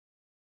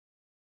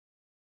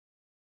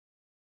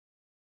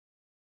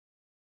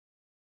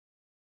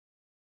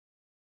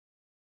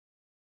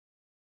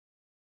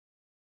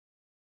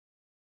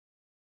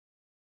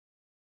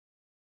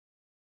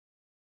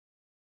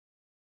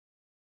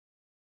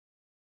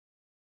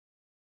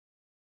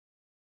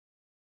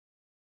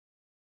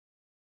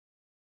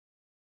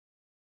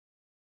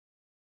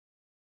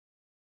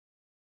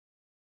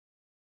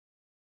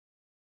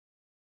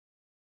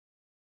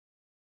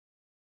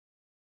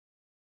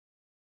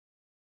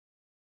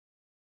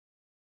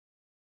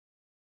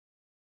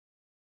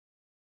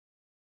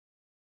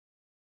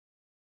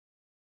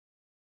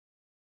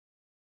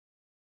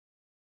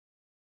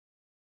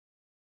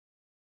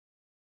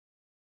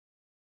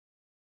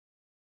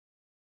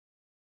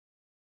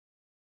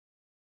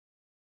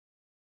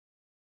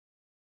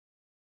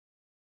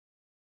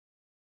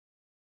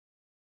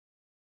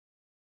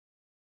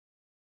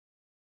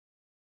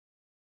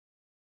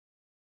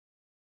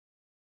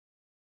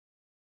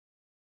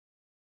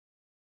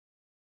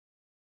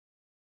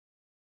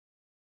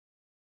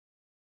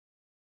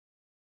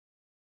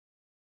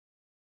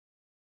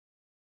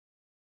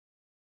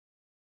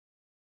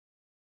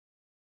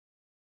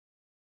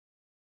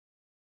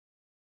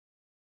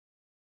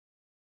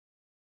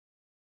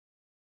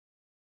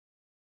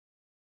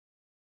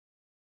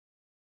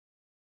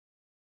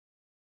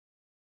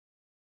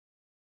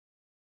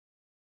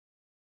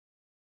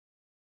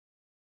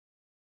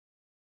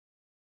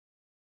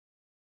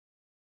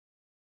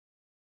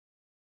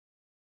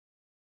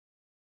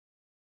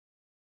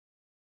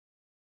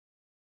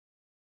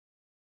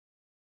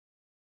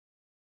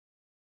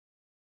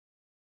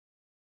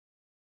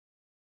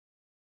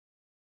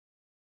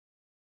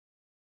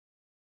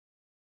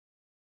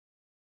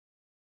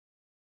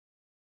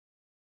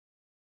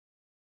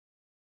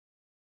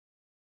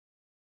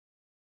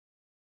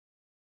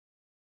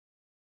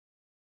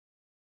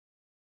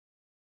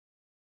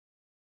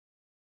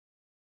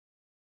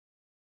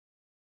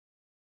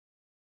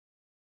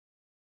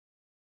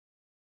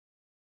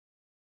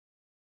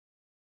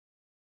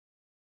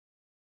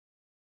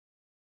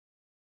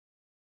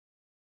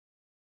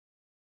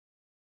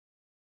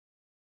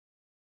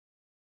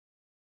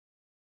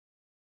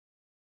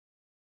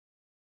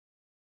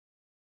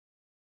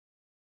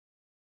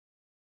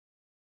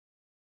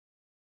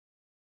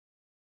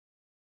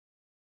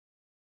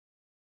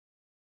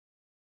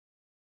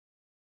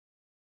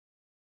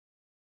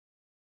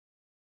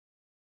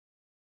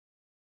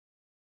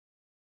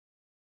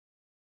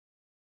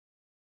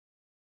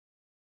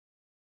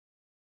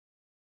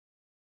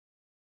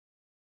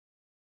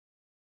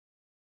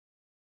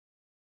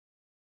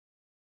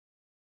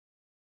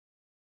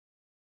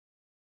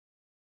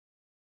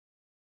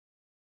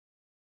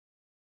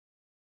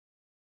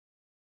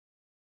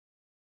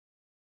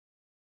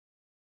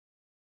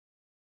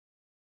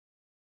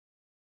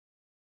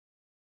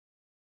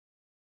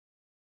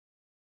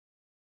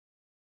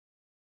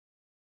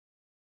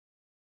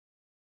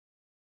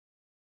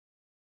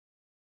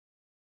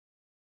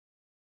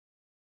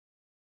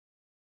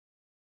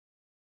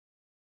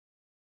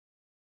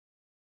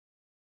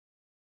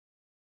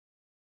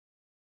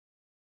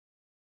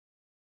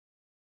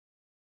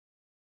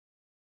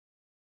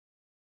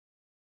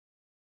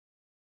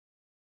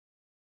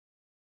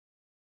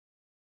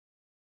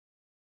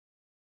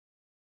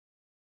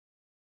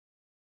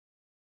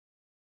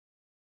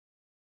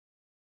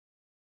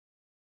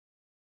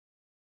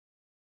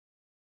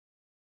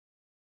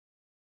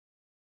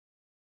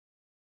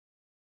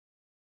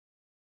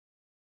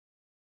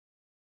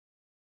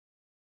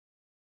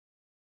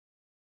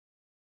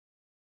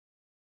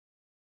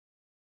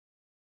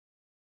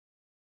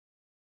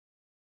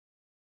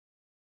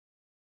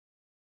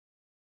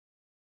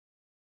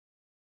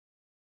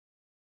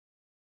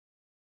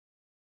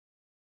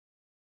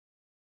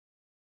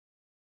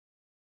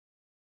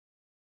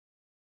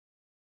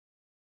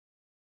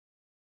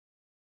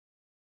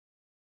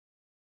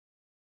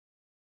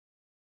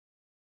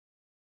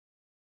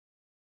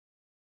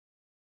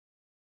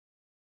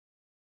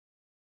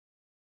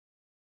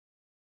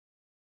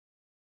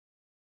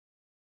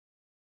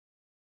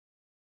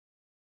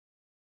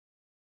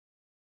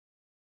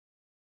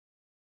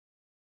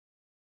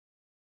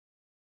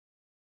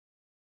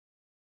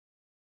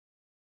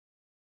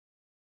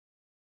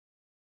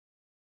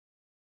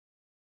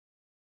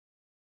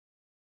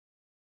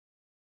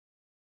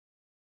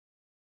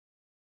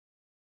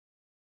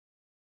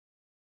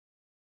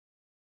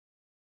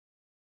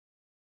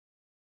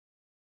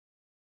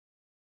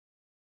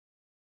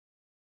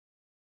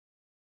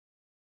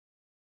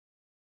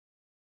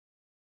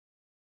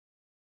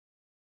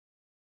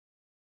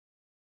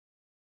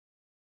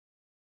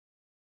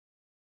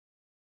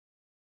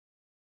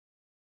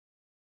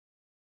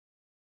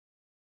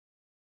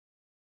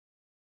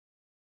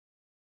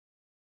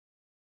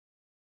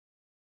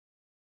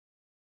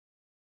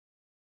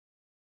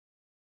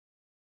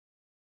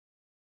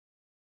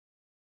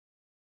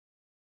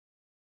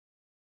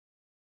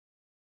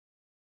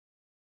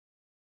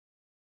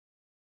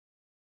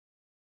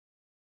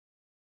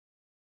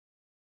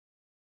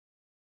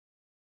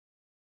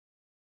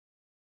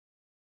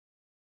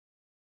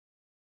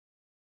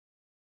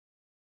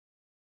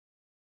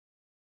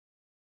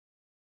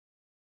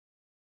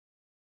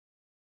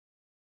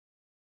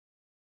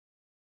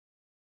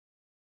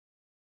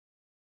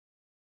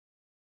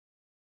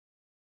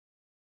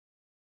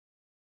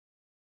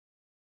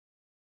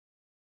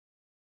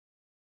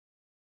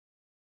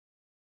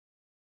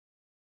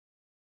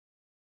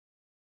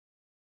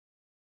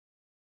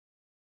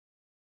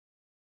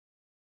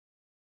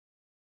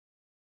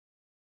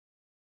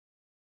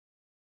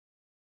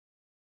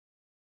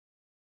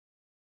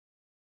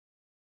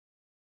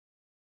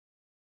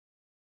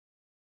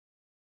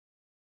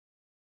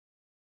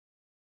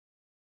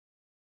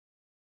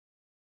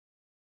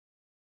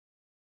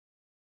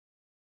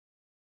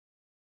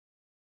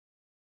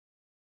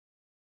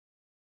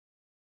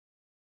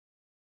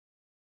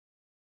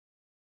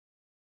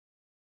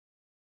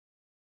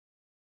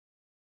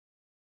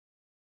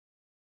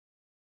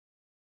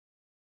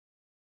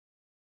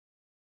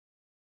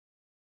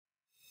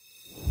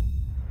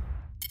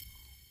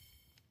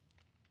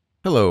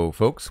Hello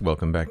folks,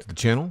 welcome back to the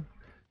channel.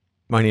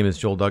 My name is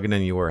Joel Duggan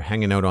and you are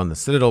hanging out on the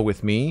Citadel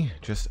with me,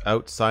 just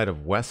outside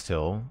of West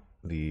Hill,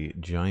 the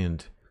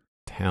giant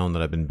town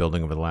that I've been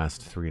building over the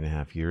last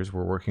 3.5 years.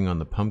 We're working on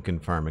the pumpkin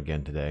farm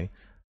again today.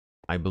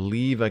 I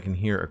believe I can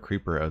hear a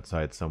creeper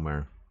outside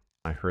somewhere.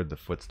 I heard the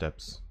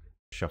footsteps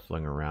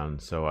shuffling around,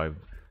 so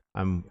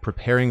I'm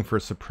preparing for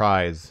a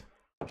surprise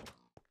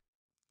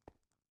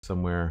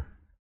somewhere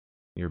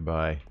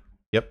nearby.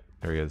 Yep,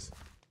 there he is.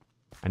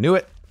 I knew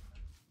it!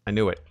 I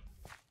knew it.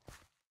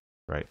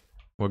 Right.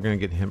 We're going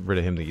to get rid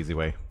of him the easy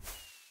way.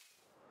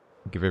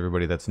 Give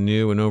everybody that's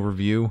new an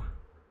overview.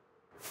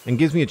 And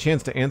gives me a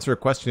chance to answer a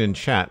question in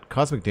chat.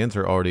 Cosmic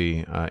Dancer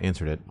already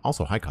answered it.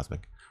 Also, hi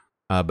Cosmic.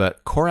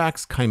 But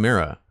Korax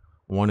Chimera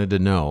wanted to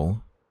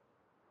know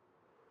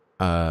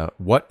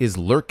what is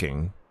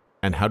lurking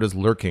and how does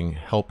lurking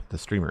help the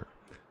streamer?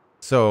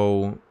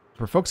 So,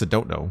 for folks that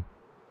don't know,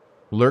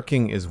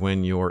 lurking is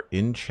when you're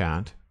in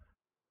chat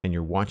and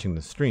you're watching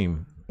the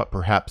stream, but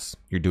perhaps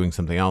you're doing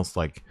something else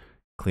like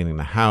cleaning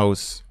the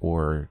house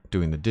or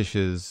doing the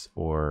dishes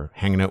or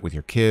hanging out with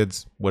your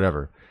kids,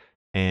 whatever.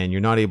 And you're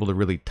not able to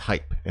really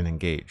type and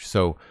engage.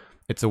 So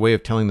it's a way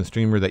of telling the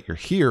streamer that you're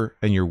here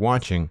and you're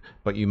watching,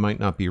 but you might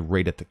not be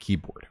right at the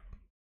keyboard.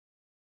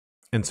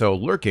 And so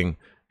lurking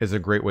is a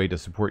great way to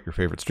support your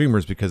favorite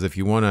streamers, because if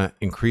you want to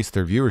increase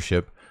their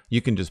viewership,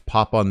 you can just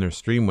pop on their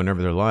stream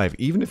whenever they're live,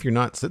 even if you're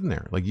not sitting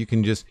there. Like you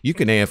can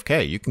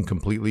AFK, you can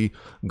completely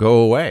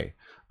go away.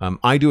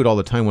 I do it all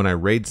the time when I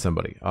raid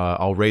somebody.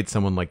 I'll raid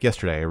someone like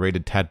yesterday. I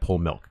raided Tadpole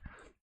Milk.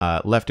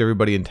 Left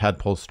everybody in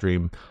Tadpole's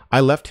stream. I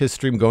left his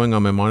stream going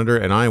on my monitor,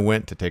 and I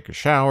went to take a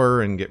shower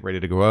and get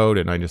ready to go out.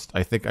 And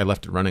I think I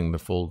left it running the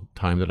full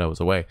time that I was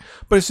away.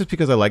 But it's just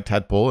because I like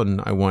Tadpole and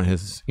I want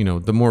his,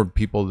 the more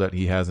people that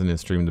he has in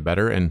his stream, the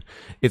better. And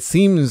it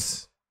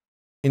seems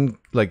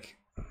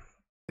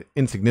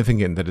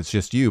insignificant that it's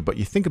just you, but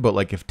you think about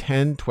like if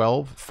 10,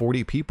 12,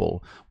 40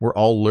 people were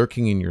all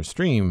lurking in your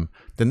stream,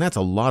 then that's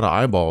a lot of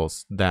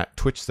eyeballs that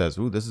Twitch says,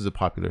 ooh, this is a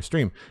popular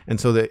stream. And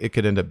so that it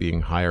could end up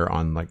being higher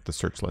on like the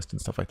search list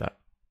and stuff like that.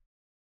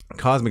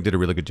 Cosmic did a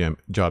really good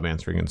job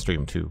answering in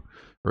stream too,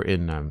 or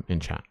in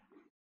chat.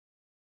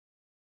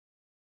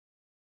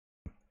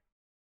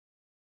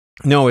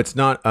 No, it's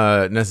not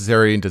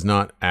necessary and does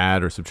not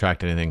add or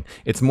subtract anything.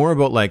 It's more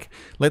about like,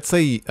 let's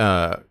say,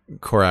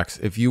 Korax,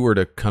 if you were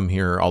to come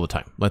here all the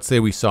time, let's say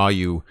we saw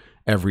you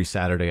every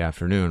Saturday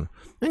afternoon,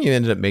 and you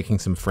ended up making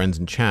some friends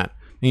in chat,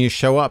 and you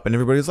show up and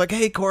everybody's like,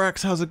 hey,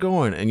 Korax, how's it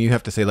going? And you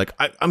have to say like,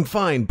 I'm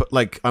fine, but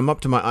like, I'm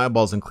up to my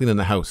eyeballs in cleaning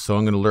the house, so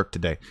I'm going to lurk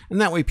today. And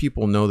that way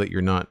people know that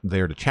you're not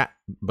there to chat,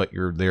 but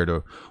you're there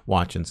to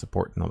watch and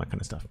support and all that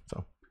kind of stuff.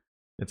 So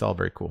it's all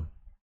very cool.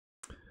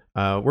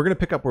 We're going to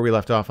pick up where we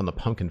left off on the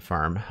pumpkin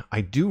farm.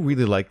 I do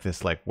really like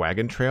this like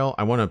wagon trail.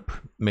 I want to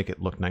make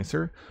it look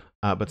nicer.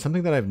 But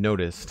something that I've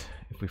noticed,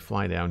 if we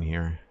fly down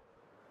here,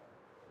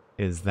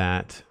 is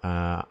that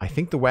I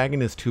think the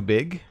wagon is too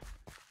big.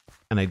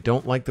 And I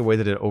don't like the way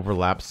that it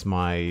overlaps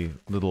my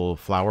little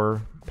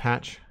flower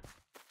patch.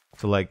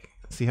 So like,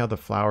 see how the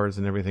flowers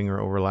and everything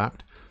are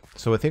overlapped?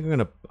 So I think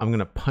I'm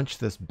gonna punch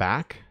this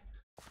back.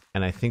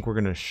 And I think we're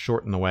going to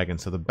shorten the wagon.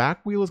 So the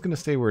back wheel is going to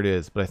stay where it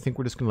is, but I think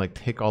we're just going to like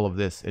take all of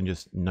this and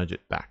just nudge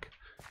it back.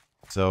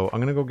 So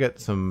I'm going to go get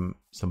some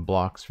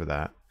blocks for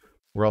that.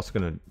 We're also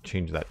going to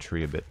change that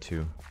tree a bit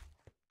too.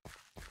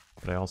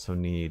 But I also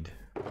need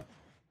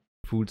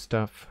food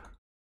stuff,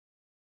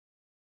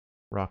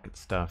 rocket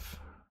stuff,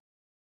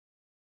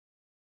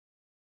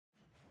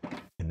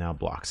 and now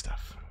block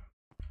stuff.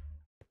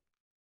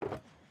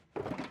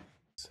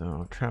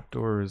 So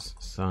trapdoors,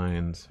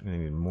 signs. I'm going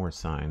to need more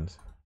signs.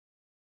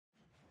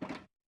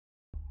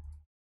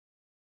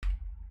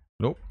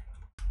 Nope.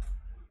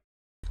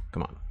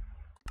 Come on.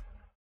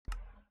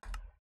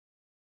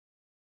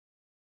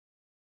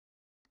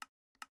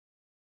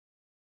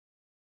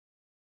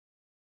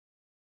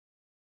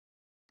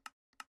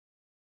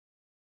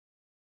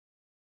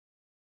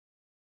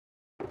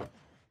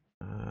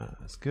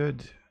 That's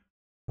good.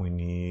 We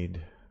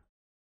need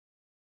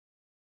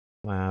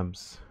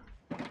labs.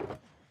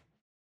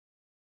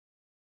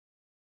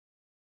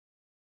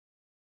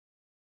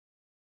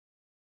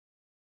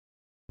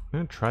 I'm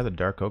going to try the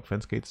dark oak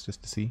fence gates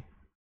just to see.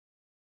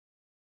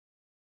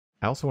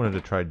 I also wanted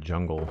to try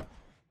jungle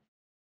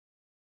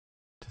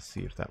to see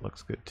if that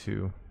looks good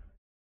too.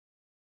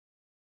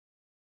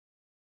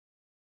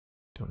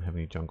 Don't have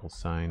any jungle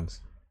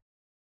signs.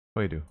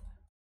 Oh, I do.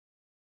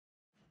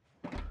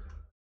 Is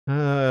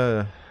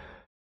that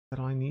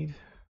all I need?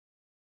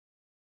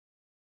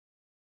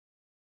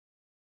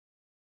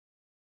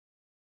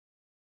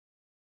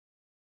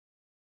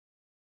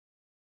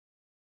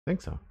 I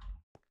think so.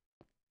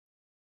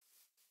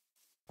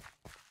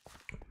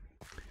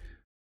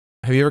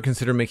 Have you ever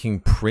considered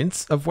making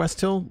prints of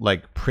West Hill?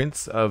 Like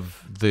prints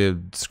of the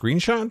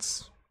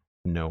screenshots?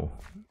 No,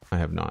 I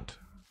have not.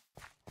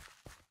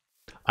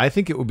 I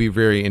think it would be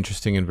very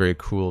interesting and very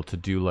cool to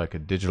do like a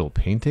digital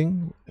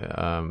painting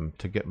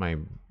to get my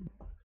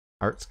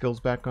art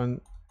skills back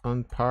on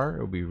par.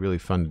 It would be really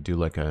fun to do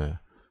like a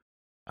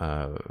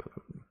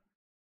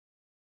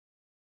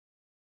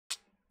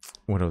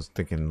what I was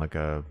thinking, like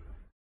a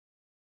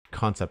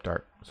concept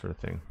art sort of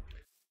thing.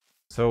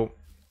 So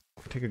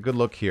take a good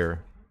look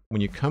here.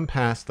 When you come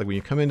past, like when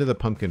you come into the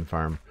pumpkin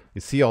farm,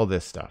 you see all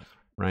this stuff,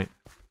 right?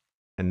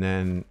 And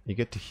then you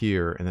get to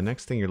here, and the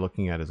next thing you're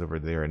looking at is over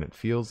there, and it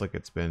feels like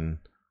it's been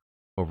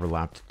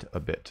overlapped a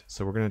bit.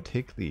 So we're going to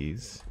take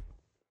these,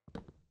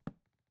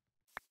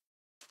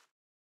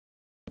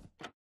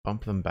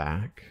 bump them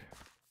back.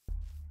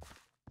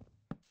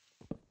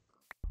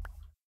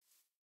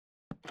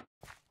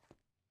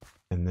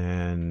 And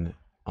then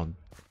I'll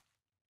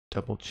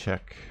double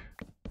check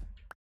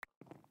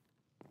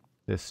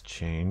this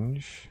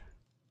change.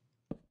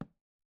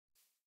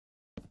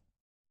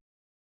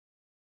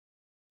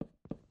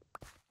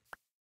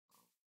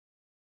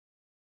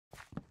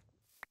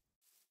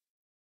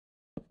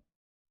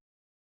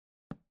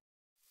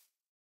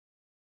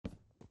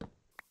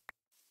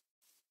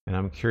 And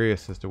I'm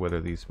curious as to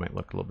whether these might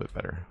look a little bit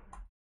better.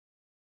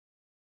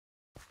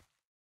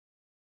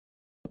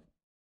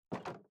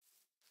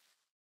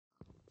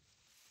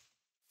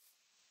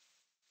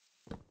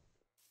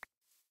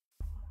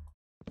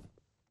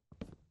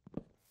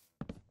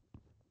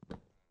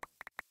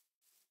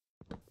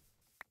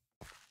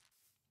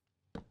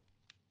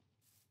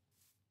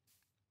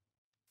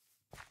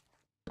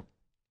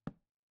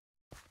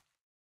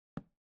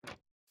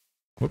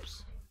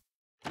 Whoops.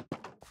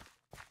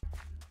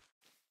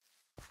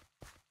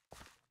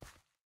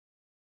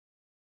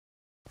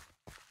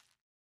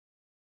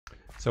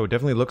 So it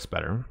definitely looks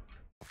better.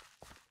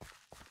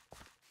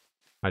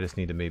 I just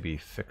need to maybe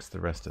fix the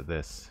rest of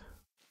this.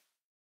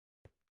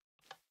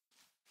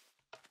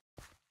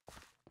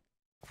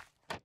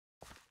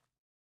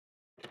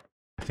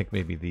 I think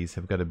maybe these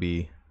have got to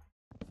be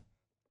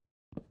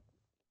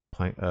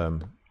planks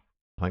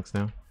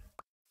now.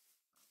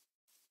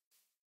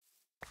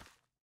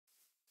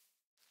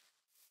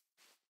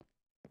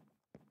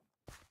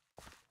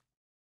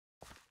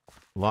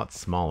 A lot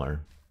smaller.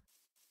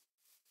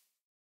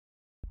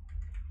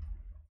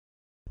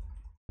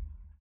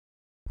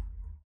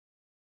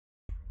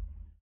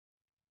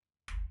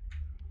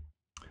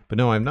 But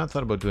no, I've not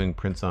thought about doing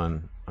prints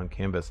on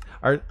canvas.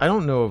 I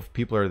don't know if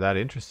people are that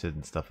interested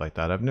in stuff like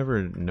that. I've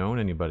never known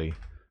anybody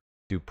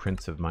do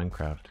prints of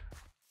Minecraft.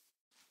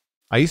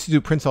 I used to do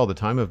prints all the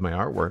time of my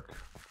artwork.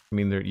 I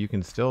mean, you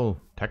can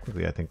still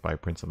technically, I think, buy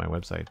prints on my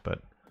website,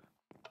 but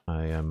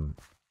I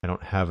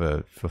don't have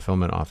a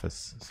fulfillment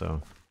office,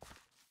 so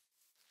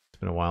it's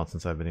been a while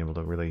since I've been able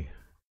to really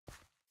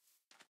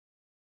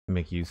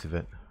make use of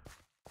it.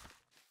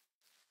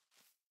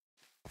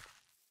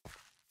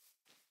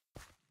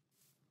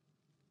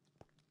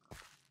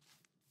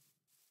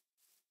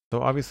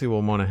 So obviously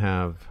we'll want to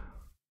have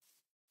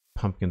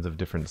pumpkins of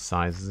different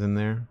sizes in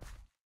there.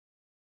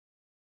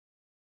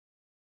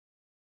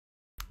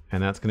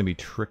 And that's going to be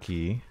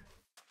tricky.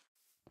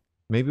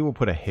 Maybe we'll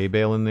put a hay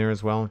bale in there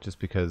as well, just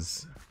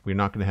because we're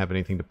not going to have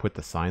anything to put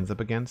the signs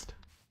up against.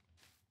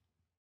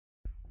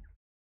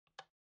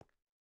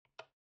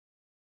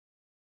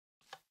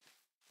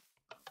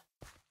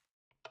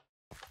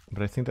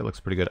 But I think that looks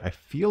pretty good. I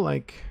feel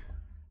like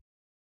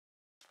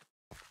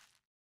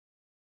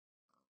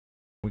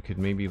we could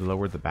maybe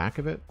lower the back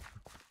of it.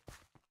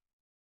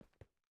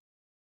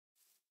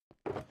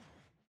 I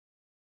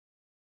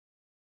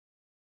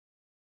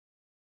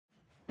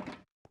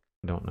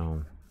don't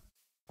know.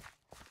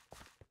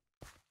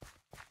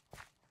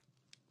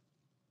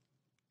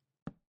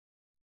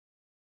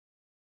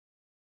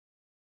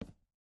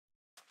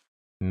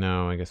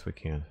 No, I guess we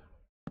can't.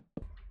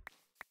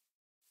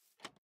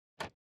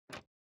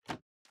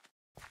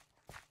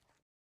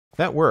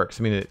 That works.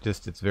 I mean,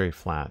 it's very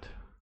flat.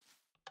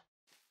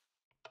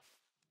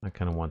 I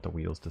kind of want the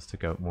wheels to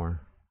stick out more.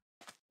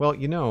 Well,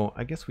 you know,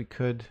 I guess we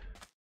could...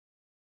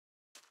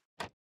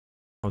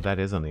 Oh, that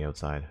is on the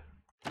outside.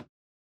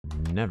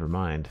 Never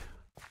mind.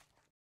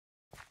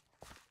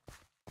 I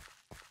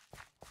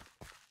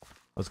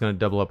was going to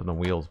double up on the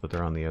wheels, but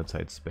they're on the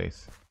outside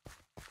space.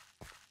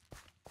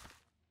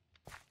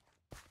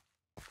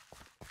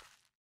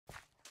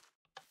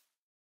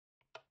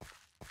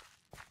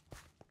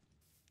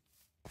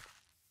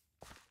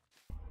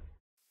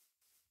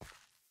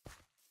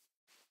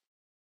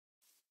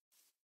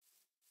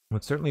 Well,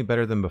 it's certainly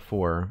better than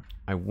before.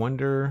 I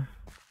wonder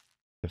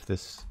if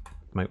this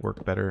might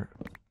work better.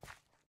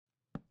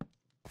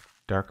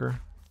 Darker.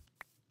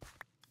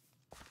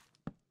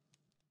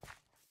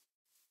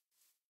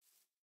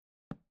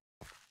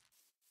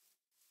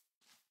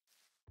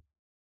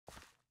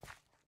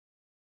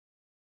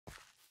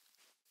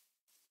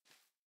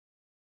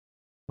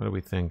 What do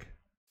we think?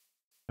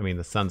 I mean,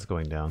 the sun's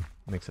going down.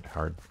 Makes it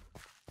hard.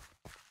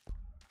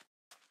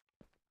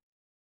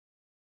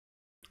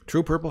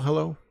 True Purple,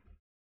 hello.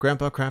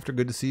 GrandpaCrafter,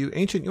 good to see you.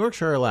 Ancient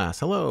Yorkshire,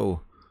 alas,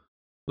 hello.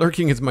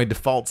 Lurking is my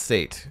default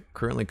state.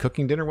 Currently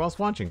cooking dinner whilst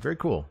watching. Very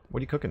cool. What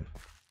are you cooking?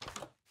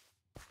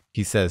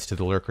 He says to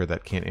the lurker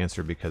that can't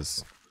answer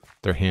because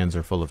their hands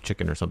are full of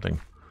chicken or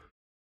something.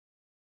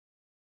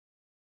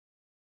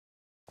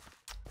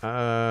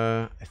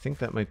 I think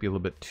that might be a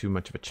little bit too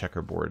much of a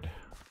checkerboard.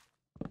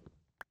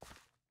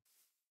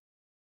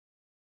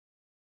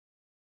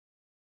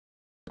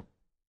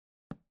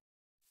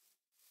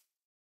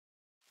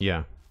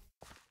 Yeah.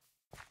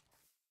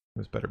 It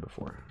was better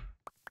before.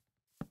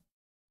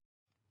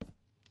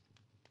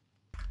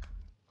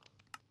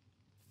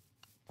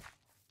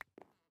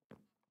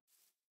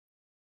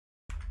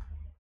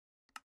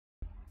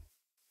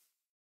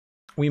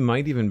 We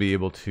might even be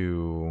able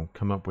to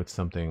come up with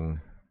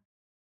something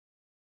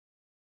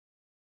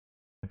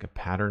like a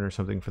pattern or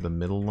something for the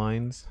middle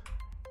lines.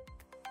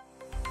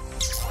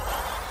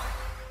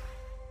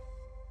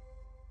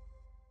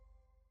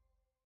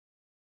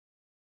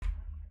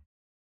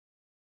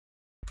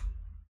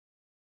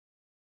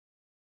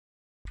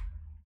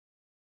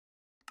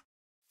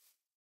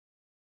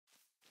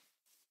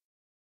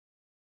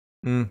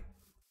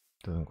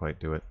 Doesn't quite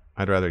do it.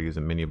 I'd rather use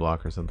a mini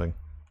block or something.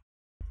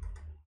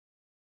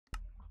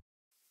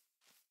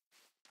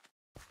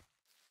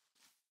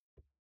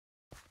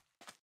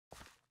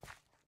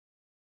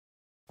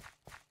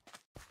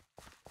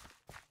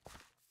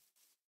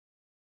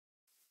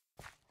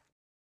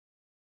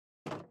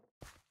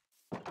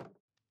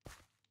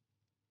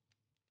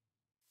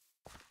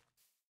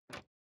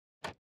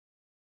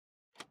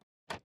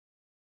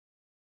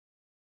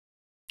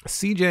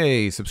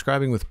 CJ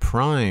subscribing with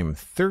Prime,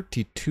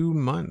 32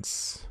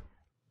 months.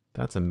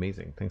 That's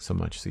amazing. Thanks so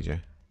much, CJ.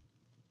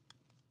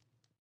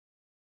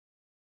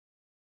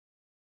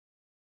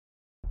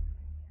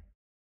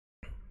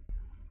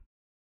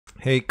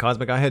 Hey,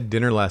 Cosmic, I had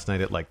dinner last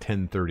night at like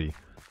 10:30.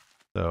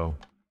 So,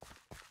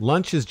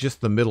 lunch is just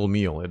the middle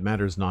meal. It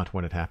matters not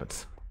when it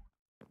happens.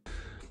 All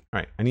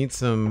right, I need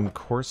some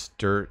coarse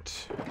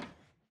dirt.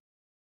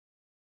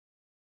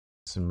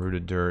 Some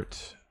rooted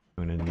dirt.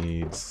 I'm going to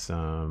need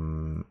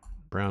some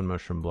brown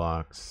mushroom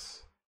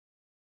blocks.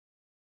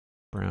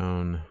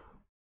 Brown.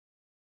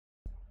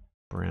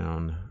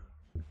 I'm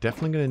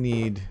definitely going to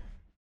need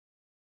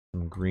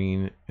some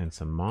green and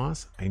some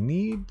moss. I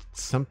need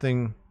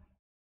something.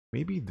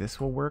 Maybe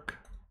this will work.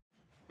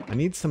 I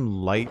need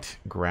some light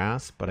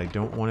grass, but I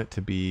don't want it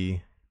to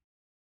be...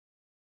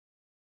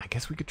 I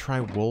guess we could try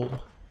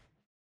wool.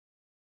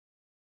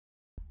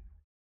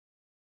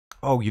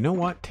 Oh, you know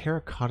what?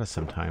 Terracotta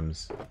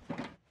sometimes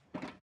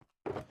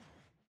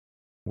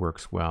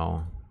works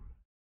well.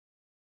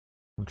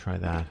 We'll try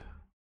that.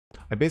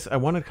 I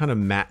want to kind of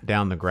mat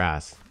down the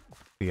grass.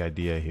 The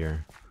idea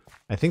here.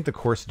 I think the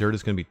coarse dirt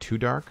is going to be too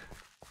dark.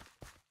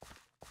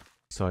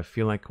 So I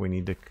feel like we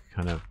need to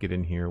kind of get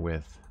in here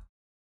with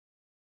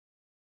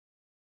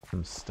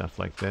some stuff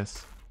like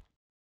this.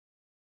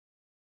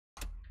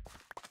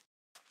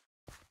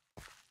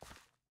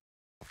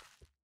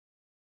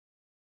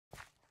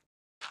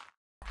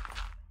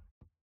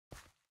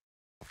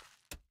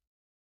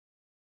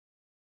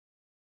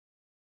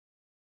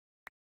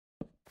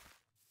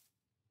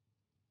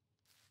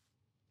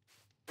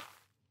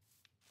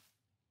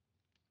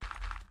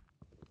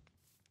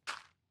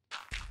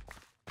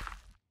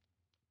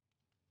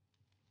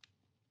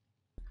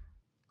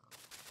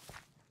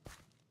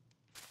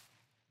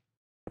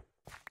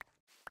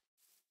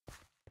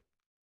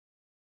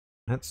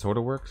 That sort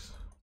of works.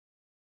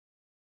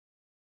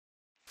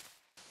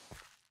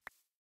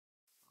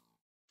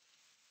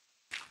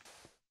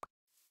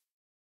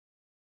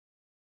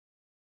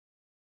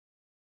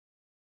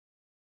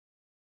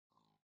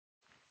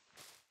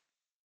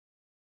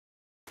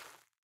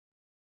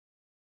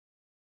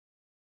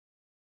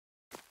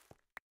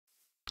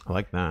 I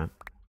like that.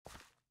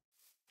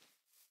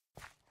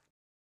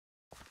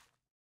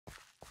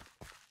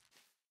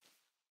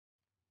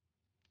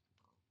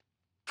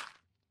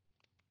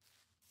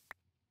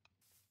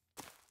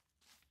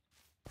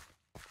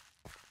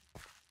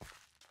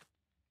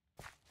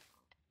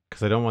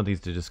 Because I don't want these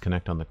to just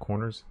connect on the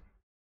corners.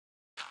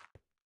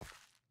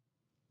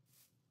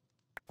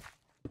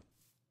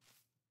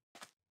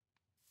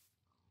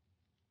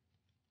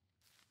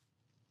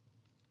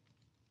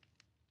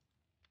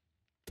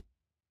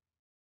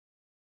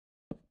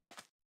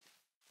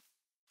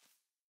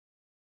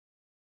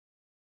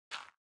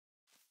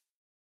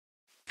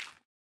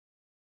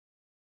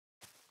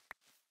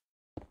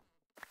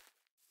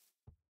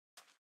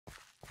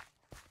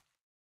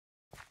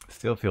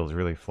 Still feels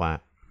really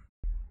flat.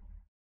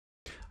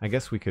 I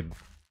guess we could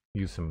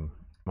use some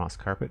moss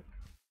carpet.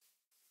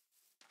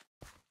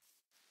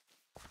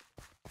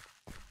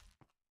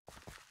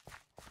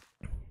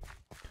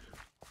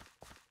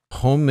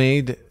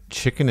 Homemade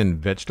chicken and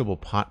vegetable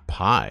pot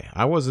pie.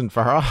 I wasn't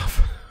far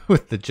off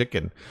with the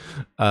chicken.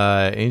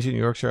 Ancient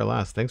Yorkshire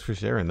Lass, thanks for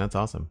sharing. That's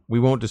awesome.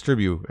 We won't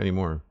distribute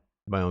anymore,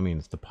 by all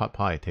means. The pot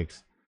pie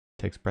takes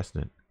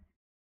precedent.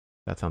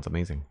 That sounds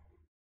amazing.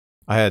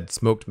 I had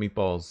smoked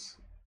meatballs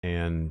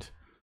and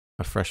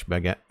a fresh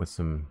baguette with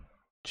some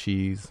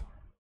cheese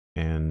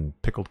and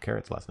pickled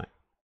carrots last night.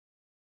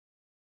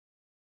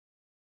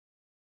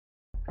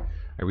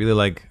 I really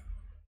like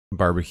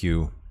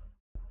barbecue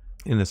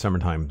in the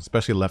summertime,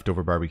 especially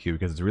leftover barbecue,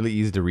 because it's really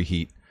easy to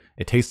reheat.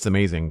 It tastes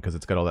amazing because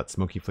it's got all that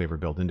smoky flavor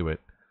built into it.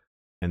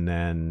 And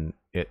then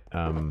it,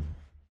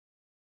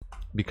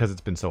 because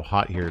it's been so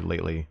hot here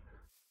lately,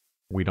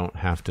 you don't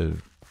have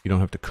to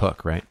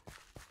cook, right?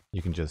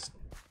 You can just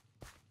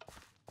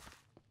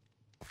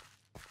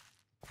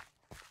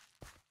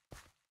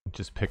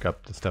just pick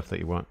up the stuff that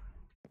you want.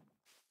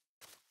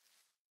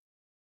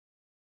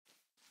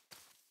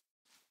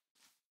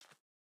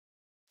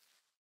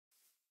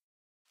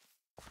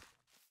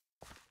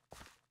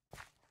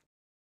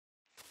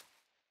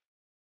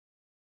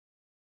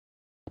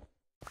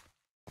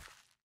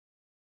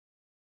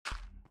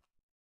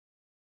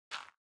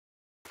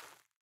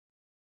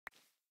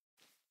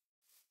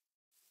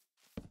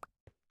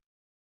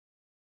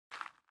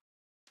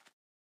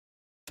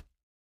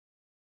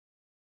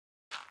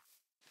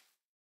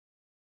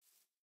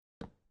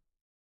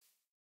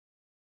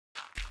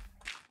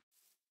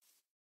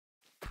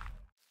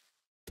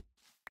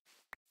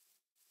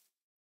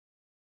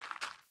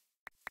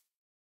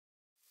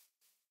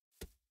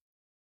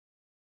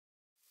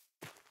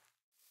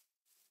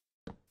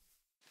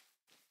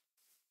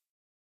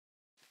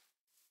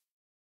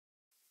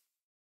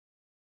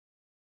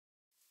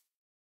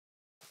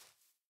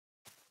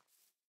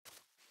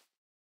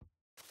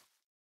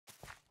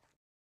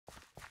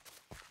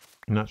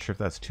 I'm not sure if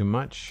that's too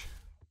much.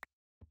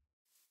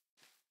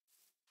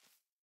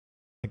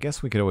 I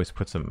guess we could always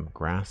put some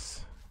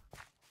grass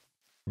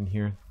in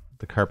here.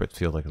 The carpets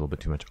feel like a little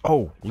bit too much.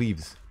 Oh,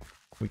 leaves.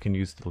 We can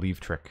use the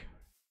leaf trick.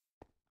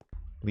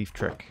 Leaf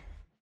trick.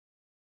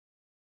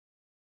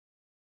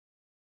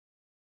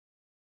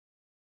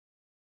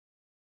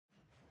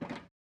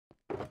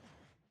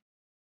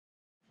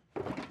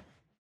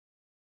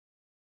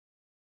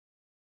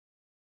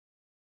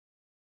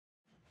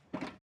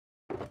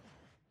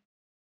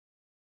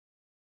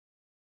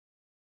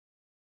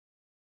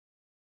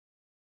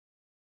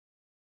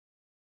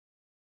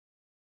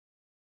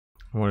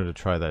 I wanted to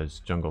try those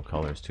jungle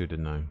colors too,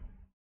 didn't I?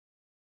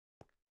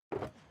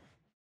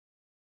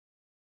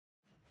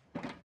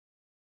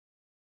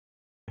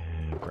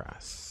 And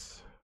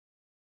grass.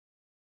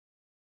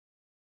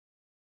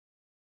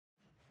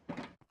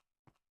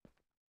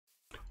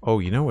 Oh,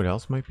 you know what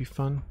else might be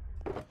fun?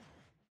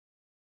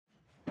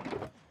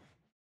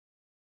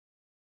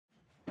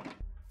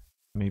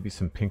 Maybe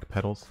some pink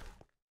petals.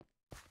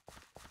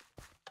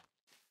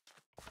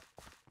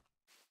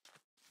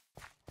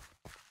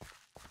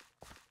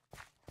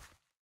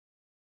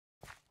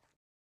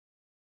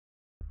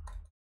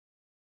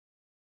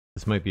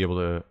 This might be able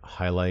to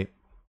highlight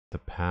the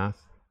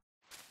path.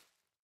 I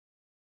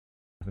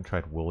haven't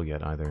tried wool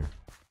yet either.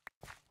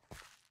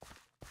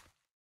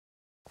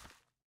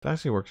 It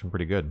actually works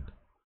pretty good.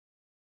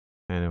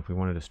 And if we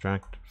want to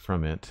distract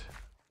from it,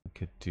 we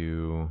could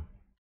do...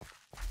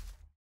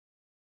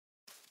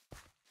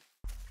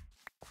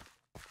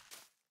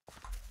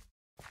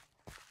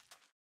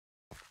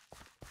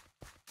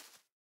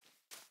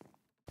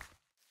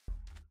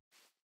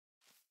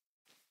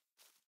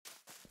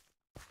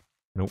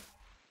 Nope.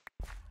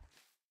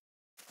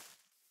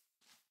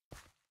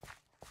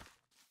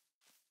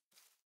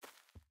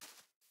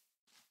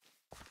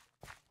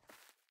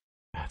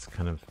 That's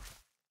kind of...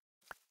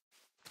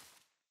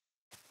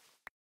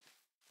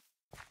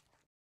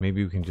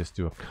 Maybe we can just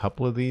do a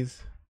couple of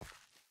these.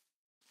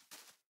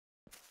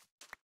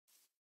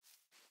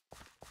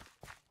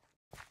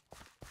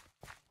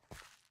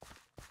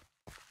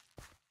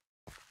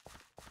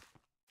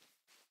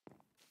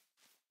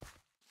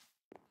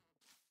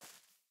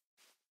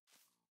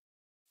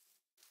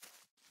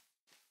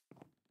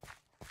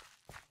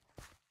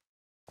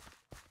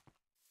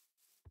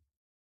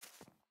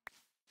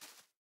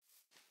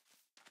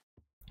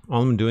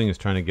 All I'm doing is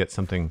trying to get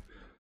something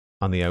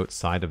on the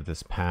outside of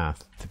this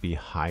path to be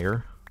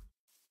higher,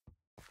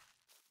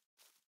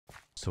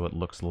 so it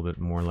looks a little bit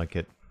more like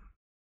it's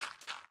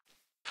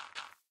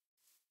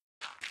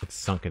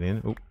sunken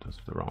in. Oop, those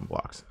are the wrong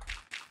blocks.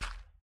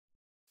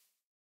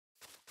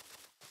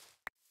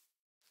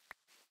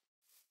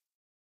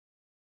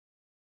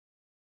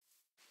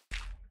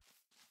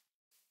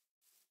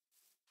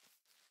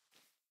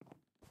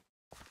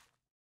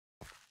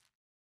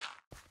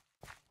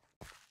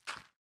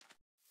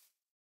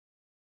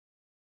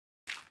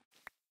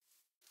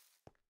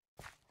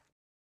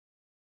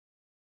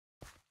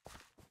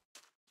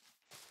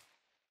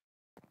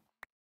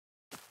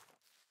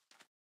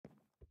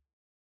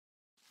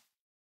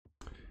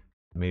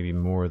 Maybe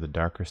more of the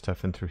darker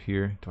stuff in through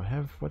here. Do I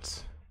have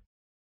what's...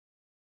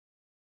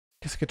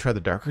 Guess I could try the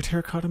darker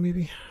terracotta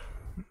maybe?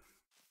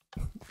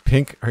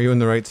 Pink, are you in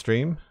the right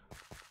stream?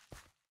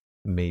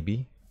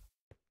 Maybe.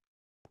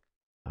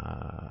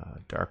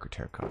 Darker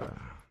terracotta.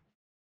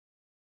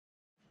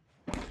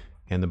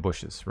 And the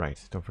bushes,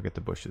 right. Don't forget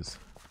the bushes.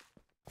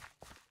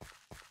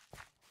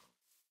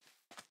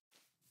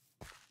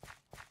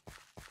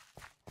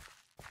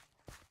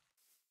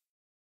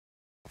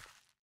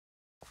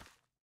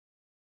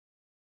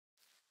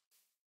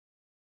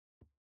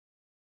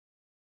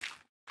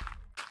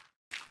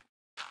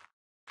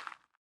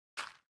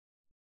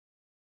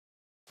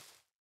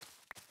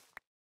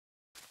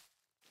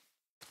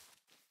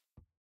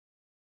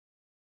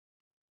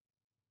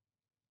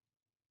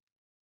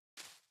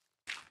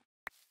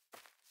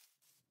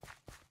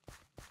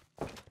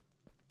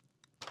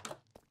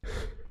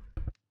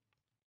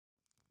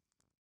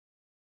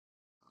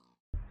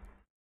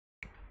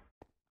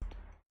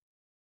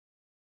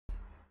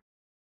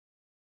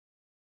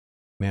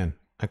 Man,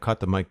 I caught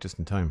the mic just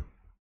in time.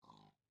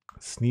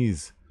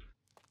 Sneeze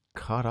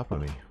caught up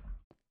on me.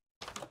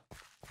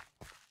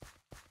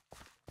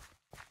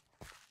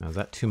 Now, is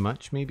that too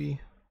much,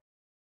 maybe?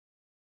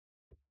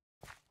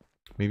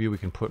 Maybe we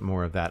can put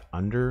more of that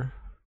under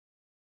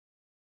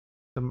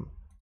the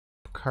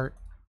cart.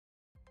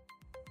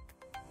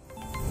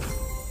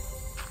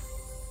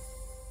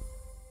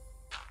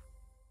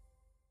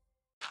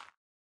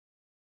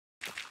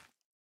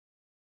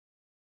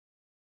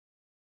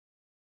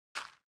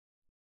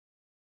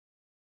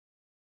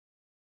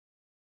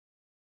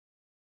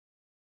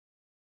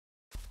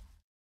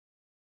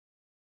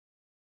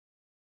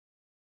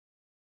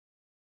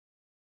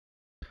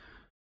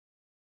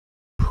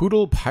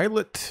 Poodle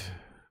Pirate,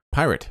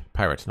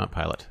 not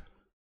pilot.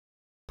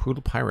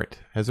 Poodle Pirate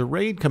has a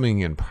raid coming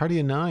in. Party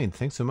of 9.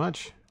 Thanks so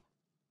much.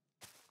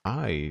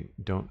 I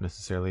don't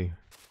necessarily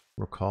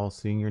recall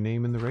seeing your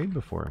name in the raid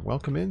before.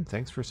 Welcome in.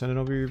 Thanks for sending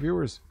over your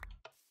viewers.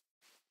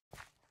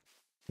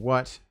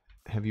 What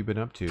have you been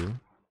up to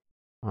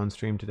on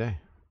stream today?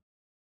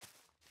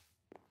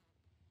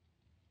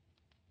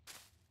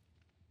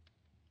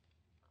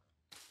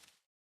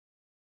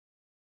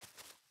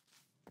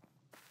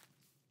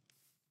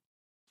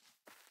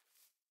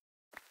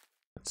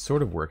 It's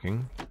sort of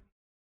working.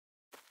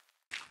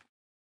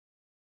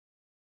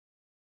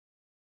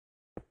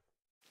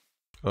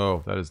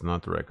 Oh, that is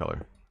not the right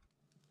color.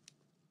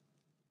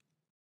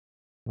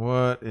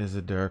 What is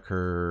a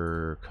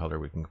darker color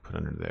we can put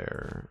under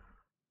there?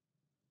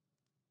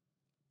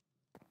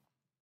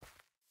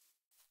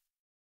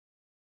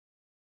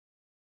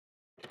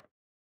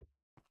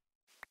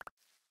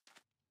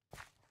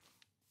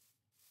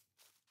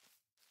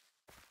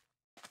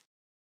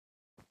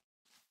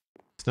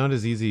 It's not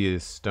as easy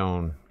as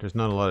stone. There's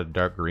not a lot of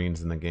dark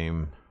greens in the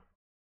game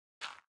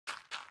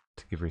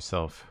to give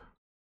yourself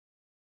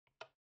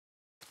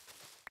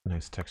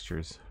nice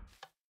textures.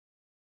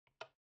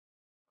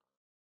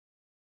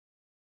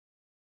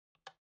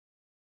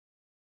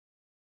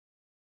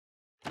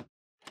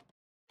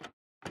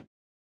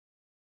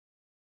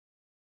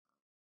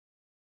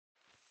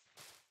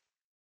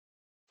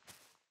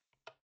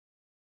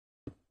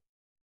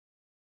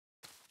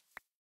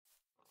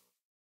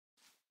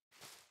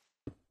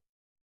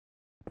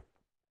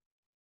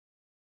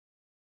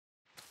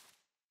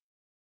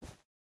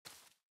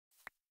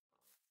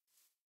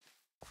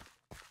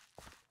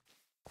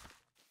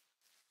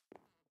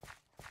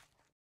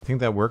 I think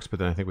that works, but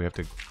then I think we have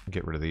to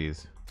get rid of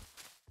these.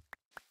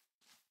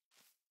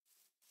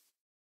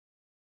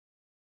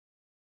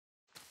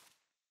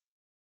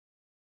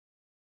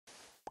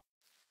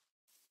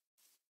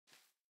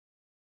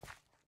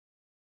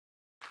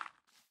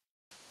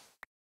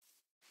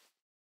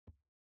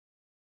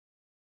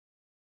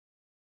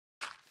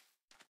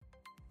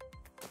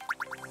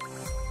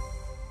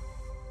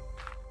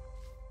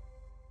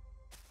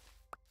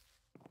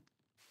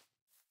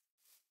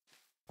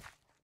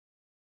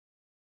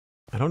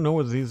 I don't know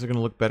whether these are going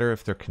to look better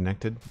if they're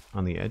connected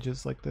on the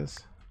edges like this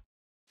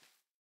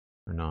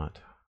or not.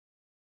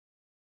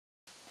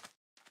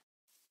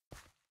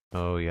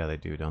 Oh yeah, they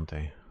do, don't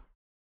they?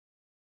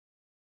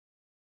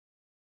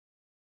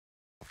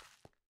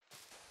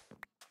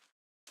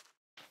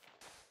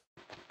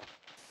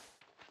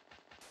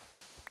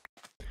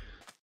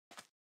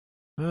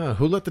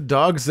 Who let the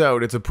dogs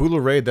out? It's a poodle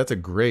raid. That's a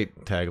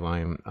great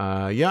tagline.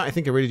 Yeah, I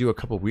think I raided you a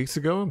couple weeks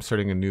ago. I'm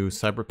starting a new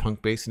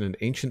cyberpunk base in an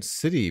ancient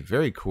city.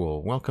 Very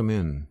cool. Welcome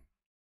in.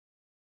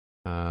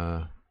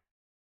 A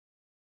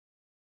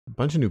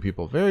bunch of new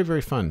people. Very,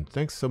 very fun.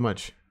 Thanks so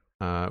much.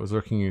 I was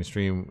lurking in your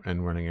stream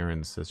and running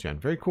errands, says Jen.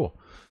 Very cool.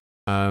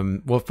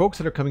 Well, folks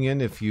that are coming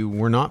in, if you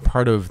were not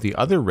part of the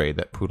other raid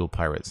that Poodle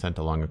Pirate sent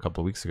along a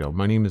couple of weeks ago,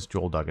 my name is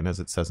Joel Duggan, as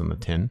it says on the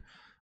tin.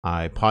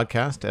 I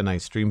podcast and I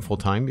stream full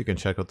time. You can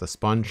check out the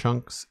Spawn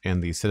Chunks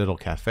and the Citadel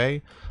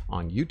Cafe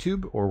on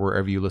YouTube or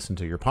wherever you listen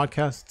to your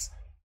podcasts.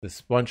 The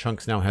Spawn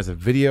Chunks now has a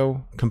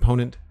video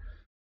component.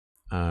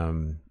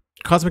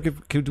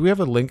 Cosmic, do we have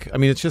a link? I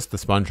mean, it's just the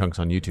Spawn Chunks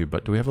on YouTube,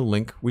 but do we have a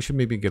link? We should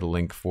maybe get a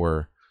link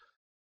for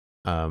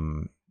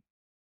the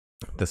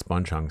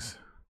Spawn Chunks.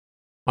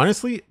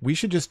 Honestly, we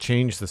should just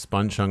change the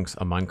Spawn Chunks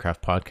a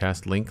Minecraft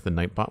podcast link, the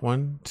Nightbot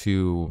one,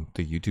 to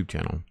the YouTube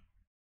channel.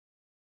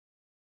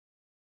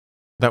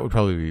 That would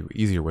probably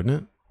be easier,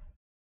 wouldn't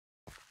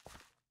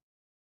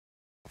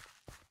it?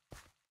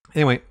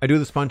 Anyway, I do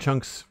the Spawn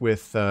Chunks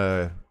with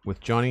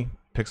Johnny,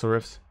 Pixel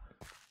Riffs,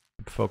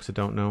 for folks that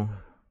don't know.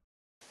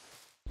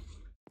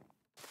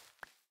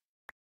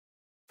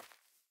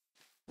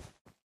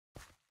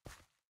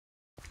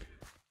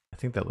 I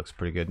think that looks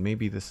pretty good.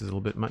 Maybe this is a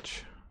little bit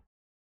much.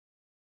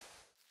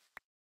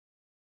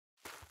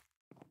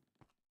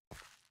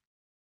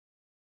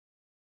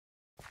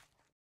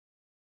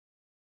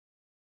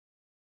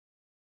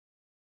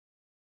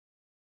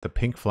 The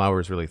pink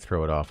flowers really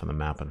throw it off on the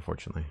map,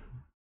 unfortunately.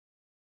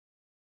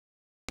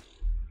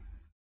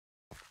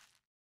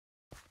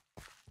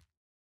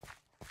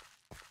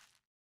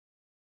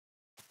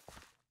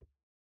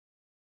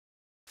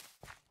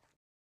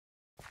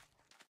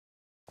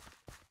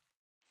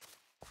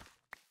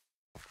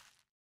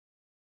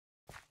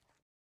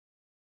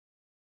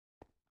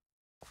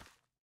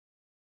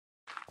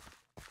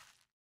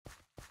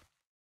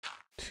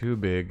 too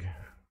big.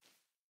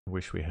 I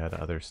wish we had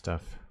other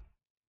stuff.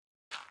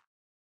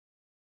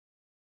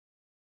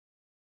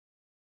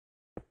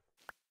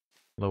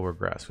 Lower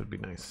grass would be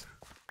nice.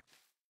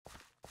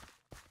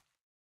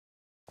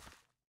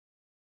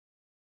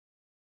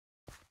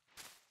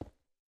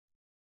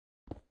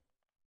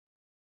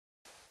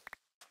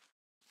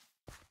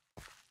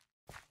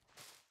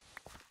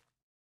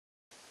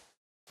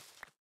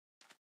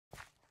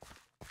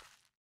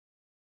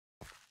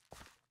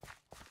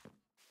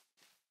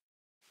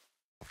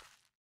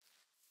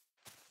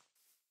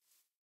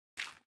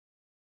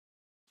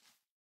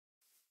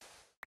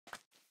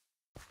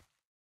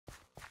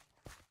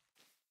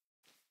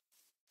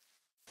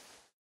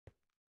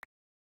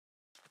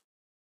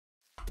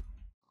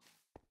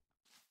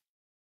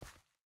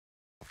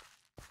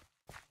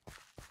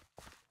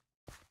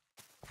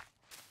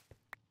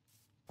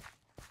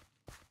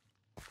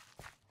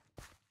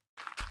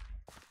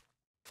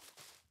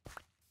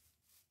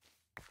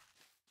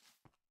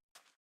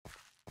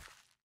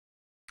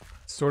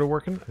 Sort of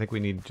working. I think we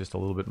need just a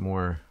little bit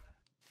more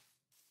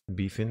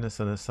beefiness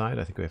on this side.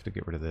 I think we have to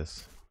get rid of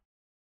this.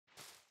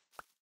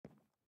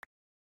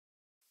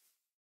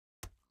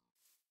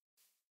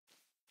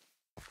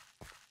 I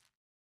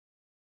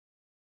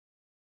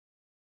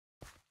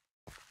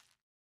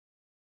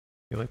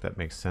feel like that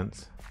makes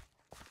sense.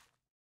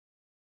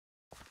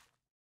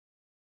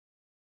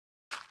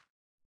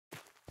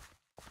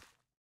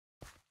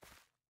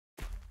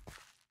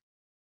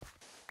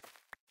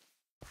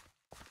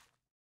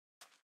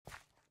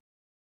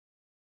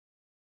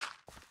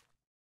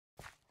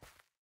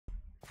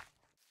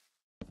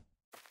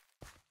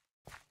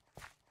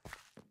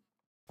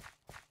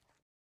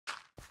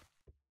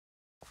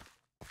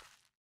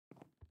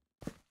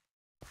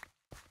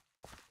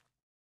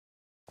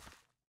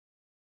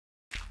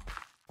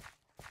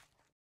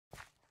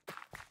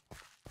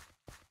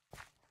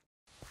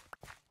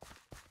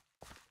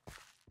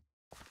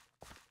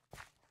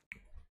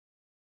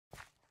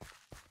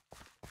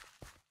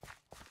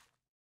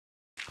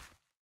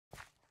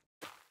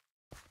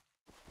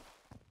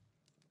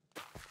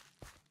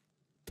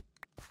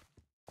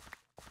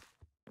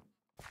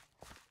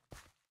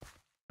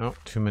 Oh,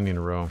 too many in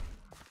a row.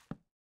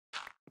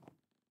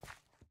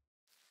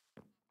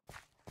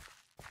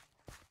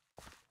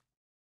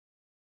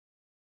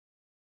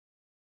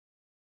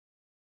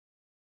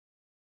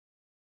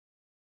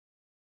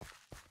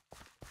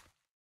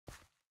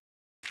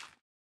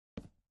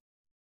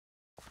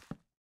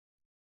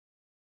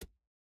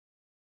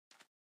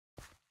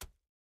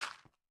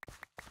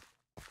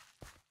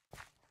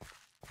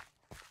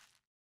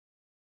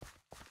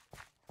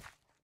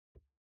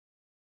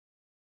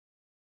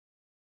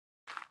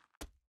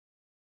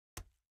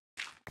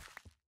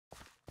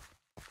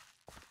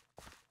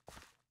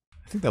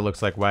 I think that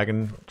looks like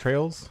wagon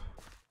trails.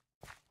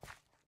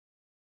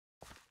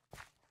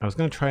 I was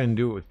going to try and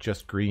do it with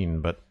just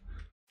green, but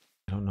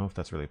I don't know if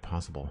that's really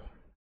possible.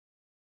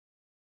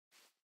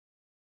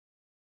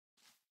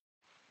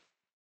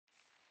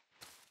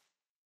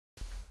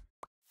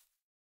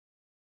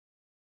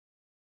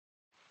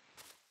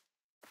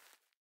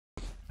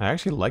 I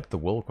actually like the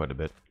wool quite a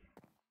bit.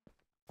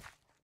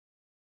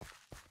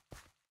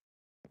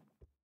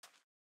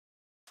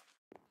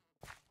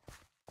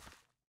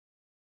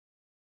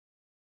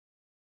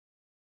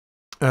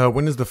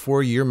 When is the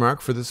 4-year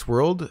mark for this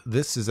world?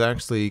 This is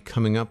actually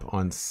coming up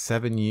on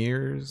 7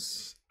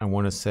 years. I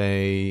want to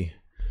say,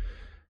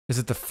 is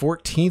it the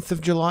 14th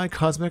of July,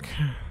 Cosmic?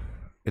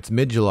 It's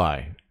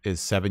mid-July is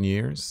 7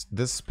 years.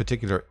 This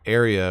particular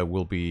area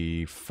will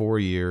be 4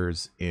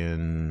 years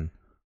in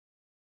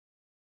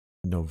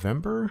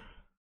November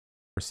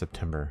or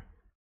September.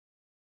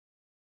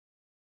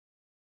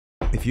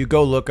 If you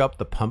go look up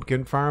the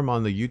pumpkin farm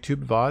on the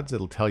YouTube VODs,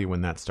 it'll tell you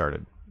when that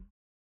started.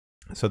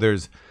 So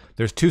there's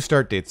 2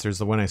 start dates. There's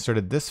the when I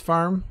started this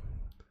farm,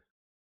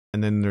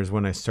 and then there's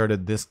when I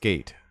started this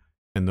gate,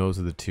 and those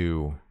are the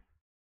two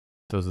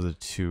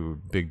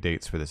big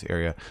dates for this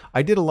area.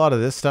 I did a lot of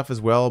this stuff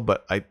as well,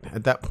 but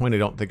at that point I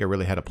don't think I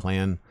really had a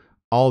plan.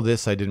 All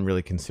this I didn't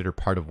really consider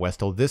part of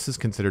Westall. This is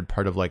considered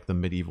part of like the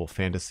medieval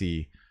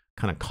fantasy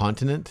kind of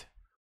continent.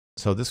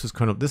 So this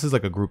is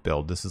like a group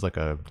build. This is like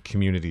a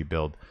community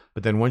build.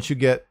 But then once you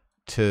get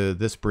to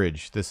this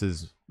bridge, this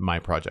is my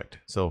project.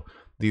 So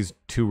these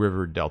 2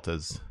 river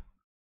deltas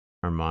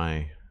are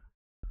my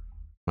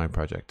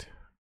project.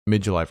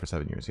 Mid-July for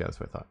 7 years. Yeah, that's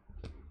what I thought.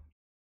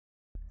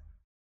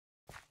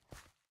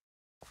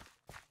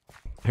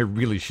 I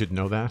really should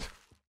know that.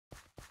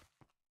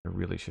 I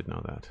really should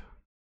know that.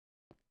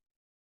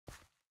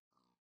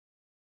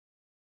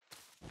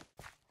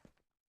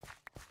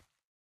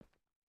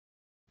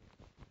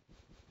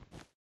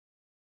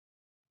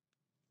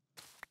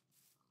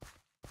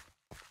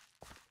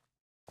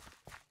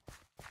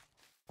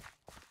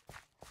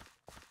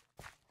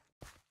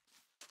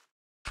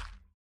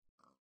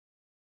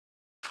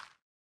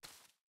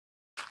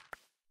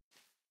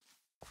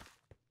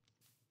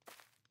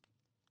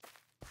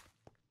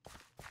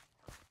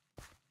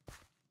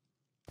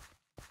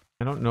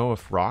 I don't know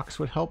if rocks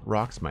would help.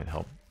 Rocks might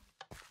help.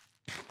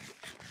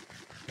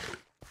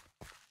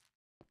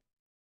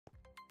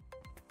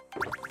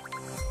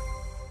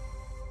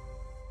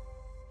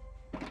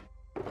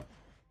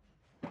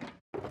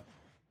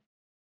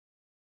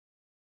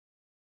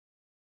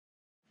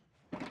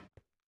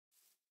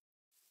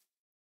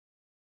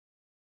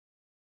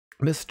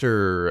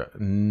 Mr.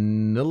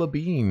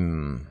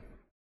 Nillabean,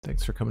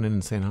 thanks for coming in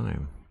and saying hi.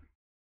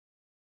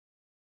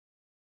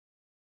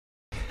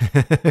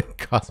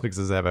 Cosmic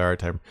says I have a hard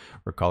time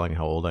recalling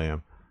how old I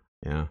am.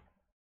 Yeah.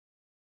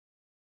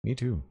 Me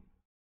too.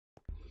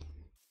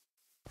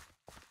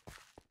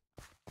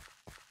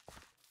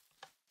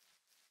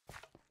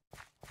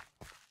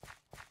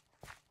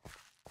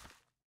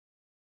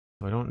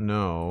 I don't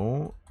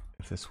know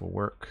if this will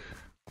work.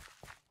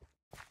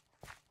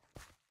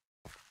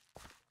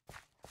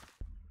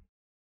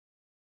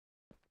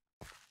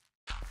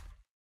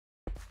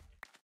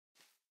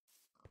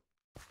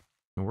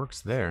 It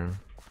works there.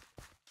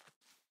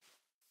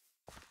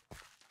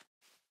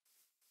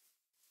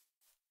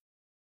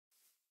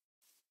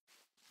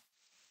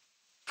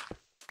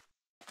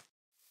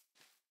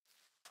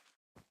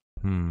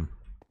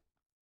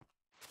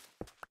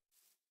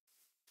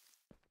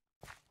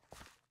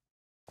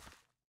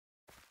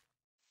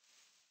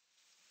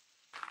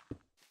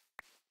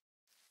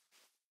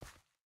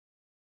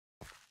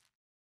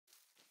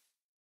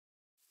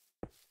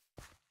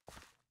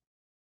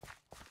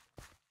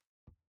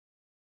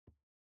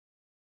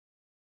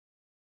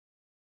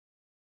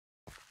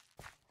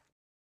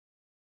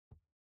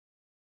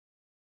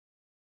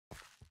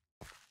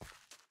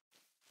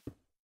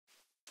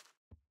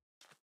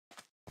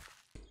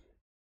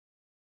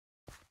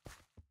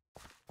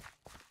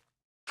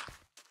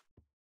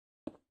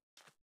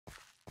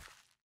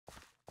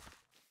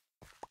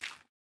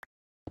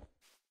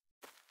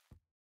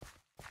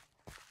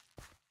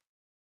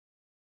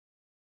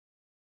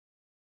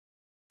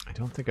 I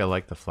don't think I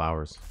like the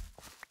flowers.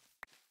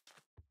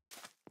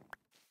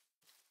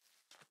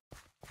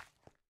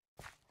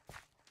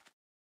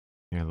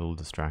 Yeah, a little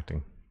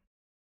distracting.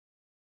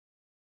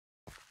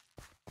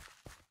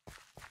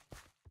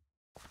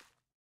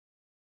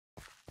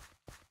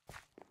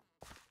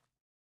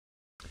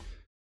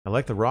 I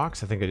like the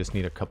rocks. I think I just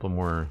need a couple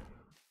more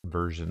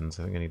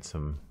versions. I think I need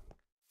some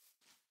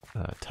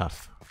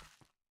tough.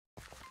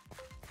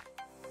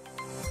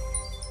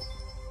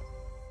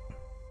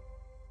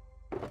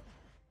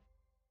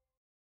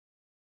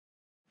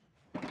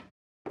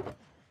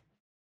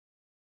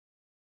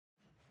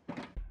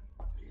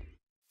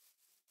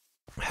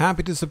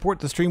 Happy to support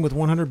the stream with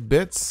 100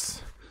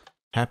 bits.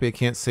 Happy I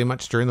can't say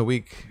much during the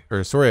week.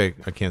 Or sorry,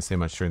 I can't say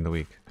much during the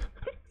week.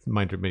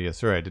 MindTripMedia.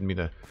 Sorry, I didn't mean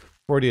to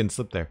Freudian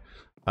slip there.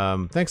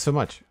 Thanks so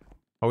much.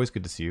 Always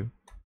good to see you.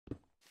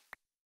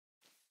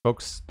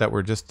 Folks that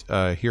were just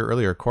here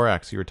earlier,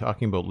 Korax, you were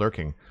talking about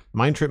lurking.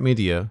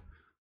 MindTripMedia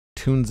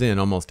tunes in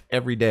almost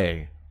every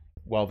day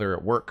while they're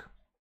at work.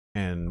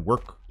 And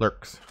work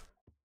lurks.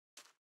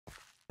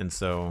 And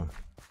so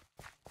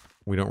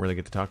we don't really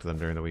get to talk to them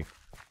during the week.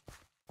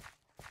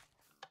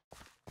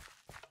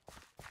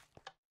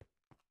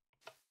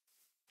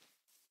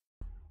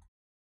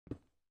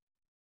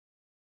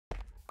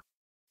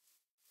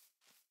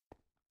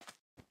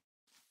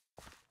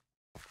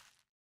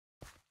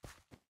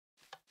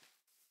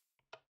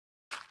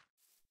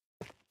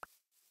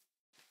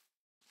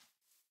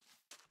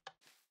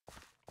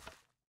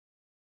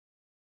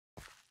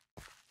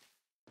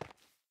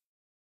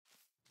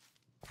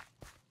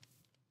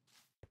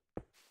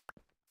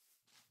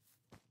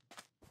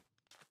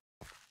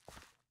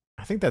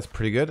 I think that's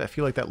pretty good. I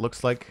feel like that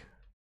looks like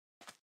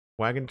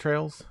wagon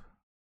trails.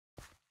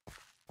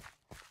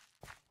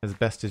 As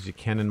best as you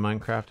can in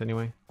Minecraft,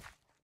 anyway.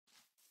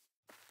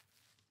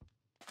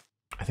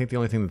 I think the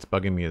only thing that's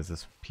bugging me is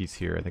this piece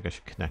here. I think I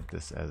should connect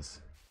this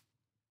as...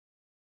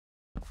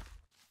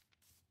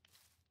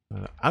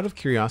 out of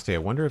curiosity, I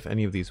wonder if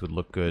any of these would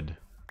look good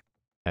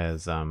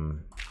as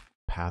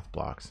path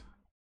blocks.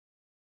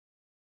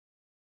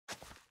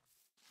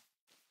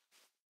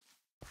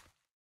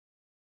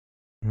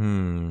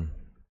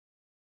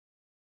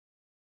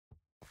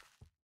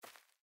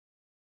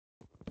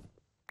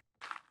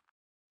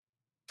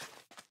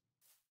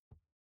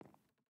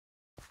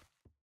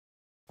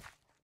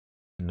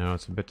 No,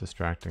 it's a bit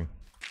distracting.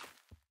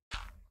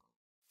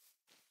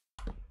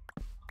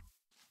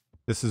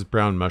 This is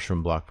brown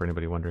mushroom block for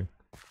anybody wondering.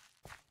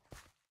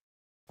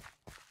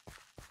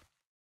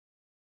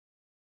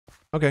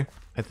 Okay,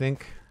 I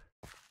think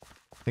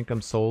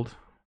I'm sold.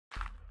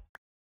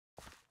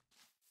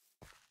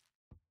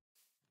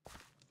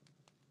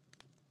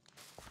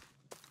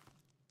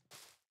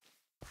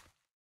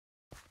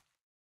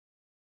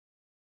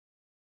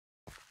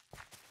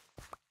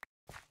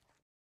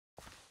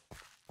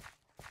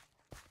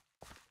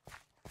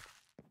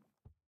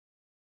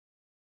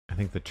 I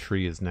think the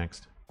tree is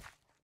next.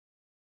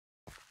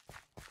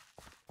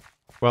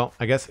 Well,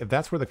 I guess if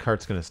that's where the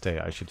cart's going to stay,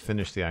 I should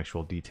finish the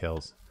actual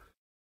details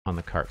on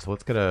the cart. So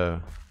let's get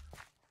a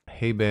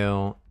hay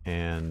bale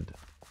and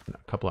a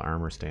couple of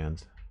armor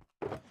stands.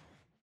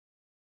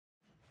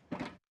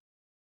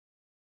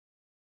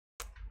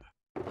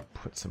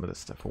 Put some of this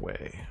stuff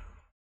away.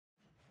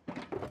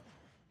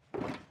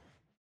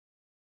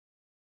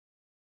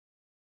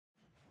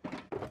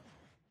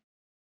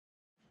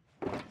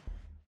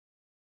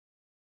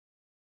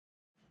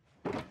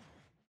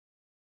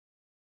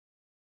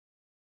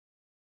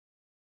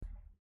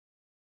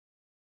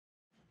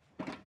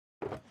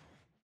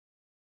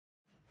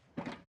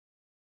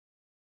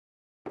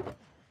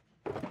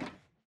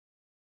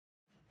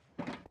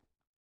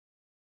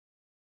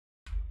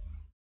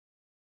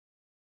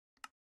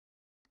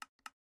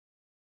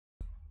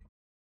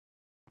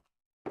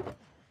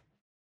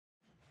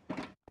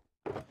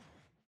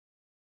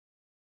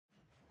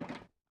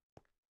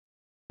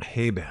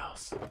 hay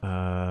bales.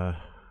 I'll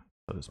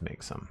just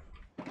make some.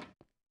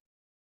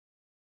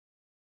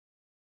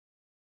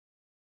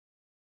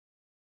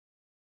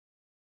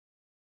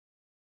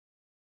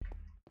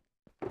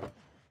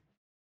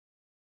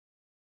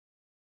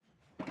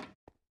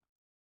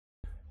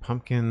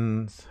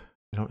 Pumpkins.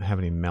 I don't have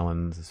any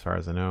melons as far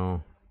as I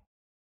know.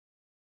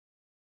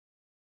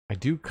 I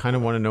do kind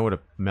of want to know what a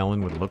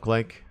melon would look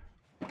like.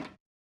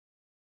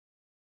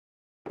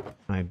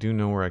 I do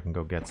know where I can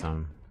go get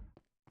some.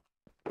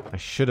 I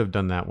should have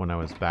done that when I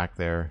was back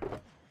there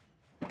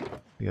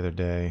the other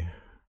day.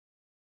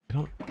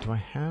 Do I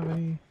have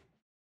any?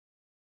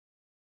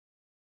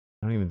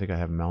 I don't even think I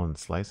have melon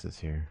slices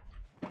here.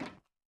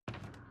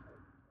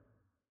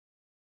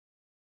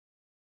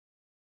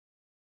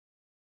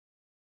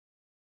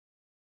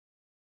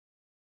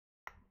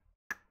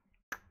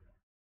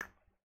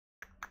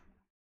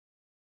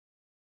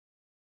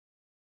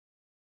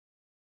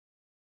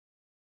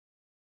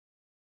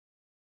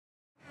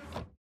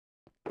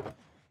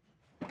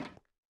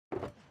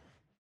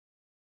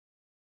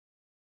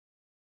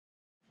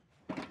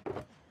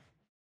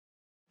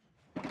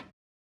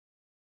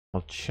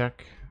 I'll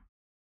check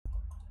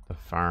the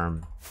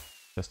farm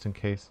just in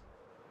case.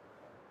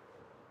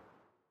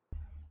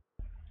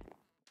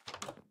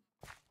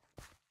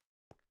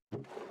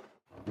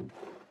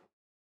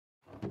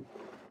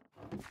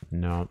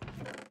 No.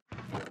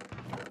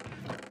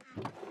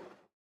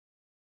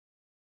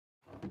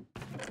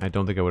 I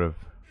don't think I would have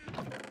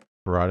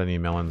brought any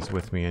melons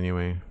with me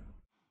anyway.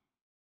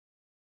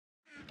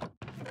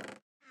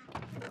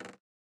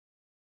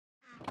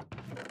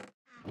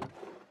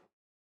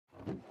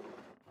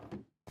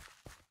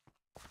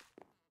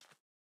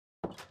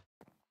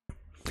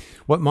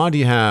 What mod do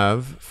you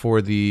have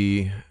for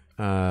the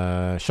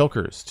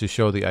shulkers to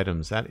show the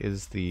items? That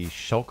is the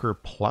Shulker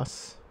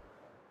Plus.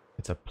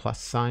 It's a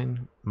plus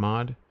sign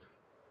mod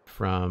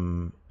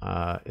from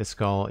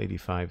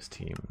Iskall85's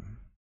team.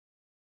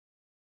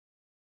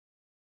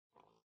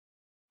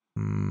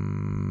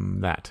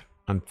 That.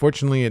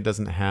 Unfortunately, it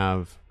doesn't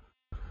have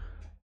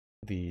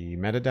the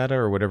metadata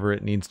or whatever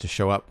it needs to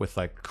show up with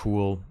like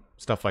cool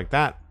stuff like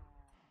that.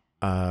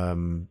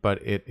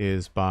 But it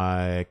is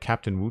by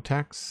Captain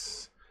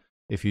Wutax.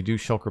 If you do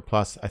Shulker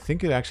Plus, I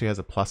think it actually has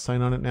a plus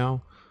sign on it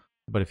now.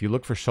 But if you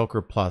look for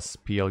Shulker Plus,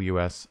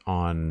 PLUS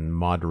on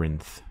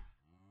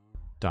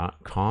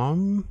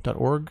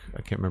modrinth.com.org,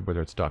 I can't remember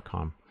whether it's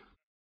 .com.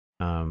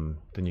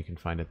 Then you can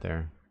find it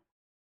there.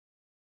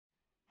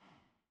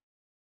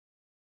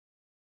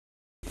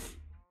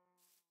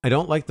 I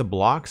don't like the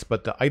blocks,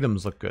 but the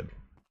items look good.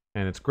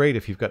 And it's great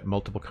if you've got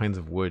multiple kinds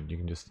of wood. You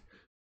can just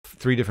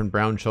 3 different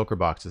brown shulker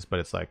boxes, but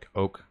it's like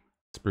oak,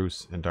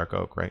 spruce, and dark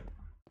oak, right?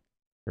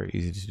 Very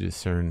easy to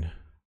discern.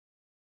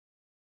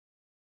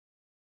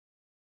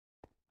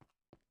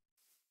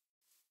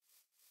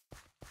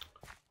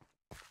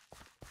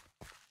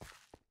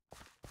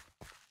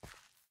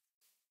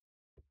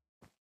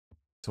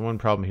 So one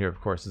problem here, of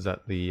course, is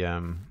that the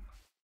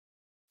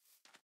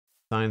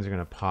signs are going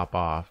to pop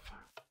off.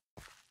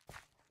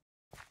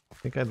 I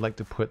think I'd like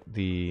to put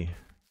the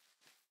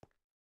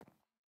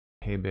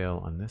hay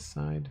bale on this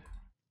side.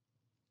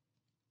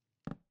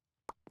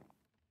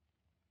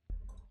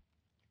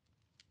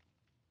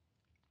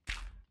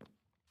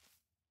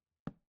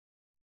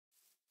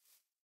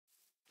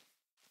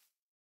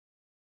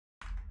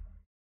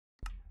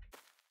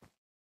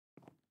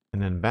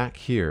 And then back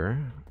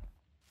here,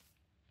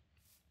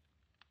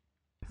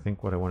 I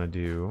think what I want to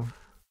do,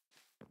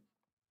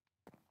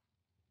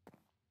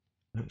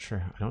 I'm not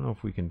sure, I don't know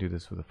if we can do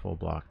this with a full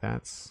block.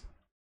 That's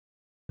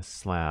a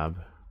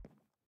slab.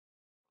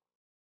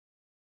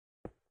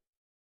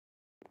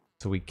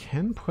 So we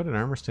can put an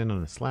armor stand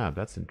on a slab.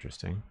 That's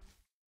interesting.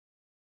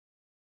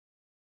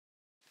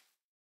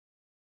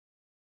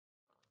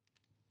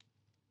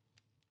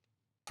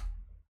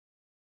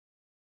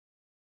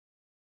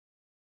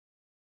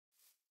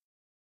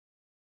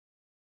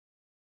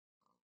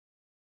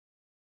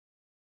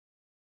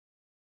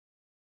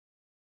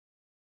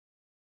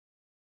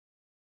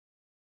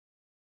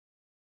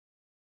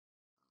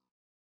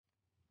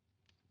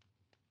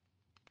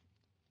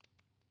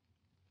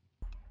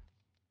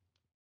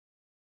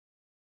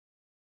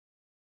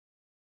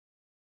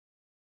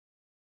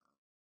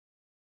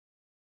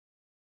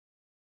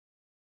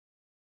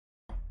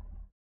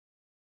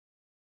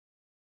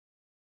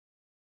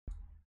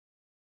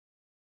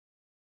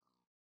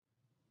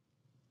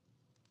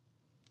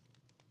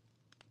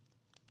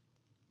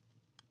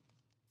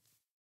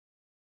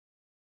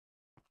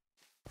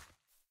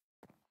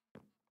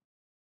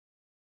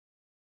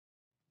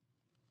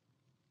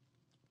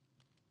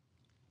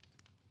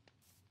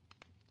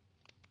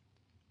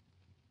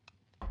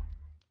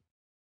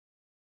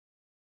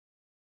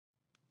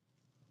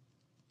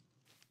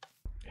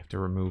 I have to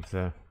remove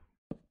the,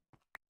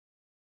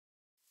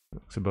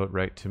 looks about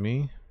right to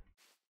me.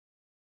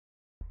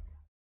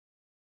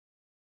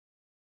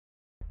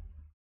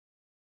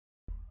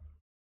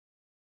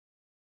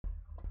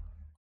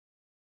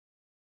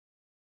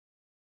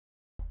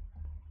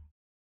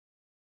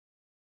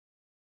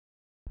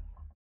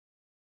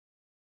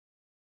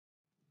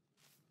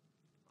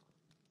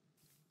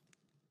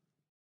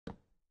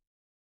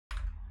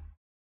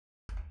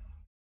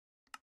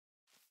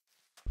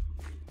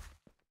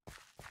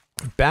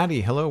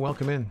 Batty, hello,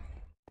 welcome in.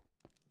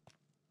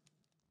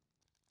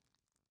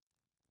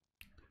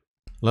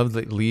 Love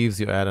the leaves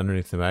you add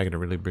underneath the bag, and it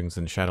really brings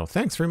in shadow.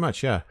 Thanks very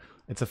much, yeah.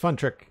 It's a fun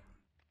trick.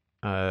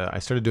 I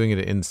started doing it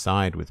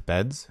inside with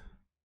beds.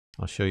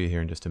 I'll show you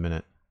here in just a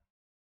minute.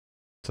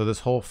 So this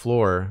whole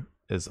floor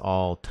is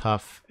all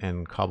tuff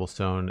and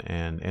cobblestone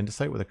and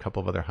andesite with a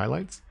couple of other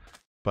highlights.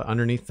 But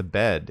underneath the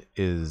bed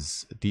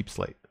is deep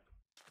slate.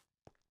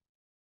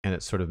 And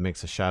it sort of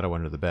makes a shadow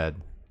under the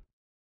bed.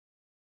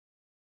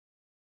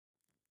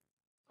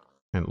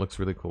 And it looks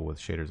really cool with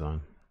shaders on.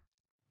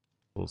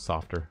 A little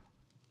softer.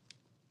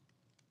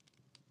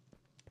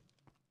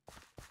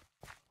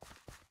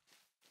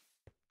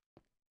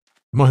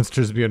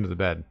 Monsters be under the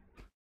bed.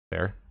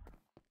 Fair.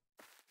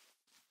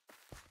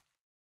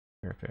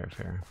 Fair, fair,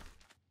 fair.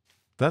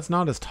 That's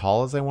not as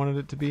tall as I wanted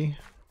it to be.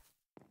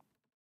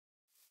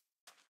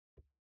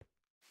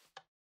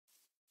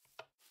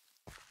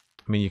 I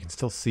mean, you can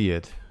still see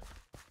it.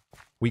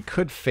 We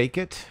could fake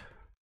it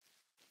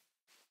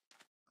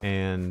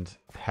and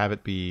have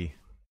it be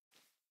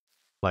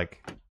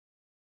like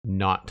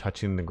not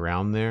touching the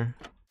ground there.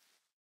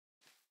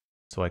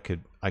 So I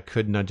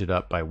could nudge it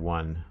up by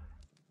 1.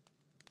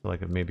 So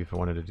like maybe if I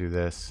wanted to do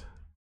this.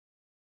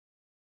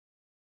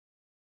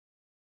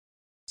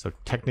 So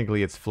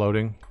technically it's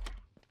floating,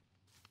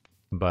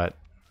 but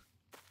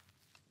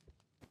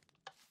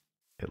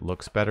it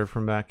looks better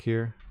from back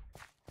here.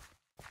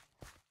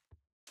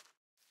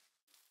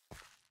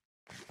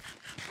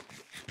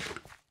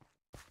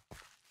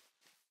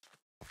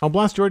 Oh,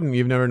 Blast Jordan,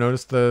 you've never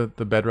noticed the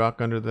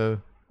bedrock under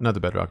the, not the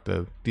bedrock,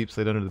 the deep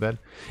slate under the bed?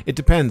 It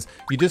depends.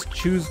 You just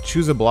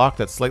choose a block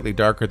that's slightly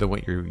darker than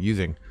what you're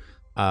using.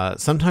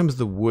 Sometimes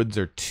the woods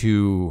are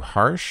too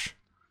harsh.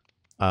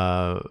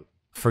 For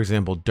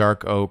example,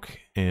 dark oak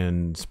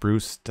and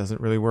spruce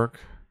doesn't really work.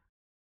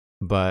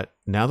 But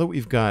now that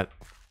we've got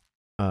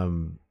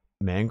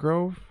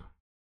mangrove,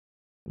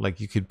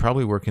 like you could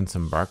probably work in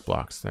some bark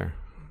blocks there.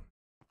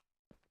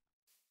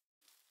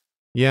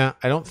 Yeah,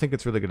 I don't think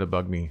it's really going to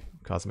bug me,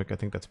 Cosmic. I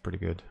think that's pretty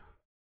good.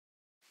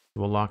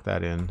 We'll lock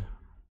that in.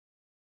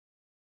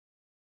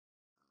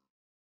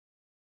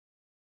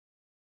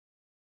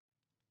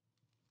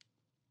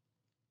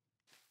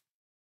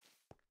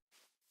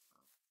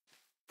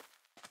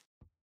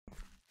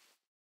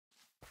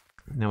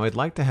 Now I'd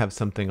like to have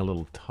something a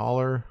little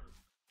taller,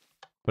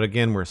 but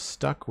again, we're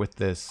stuck with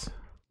this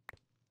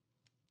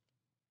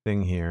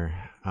thing here.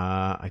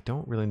 I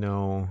don't really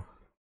know.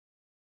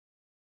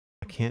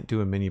 I can't do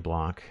a mini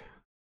block.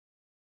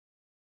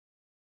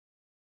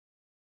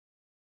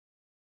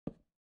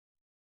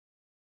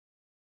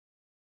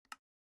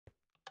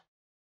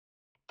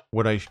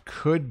 What I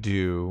could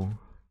do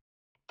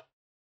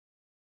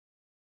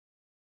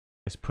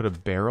is put a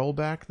barrel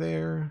back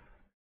there.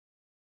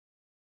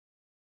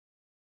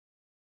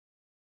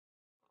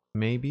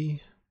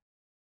 Maybe.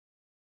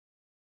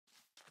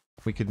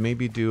 We could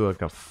maybe do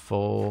like a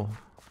full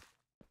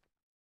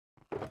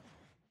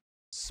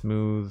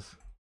smooth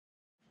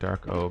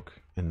dark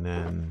oak and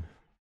then,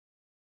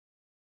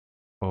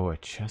 oh, a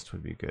chest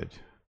would be good.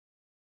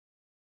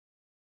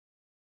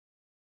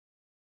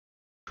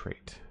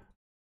 Crate.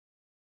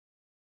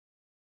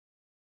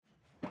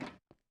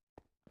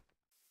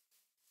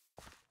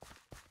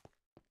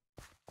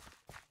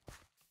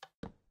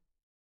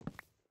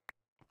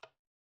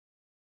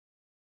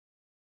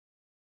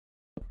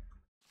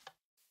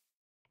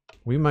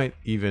 We might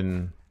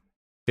even,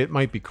 it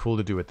might be cool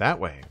to do it that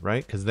way,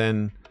 right? Because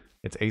then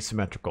it's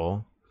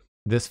asymmetrical.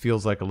 This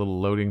feels like a little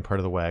loading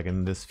part of the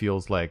wagon. This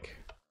feels like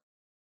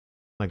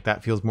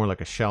that feels more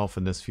like a shelf,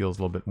 and this feels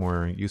a little bit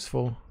more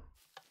useful.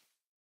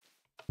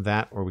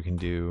 That, or we can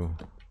do,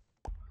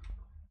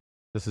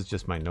 this is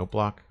just my note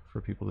block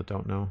for people that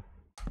don't know.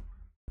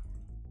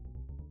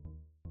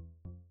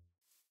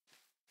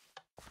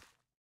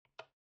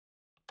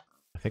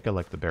 I think I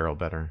like the barrel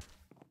better.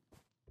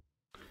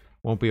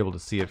 Won't be able to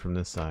see it from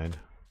this side.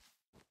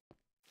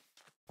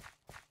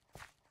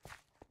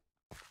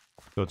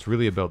 So it's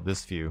really about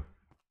this view.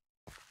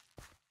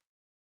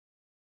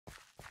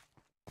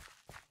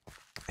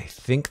 I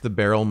think the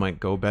barrel might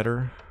go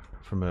better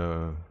from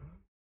a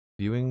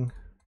viewing.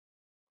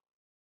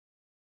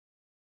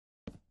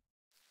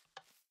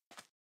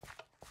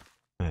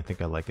 And I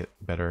think I like it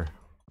better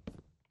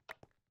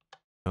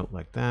out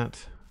like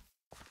that.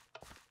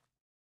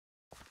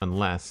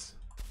 Unless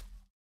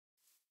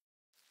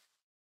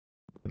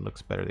it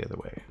looks better the other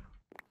way.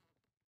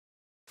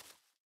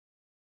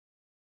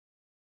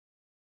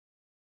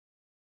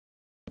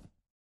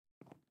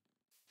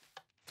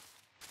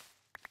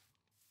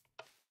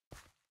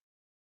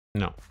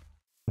 No.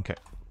 Okay.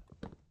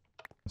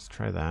 Let's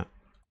try that.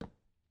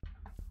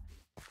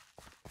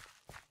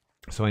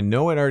 So I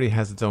know it already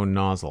has its own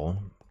nozzle,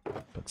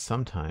 but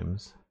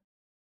sometimes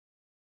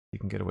you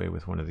can get away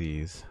with one of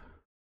these.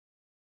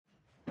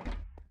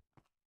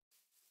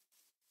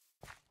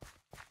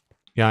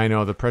 Yeah, I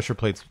know, the pressure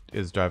plate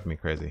is driving me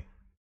crazy.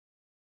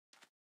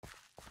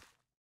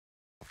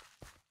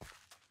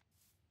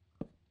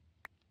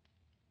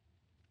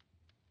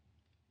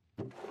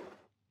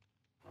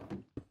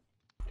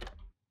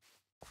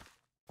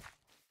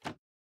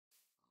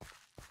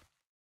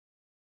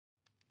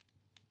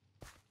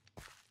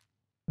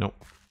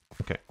 Nope.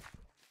 Okay.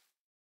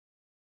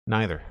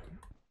 Neither.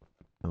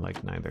 I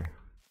like neither.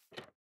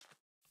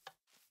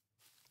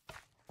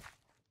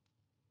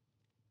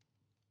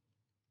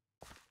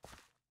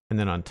 And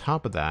then on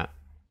top of that,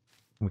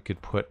 we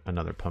could put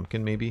another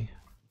pumpkin maybe.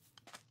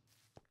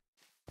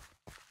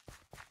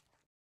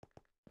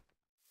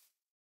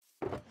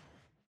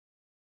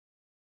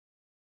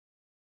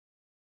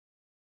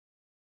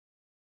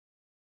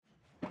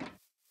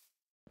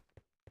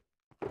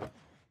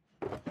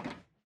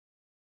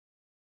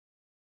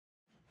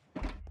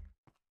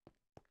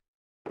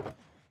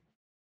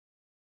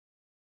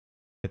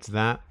 It's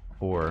that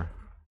or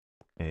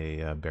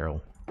a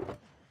barrel.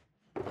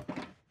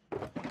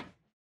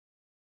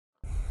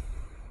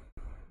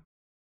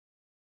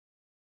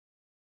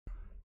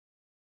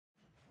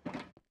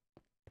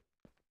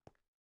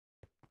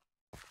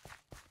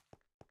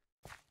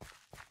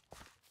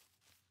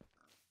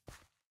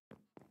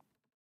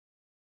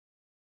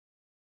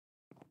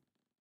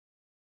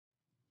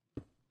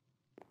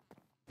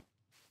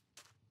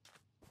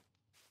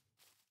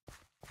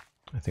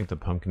 I think the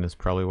pumpkin is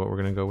probably what we're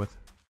going to go with.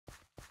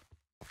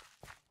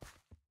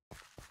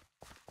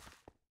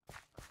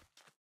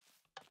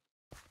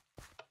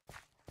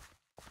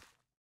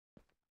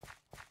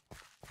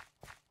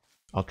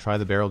 I'll try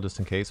the barrel just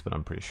in case, but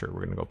I'm pretty sure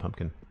we're going to go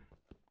pumpkin.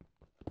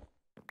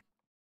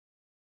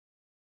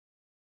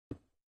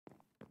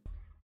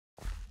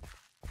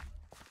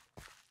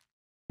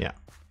 Yeah.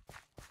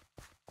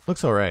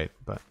 Looks all right,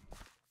 but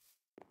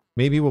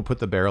maybe we'll put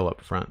the barrel up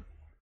front.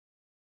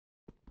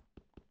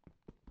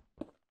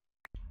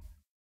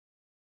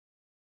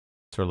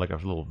 Sort of like a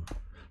little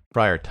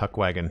friar tuck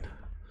wagon.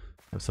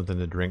 Have something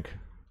to drink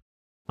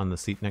on the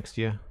seat next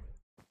to you.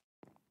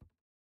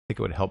 I think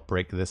it would help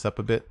break this up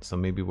a bit. So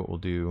maybe what we'll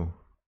do,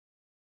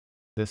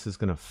 this is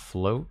going to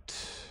float.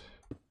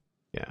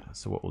 Yeah,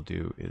 so what we'll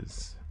do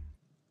is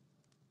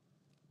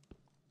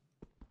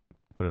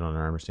put it on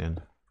an armor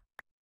stand.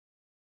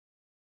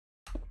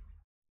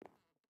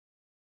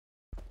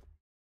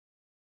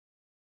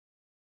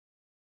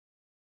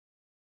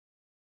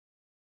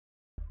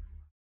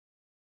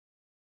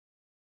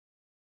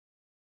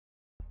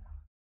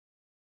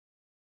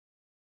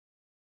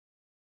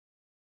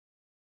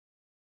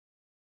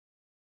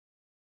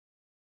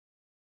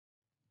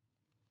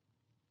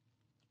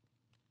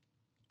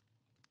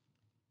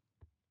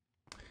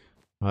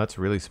 Well, that's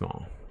really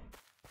small.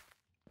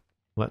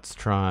 Let's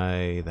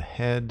try the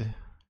head.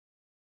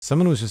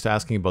 Someone was just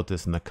asking about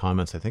this in the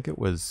comments. I think it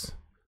was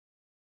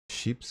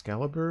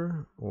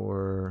Sheepscalibur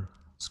or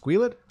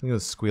Squealet? I think it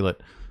was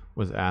Squealet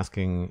was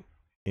asking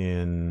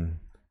in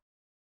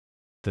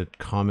the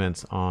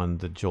comments on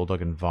the Joel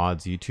Duggan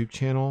VOD's YouTube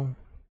channel.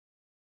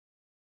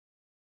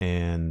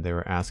 And they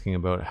were asking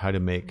about how to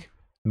make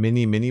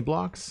mini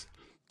blocks.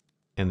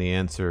 And the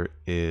answer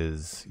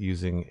is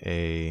using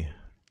a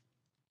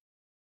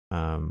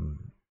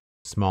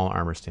small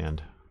armor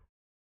stand.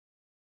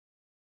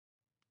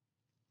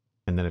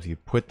 And then if you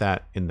put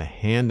that in the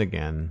hand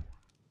again,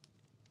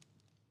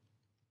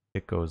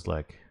 it goes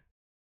like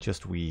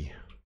just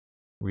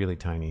really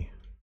tiny.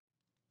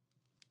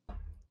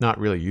 Not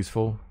really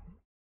useful.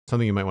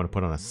 Something you might want to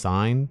put on a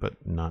sign,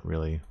 but not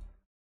really.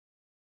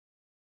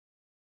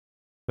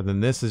 But then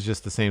this is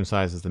just the same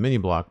size as the mini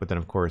block, but then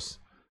of course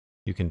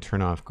you can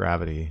turn off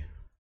gravity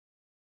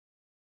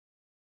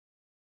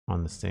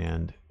on the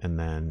stand and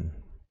then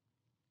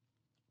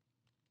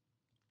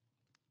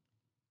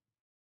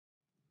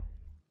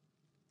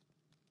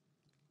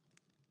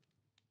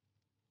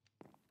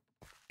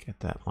get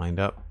that lined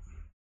up.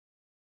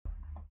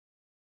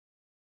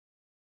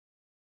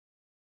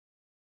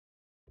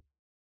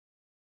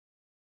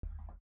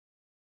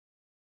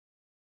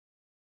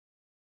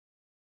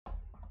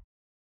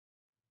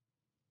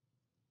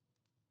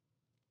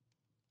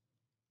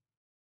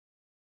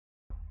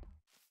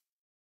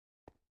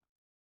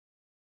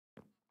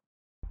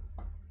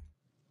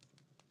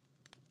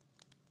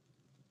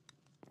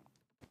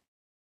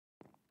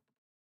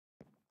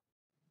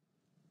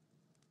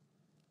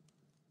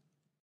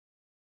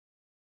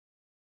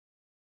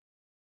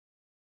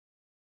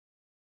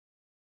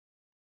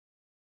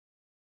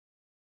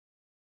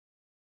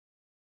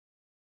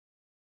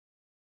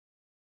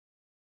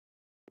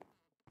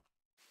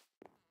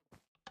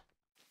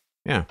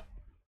 Yeah,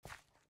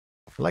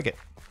 I like it.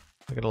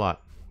 I like it a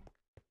lot.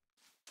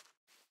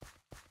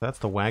 That's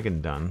the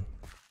wagon done,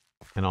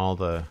 and all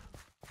the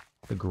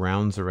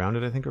grounds around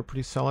it I think are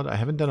pretty solid. I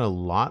haven't done a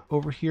lot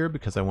over here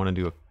because I want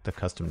to do the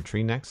custom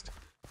tree next.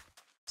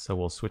 So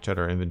we'll switch out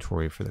our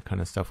inventory for the kind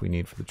of stuff we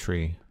need for the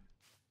tree.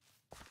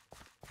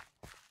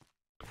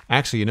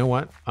 Actually, you know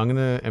what? I'm going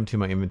to empty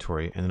my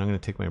inventory and then I'm going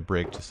to take my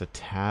break just a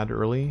tad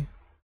early.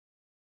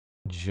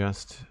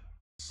 Just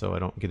so I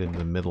don't get into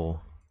the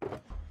middle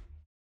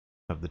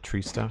of the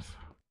tree stuff.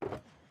 I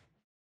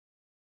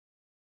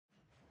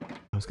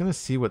was going to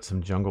see what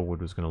some jungle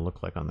wood was going to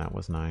look like on that,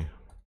 wasn't I?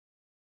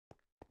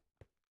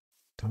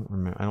 Don't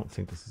remember. I don't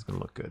think this is going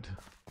to look good.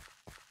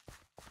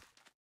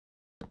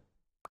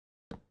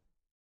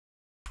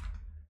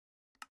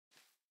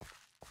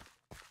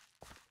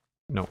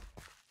 No.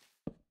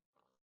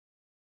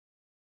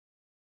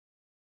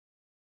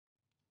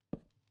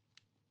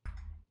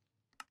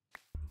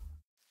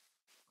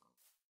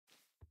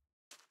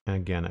 And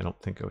again, I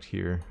don't think out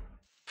here.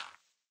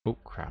 Oh,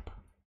 crap.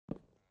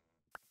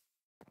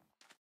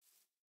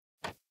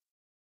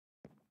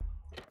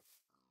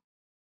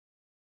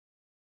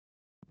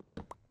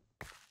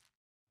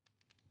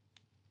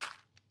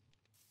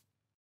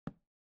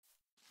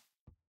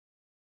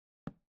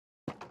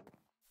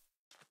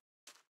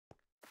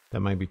 That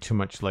might be too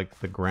much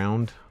like the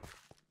ground.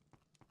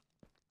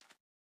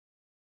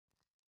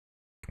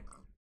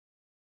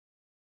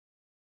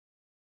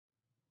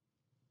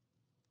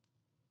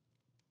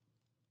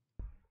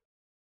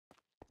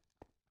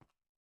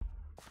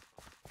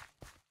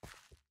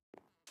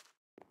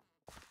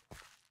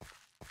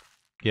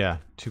 Yeah,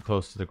 too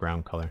close to the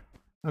ground color.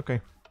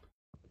 Okay.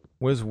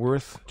 Was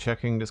worth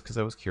checking just because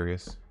I was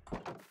curious. I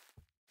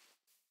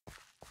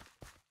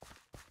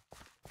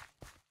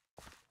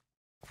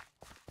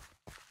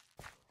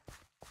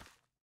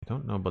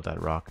don't know about that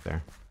rock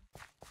there.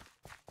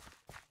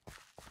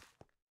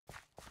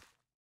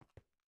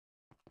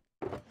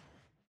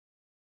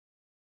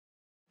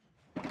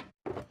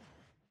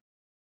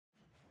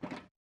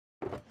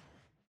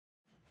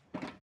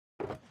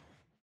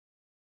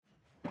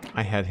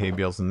 I had hay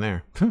bales in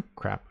there.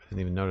 Crap, I didn't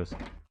even notice.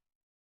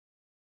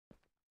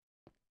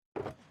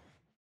 I'm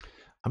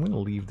going to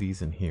leave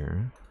these in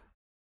here.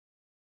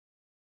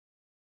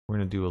 We're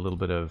going to do a little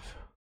bit of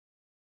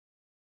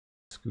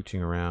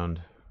scooching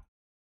around.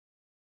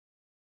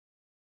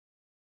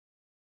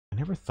 I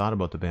never thought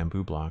about the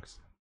bamboo blocks.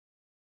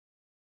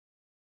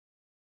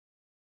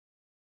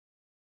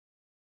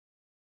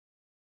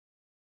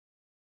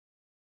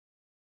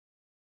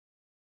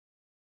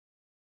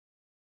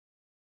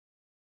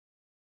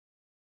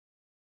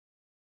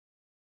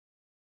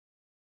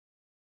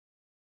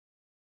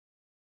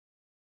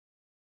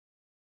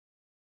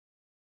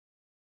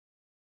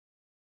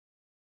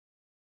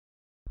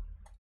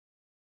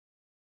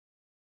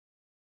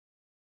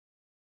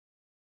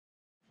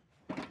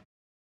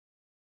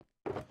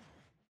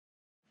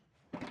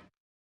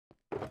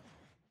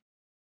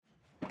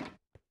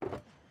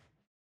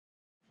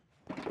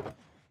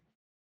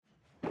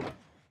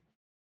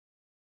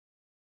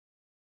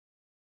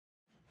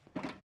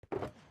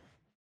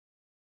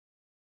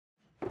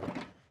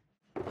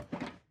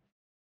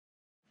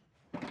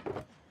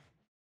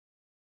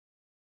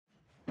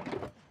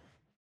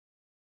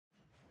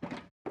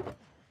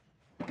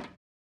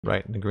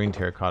 Right, and the green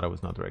terracotta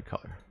was not the right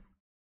color.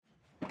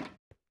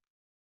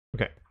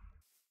 Okay.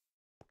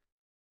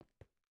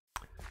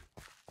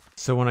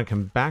 So when I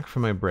come back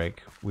from my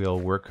break, we'll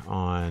work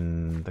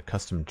on the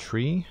custom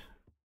tree.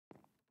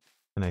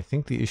 And I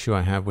think the issue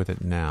I have with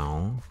it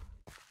now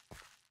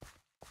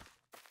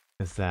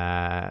is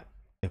that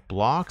it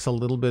blocks a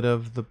little bit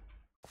of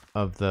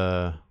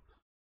the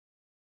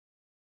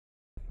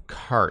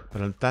cart,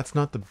 but that's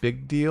not the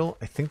big deal.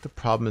 I think the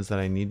problem is that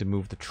I need to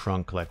move the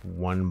trunk like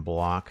one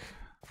block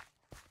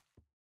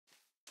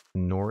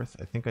north.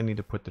 I think I need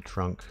to put the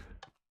trunk.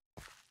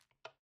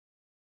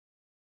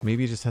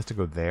 Maybe it just has to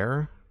go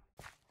there.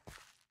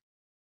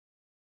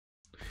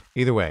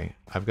 Either way,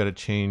 I've got to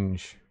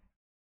change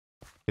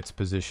its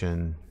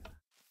position.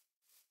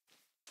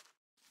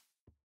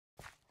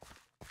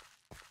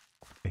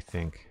 I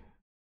think.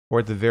 Or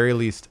at the very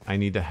least, I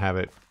need to have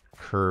it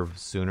curve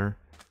sooner.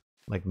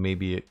 Like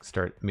maybe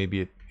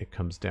it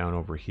comes down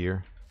over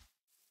here.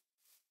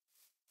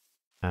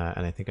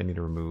 And I think I need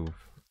to remove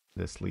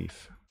this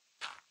leaf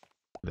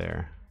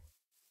there.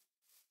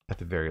 At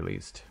the very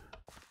least.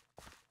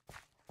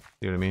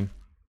 See what I mean?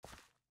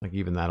 Like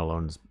even that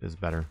alone is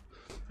better.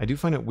 I do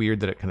find it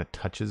weird that it kind of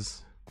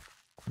touches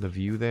the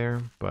view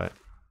there, but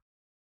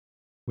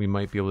we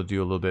might be able to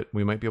do a little bit.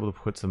 We might be able to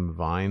put some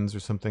vines or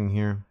something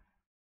here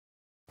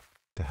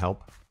to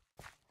help.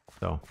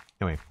 So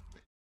anyway,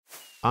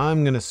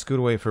 I'm going to scoot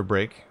away for a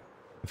break.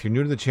 If you're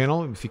new to the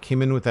channel, if you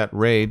came in with that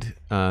raid,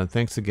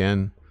 thanks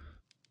again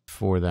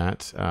for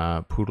that,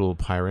 Poodle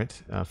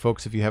Pirate.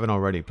 Folks, if you haven't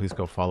already, please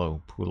go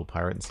follow Poodle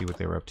Pirate and see what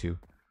they were up to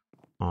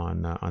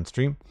on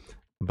stream.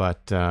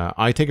 But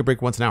I take a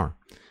break once an hour,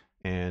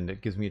 and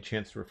it gives me a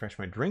chance to refresh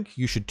my drink.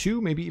 You should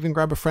too. Maybe even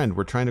grab a friend.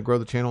 We're trying to grow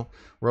the channel.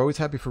 We're always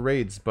happy for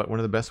raids, but one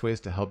of the best ways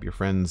to help your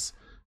friends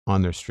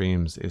on their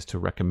streams is to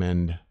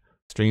recommend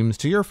streams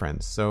to your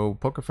friends. So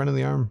poke a friend in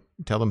the arm.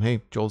 Tell them,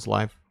 hey, Joel's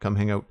live. Come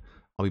hang out.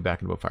 I'll be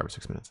back in about 5 or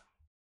 6 minutes.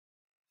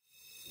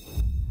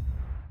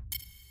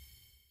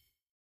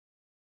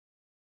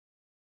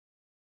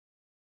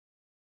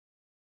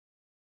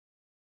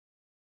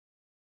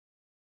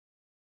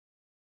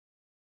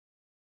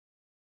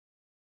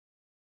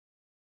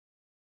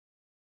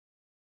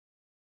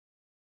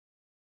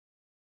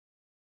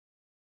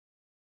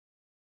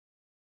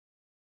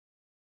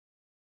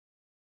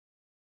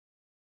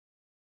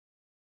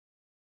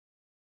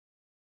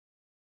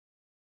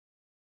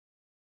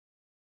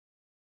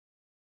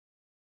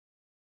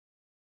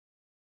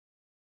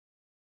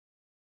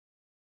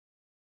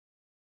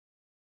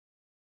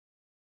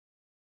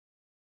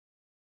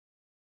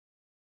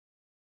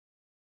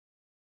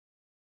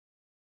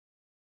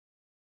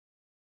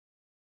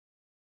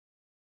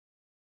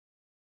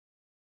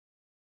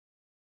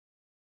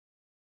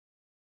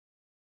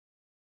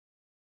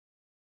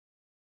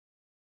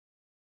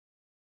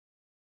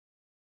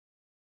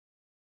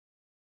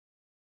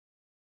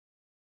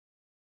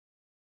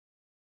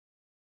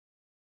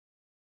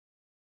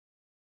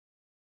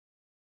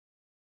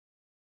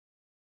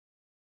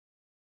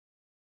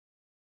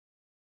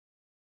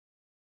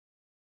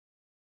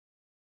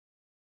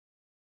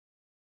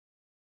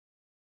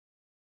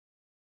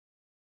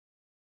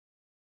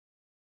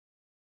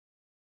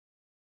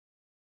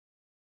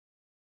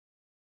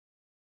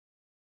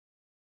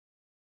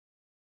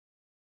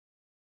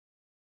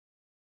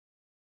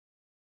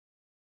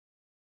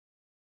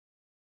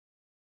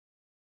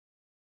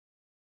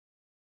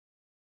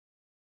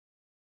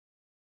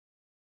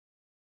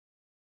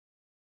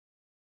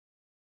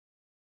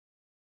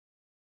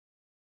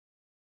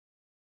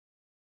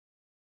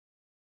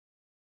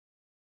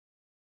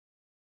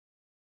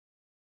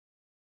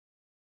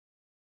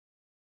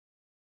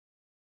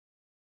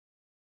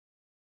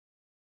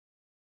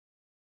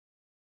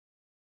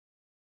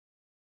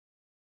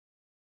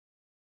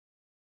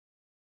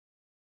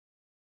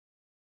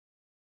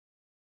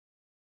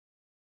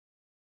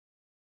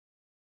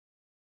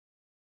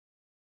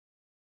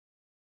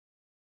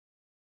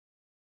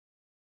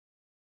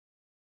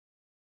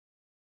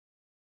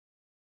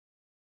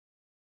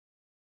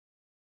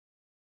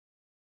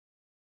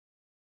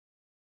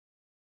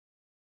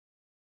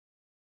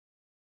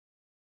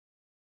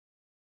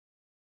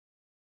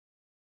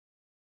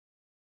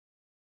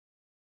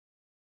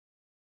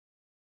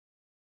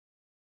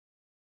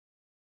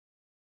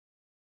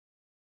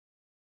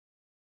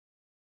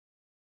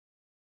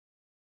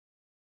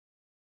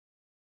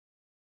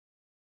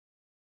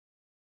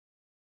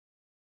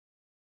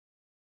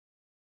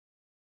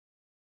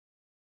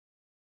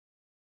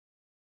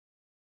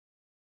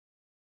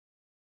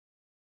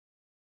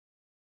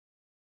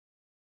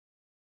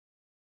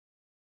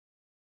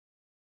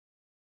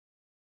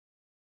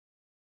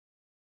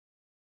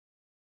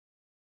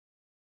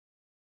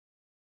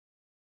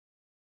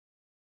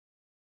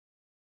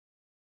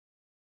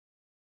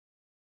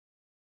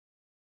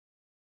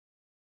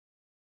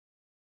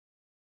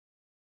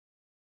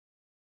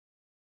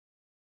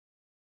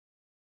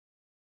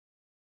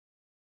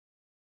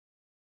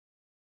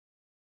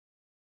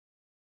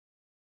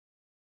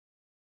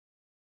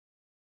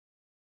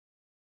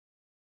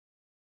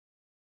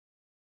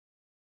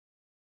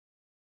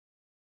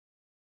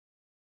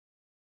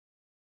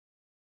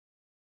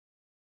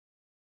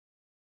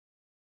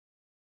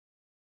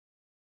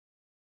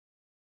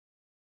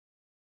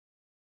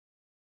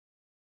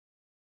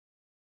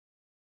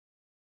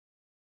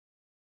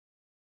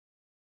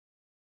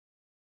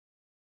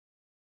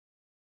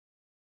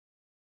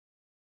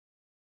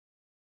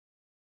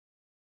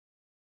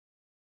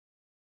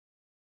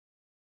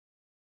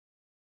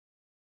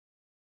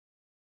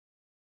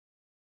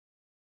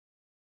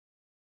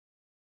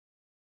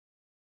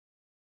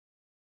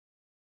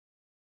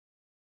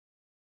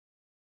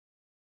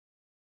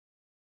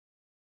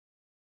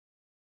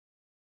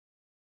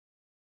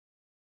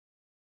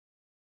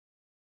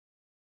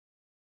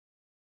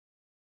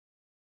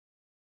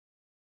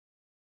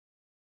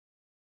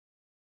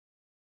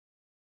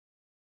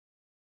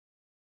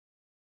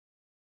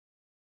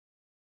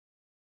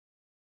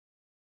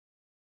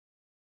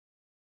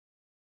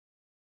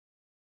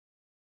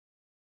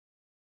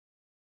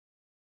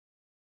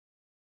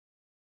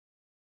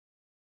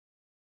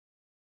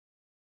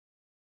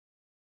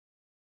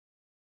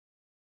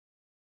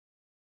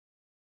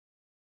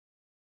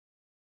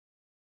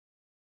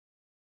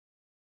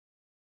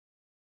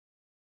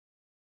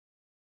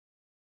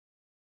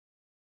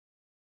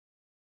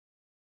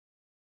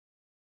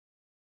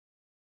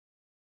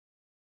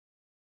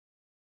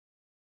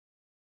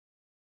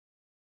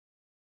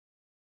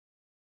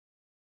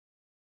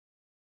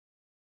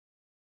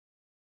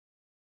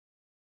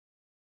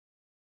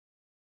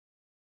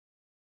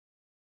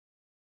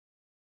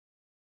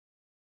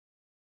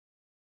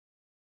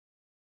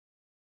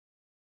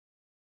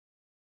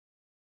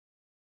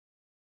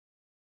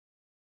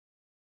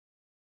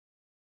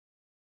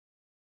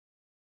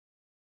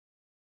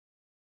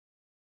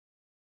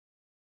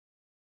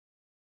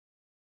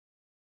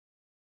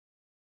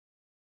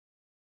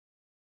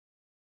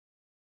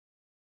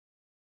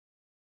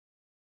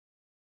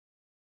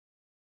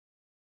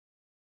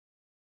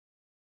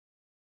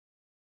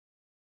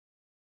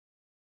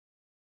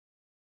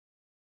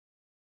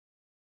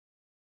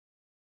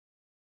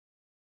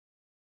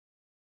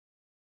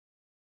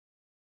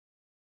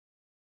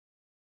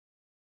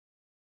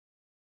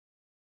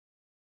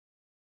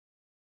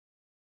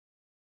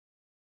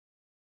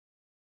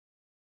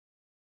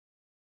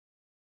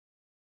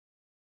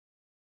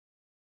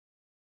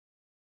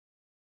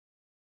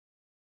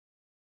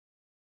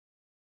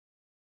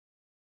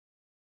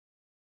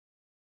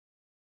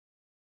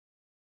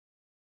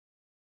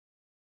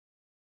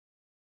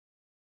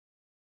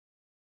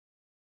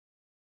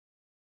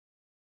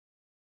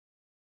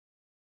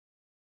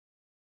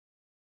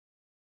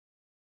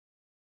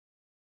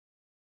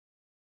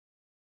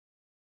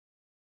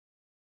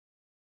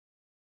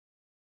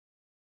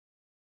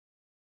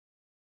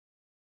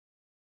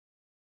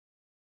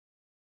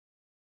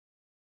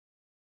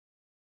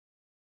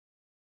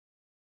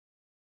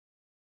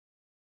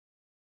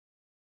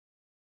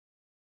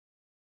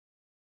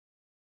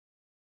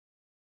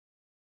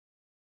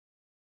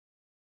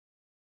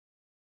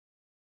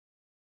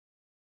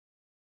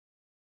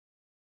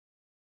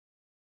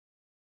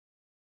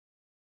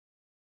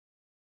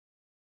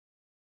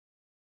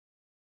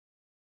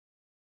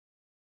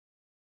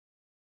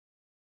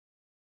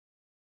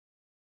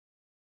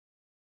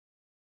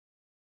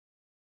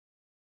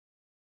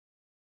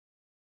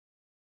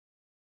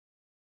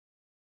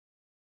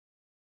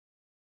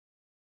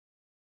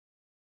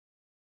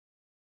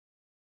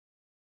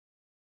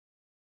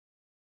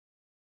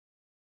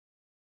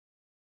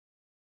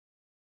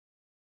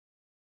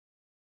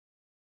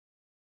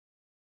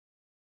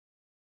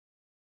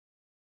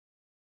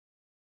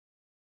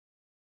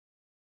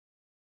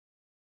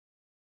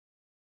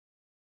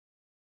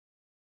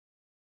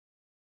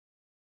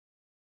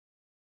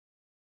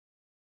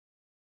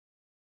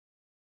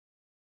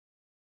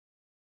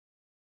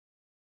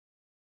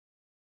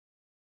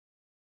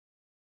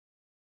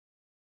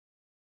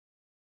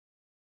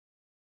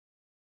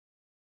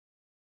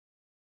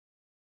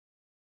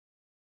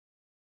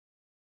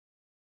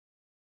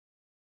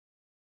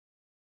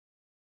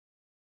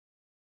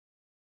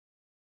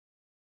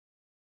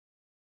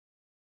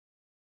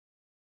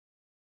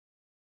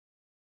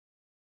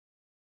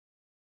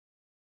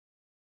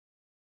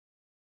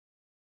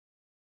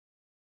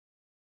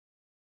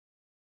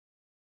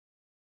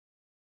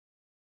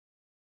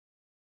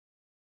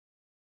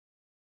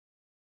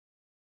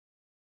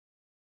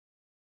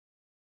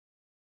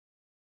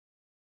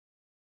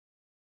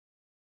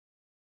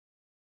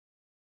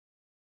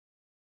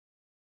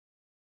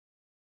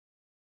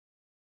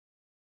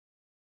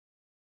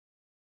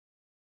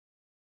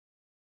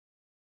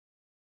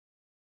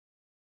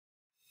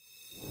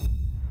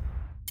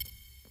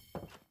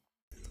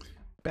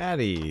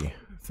 Batty,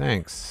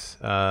 thanks.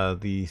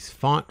 The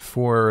font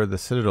for the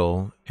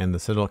Citadel and the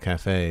Citadel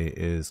Cafe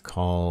is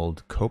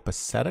called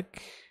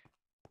Copacetic.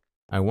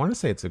 I want to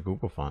say it's a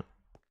Google font.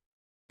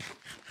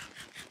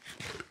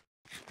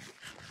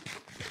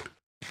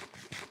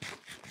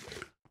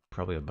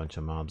 Probably a bunch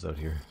of mobs out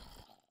here.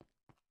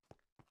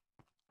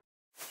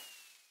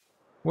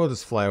 We'll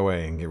just fly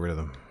away and get rid of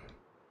them.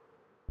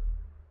 I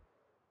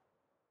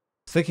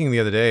was thinking the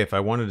other day, if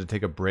I wanted to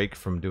take a break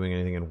from doing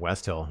anything in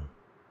West Hill,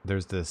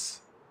 there's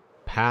this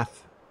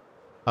path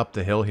up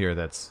the hill here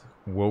that's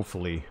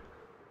woefully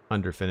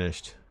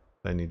underfinished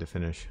that I need to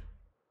finish.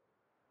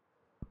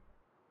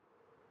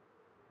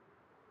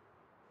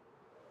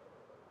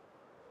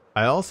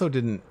 I also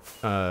didn't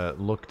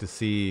look to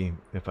see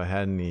if I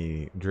had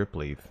any drip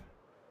leaf.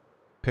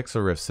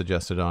 Pixel Riff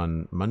suggested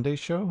on Monday's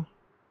show,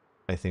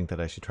 I think,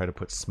 that I should try to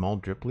put small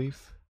drip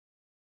leaf.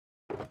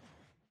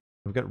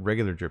 I've got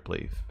regular drip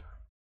leaf,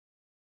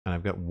 and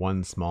I've got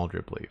one small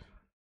drip leaf.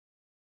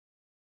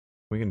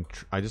 We can.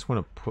 I just want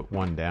to put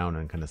one down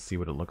and kind of see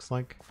what it looks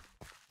like.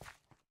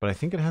 But I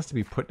think it has to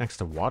be put next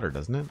to water,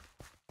 doesn't it?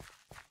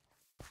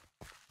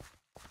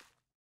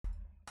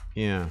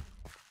 Yeah.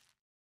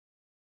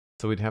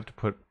 So we'd have to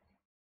put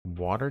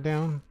water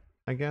down,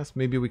 I guess.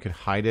 Maybe we could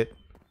hide it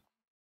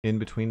in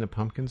between the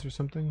pumpkins or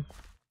something.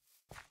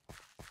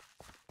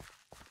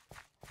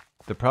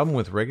 The problem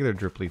with regular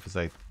drip leaf is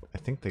I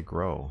think they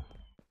grow.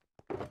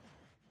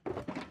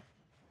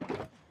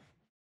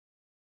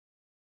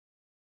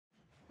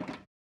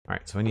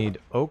 Alright, so I need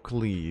oak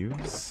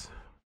leaves.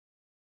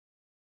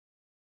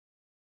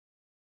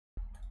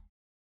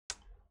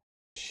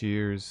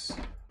 Shears.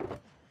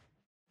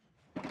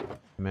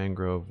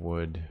 Mangrove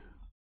wood.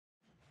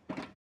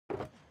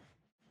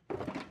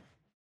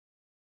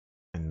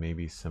 And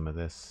maybe some of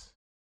this.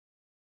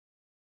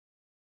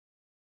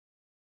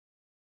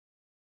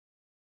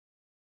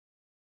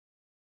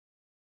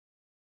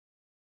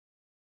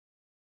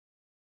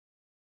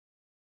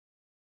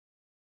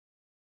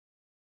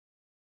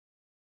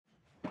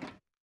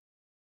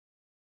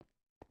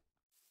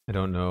 I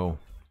don't know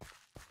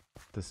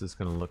if this is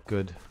going to look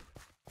good.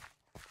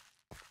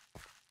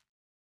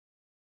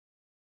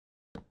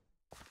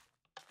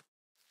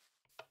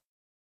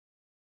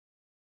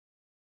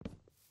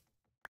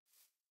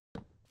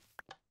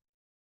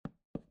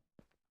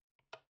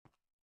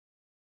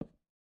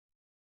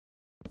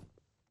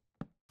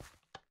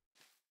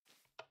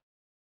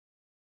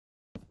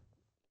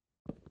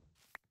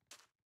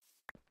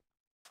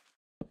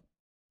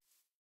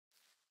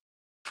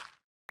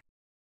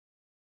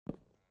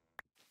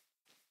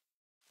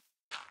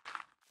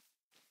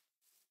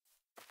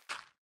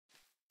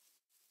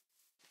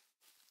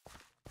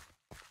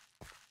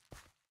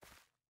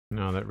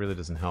 No, that really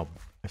doesn't help.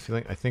 I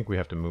think we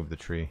have to move the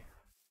tree.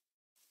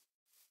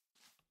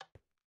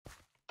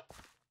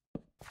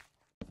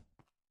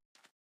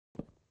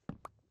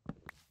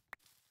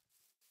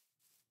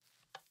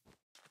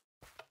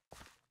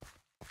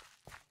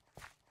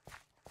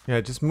 Yeah,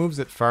 it just moves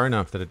it far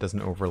enough that it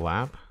doesn't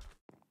overlap.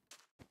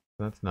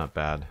 That's not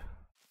bad.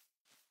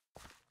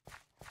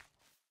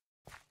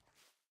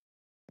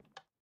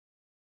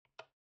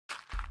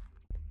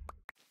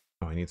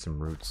 Oh, I need some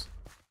roots.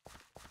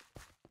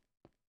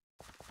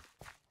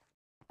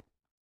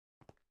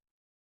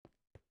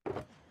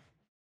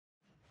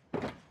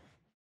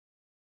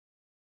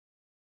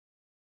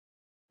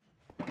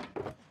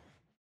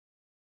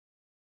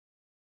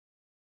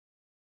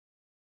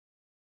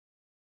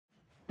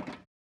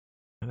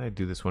 How did I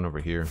do this one over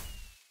here?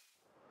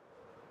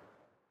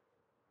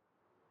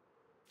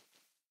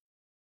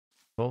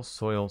 Soul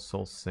soil,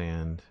 soul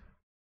sand.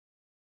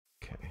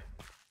 Okay.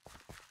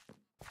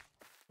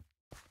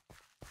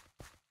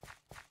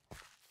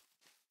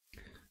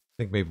 I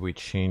think maybe we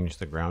change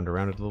the ground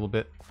around it a little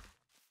bit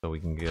so we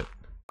can get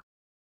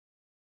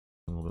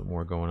a little bit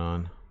more going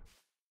on.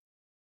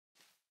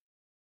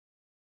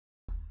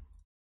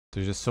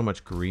 There's just so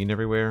much green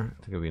everywhere.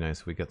 I think it'd be nice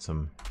if we get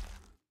some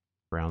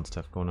brown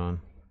stuff going on.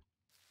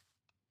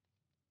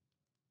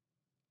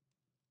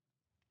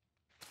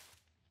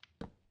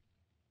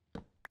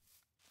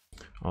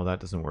 Oh,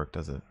 that doesn't work,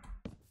 does it?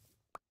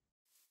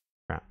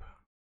 Crap.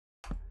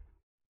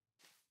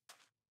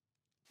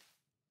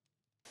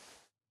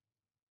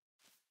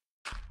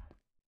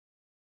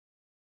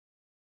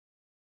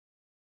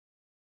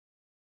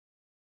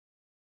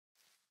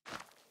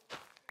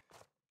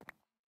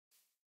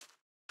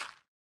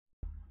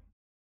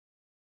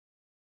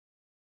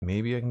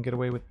 Maybe I can get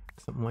away with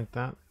something like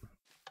that?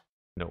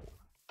 No.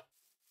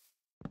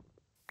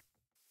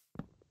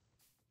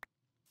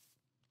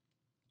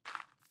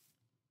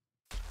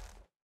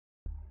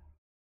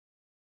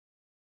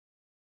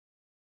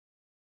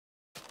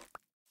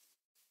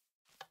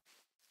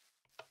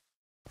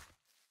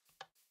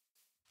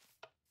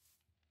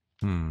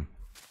 Hmm.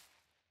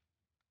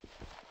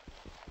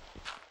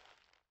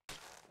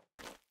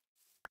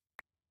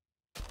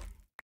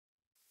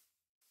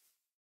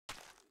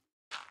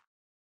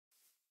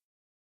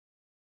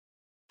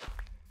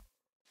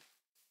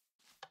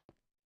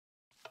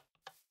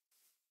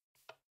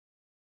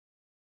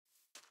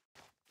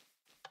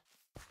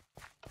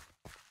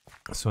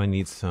 So I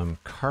need some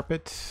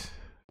carpet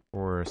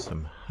or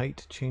some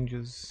height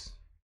changes.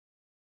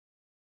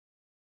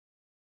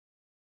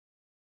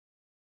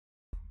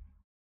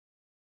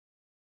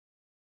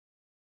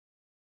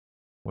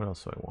 What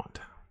else do I want?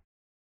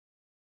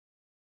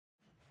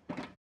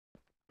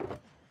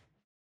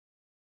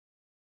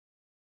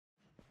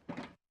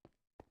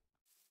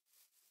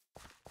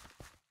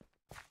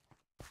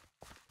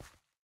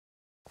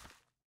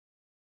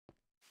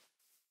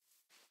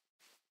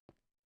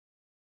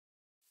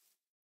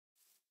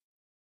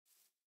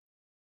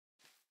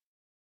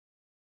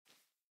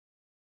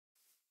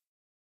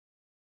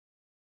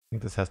 I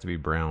think this has to be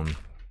brown.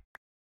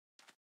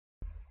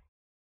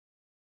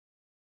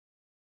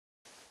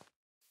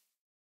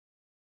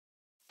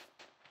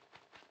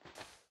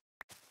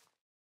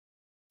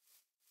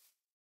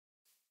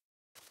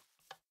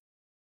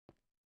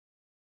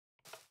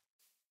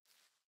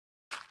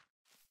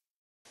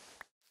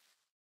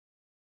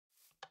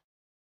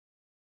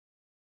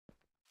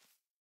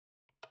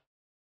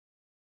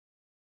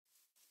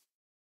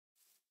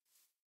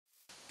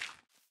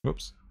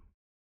 Whoops.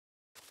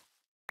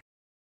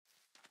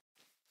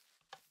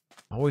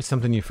 Always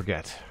something you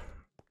forget.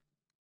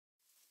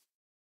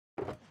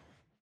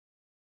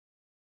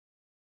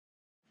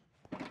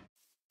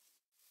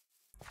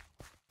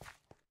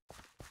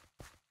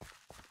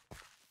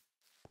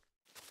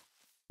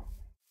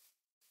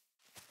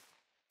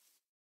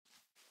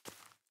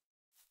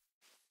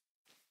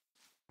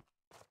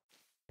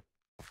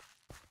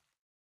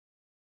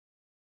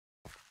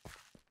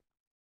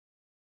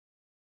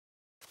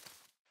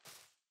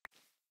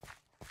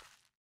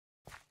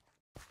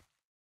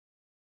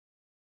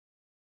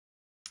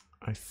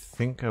 I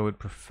think I would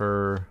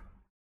prefer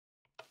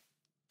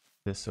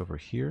this over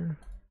here.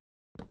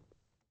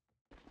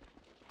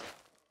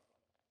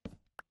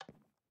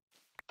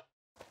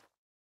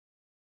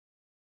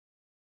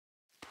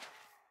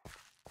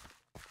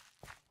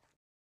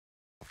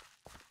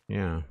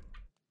 Yeah.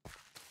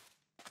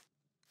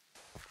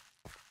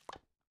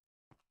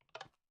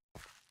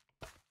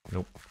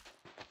 Nope.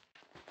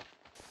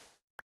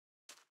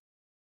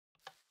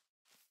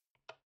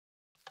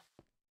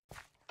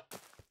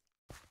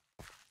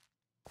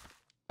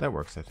 That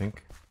works, I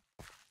think.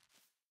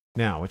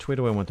 Now, which way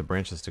do I want the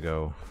branches to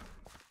go?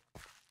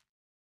 I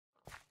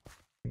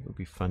think it would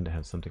be fun to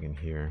have something in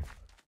here.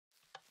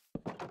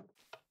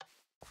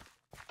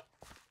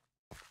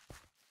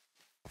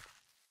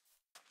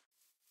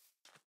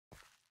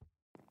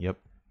 Yep.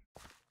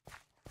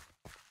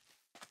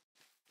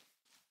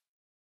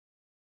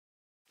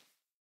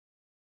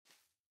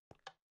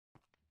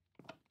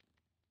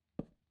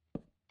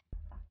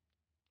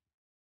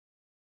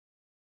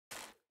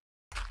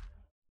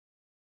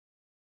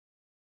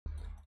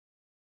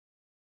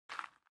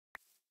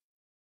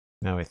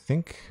 Now I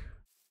think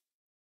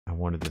I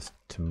wanted this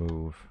to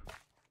move.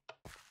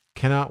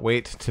 Cannot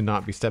wait to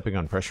not be stepping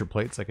on pressure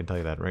plates, I can tell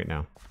you that right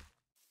now.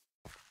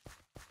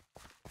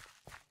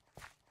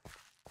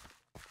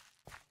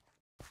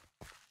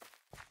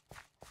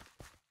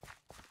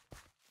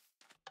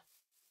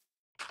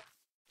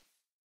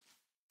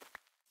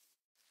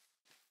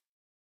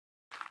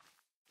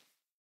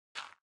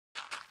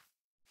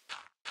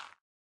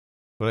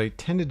 What I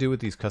tend to do with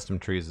these custom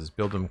trees is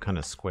build them kind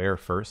of square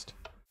first,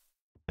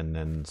 and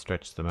then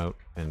stretch them out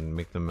and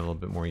make them a little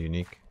bit more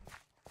unique.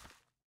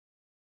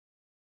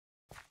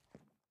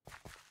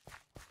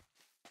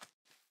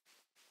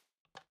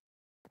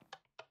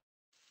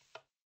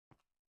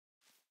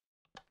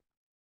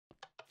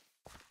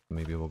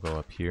 Maybe we'll go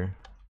up here.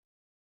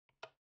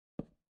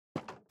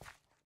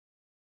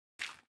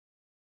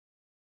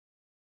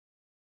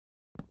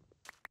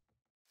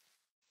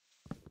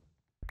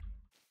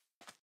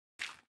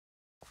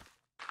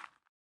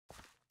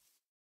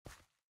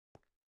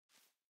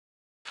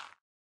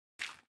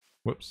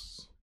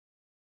 Whoops.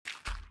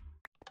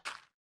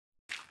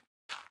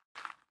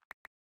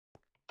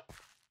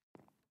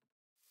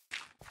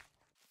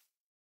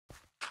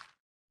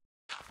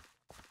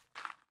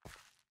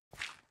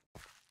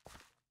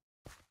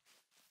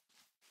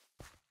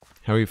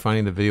 How are you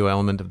finding the video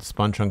element of the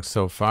spawn chunks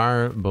so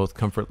far, both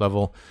comfort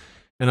level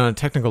and on a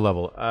technical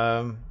level?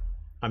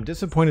 I'm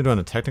disappointed on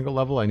a technical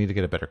level. I need to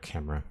get a better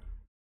camera.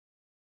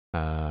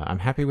 I'm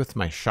happy with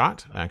my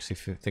shot. I actually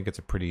think it's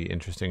a pretty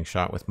interesting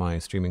shot with my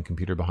streaming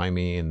computer behind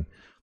me, and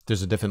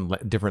there's a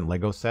different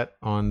Lego set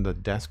on the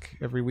desk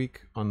every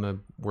week on the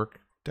work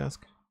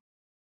desk.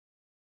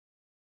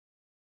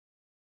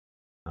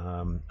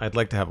 I'd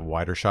like to have a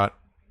wider shot.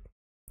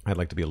 I'd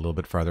like to be a little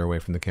bit farther away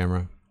from the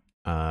camera.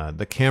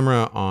 The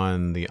camera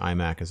on the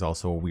iMac is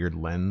also a weird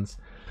lens.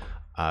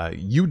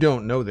 You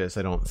don't know this,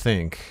 I don't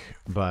think,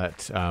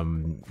 but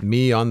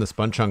me on the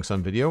spun chunks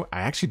on video,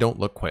 I actually don't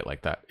look quite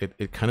like that.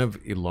 It kind of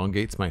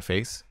elongates my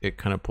face. It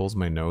kind of pulls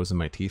my nose and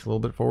my teeth a little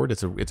bit forward.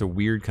 It's a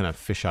weird kind of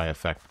fisheye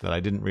effect that I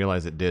didn't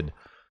realize it did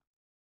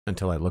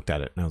until I looked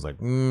at it, and I was like,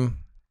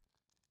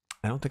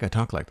 I don't think I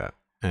talk like that,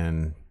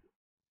 and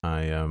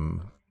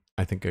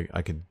I think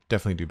I could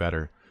definitely do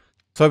better.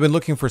 So I've been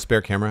looking for a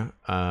spare camera.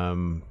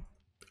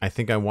 I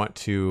think I want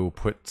to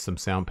put some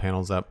sound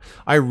panels up.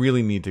 I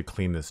really need to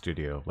clean the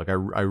studio. Like I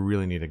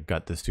really need to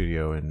gut the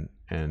studio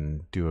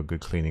and do a good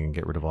cleaning and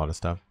get rid of a lot of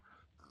stuff.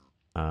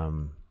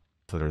 So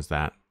there's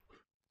that.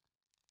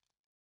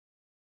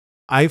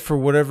 I, for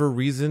whatever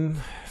reason,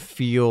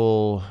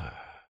 feel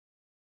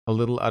a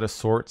little out of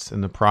sorts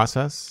in the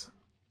process.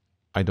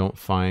 I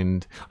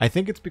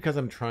think it's because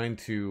I'm trying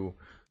to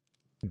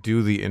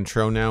do the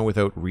intro now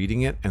without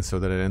reading it, and so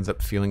that it ends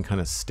up feeling kind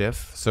of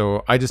stiff.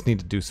 So I just need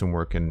to do some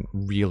work and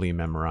really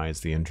memorize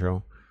the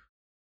intro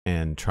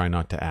and try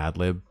not to ad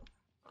lib,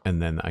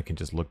 and then I can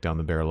just look down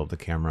the barrel of the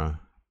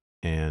camera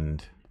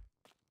and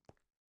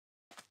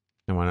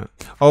I want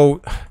to.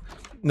 Oh,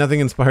 nothing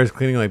inspires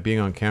cleaning like being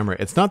on camera.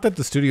 It's not that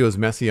the studio is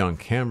messy on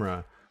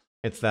camera,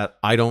 it's that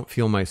I don't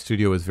feel my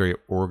studio is very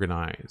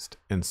organized,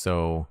 and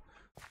so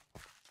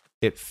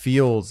it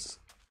feels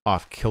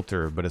off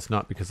kilter, but it's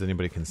not because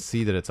anybody can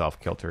see that it's off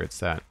kilter. It's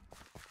that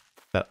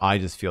I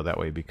just feel that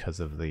way because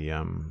of the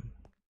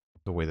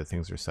way that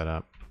things are set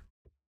up.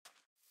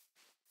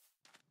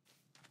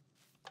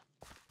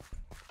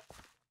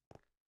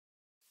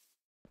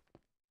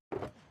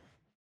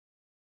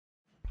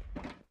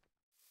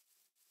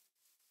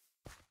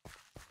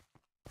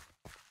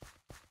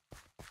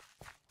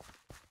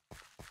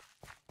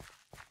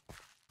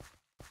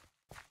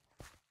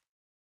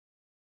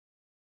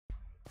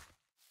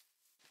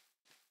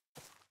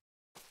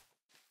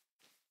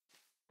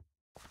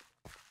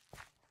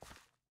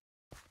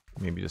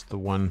 Maybe just the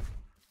one.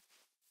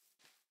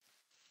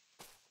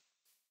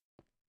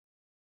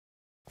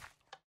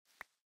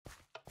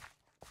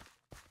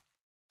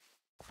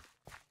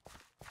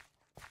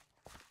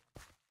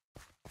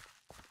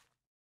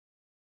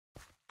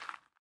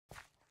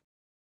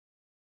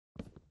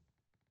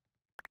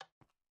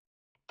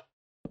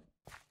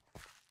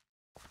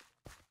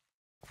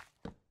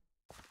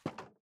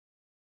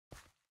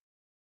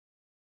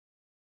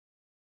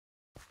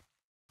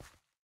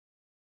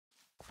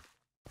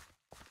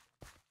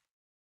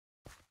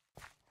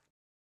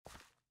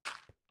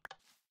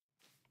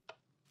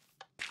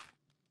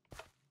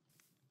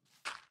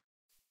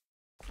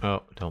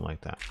 Oh, don't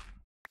like that.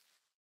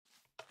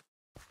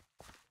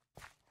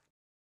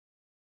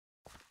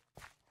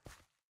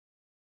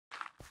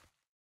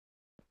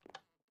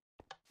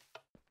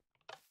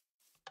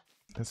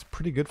 That's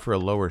pretty good for a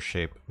lower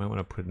shape. Might want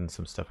to put in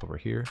some stuff over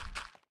here.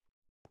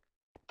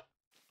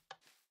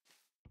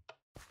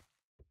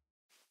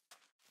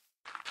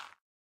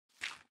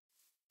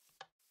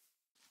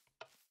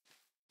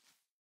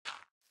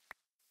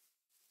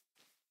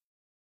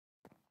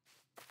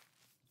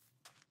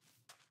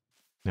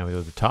 Now we go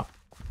to the top.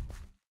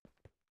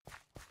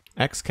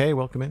 XK,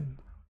 welcome in.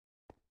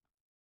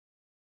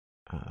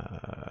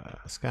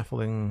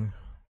 Scaffolding.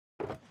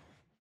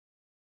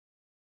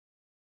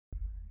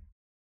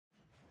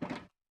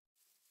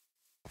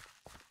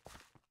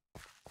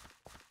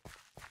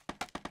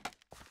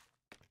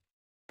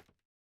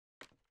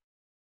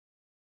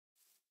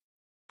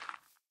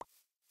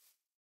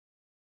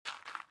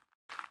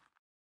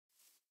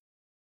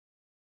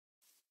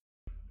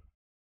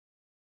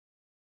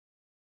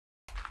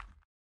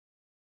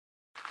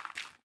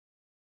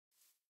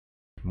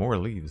 More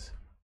leaves.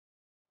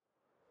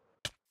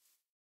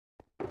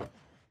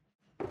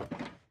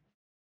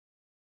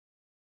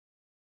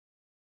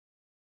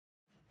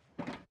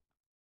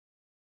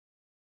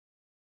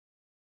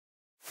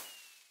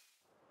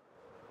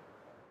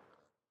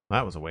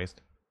 That was a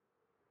waste.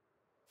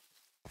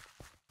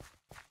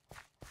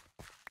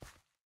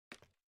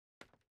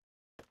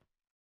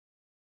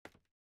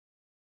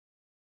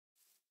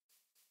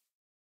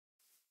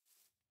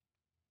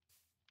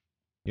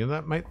 You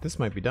know, this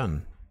might be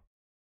done.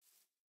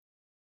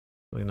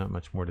 Really not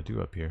much more to do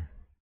up here.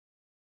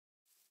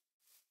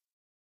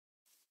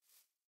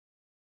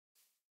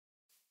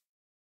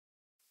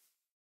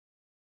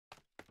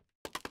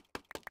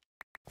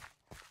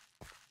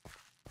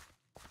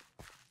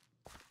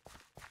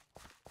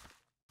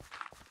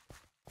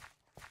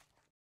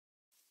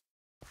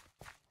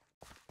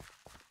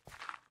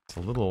 It's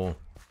a little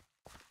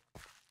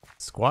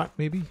squat,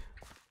 maybe?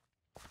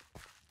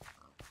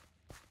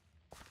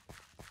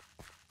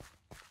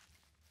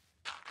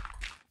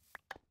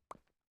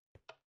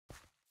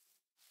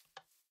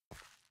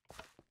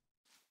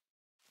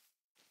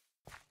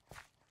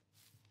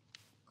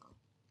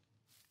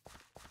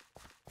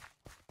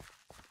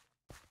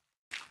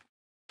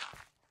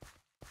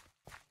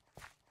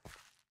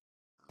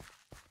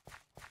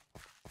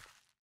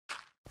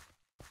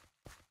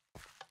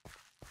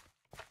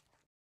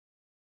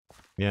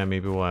 Yeah,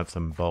 maybe we'll add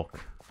some bulk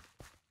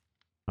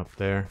up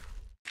there.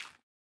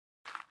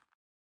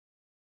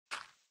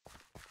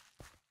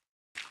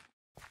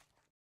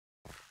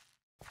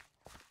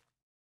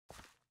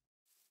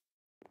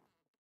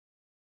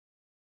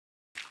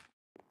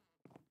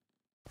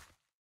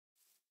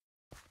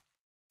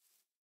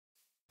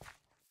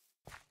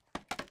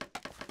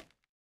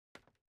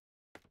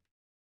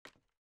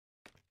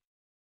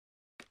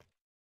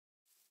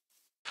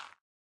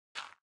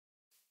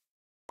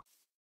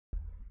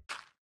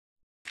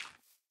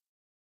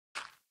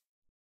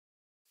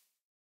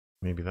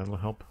 Maybe that'll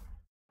help.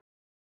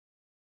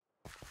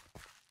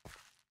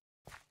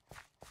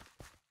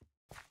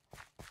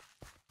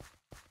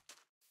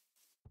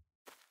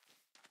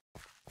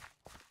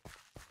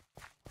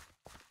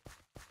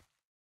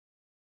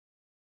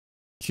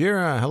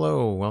 Kira,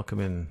 hello, welcome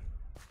in.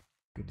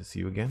 Good to see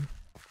you again.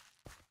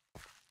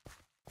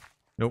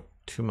 Nope,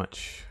 too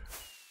much.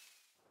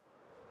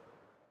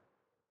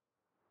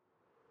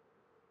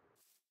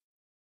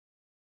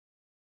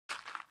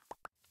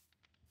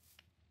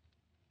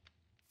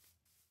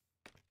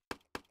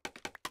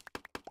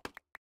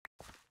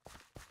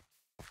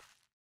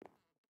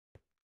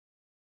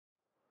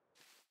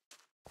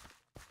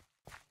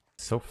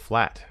 So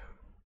flat.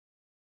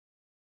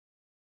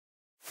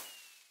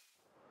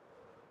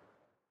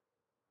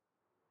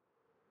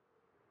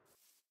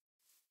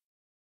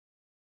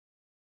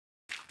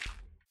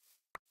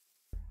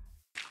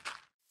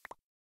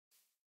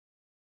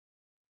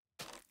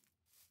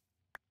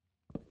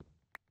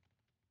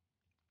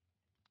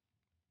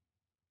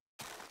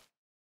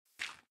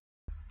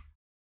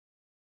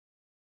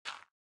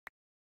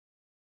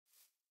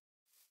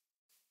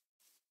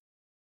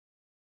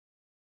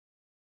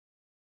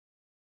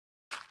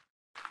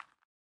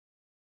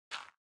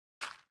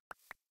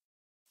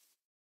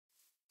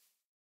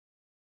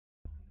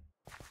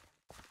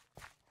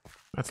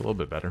 That's a little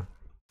bit better.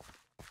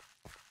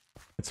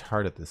 It's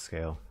hard at this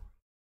scale.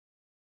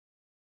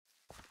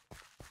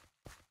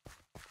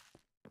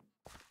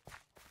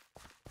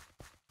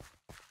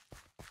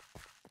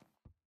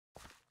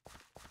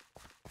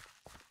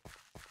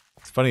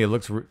 It's funny, it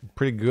looks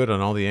pretty good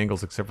on all the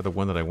angles except for the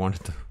one that I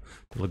wanted to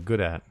look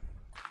good at.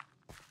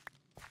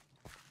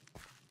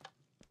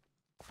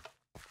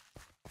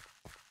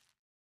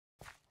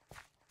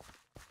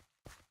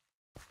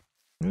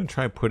 I'm gonna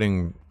try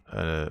putting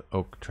a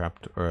oak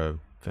trap or a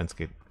fence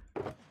gate,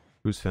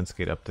 spruce fence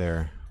gate up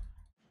there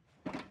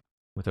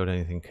without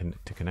anything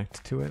to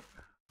connect to it.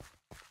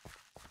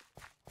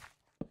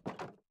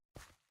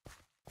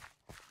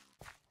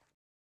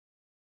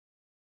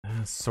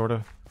 Sort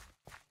of.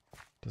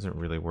 Doesn't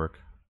really work.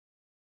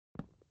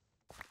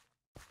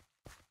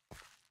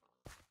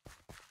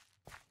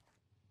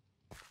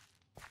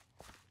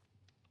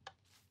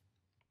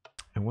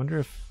 I wonder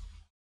if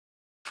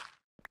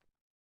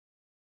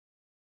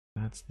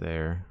that's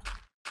there.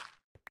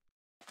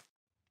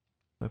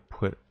 I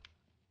put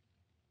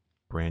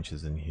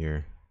branches in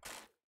here.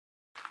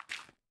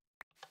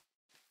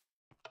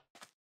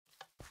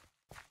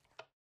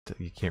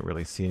 You can't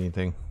really see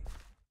anything.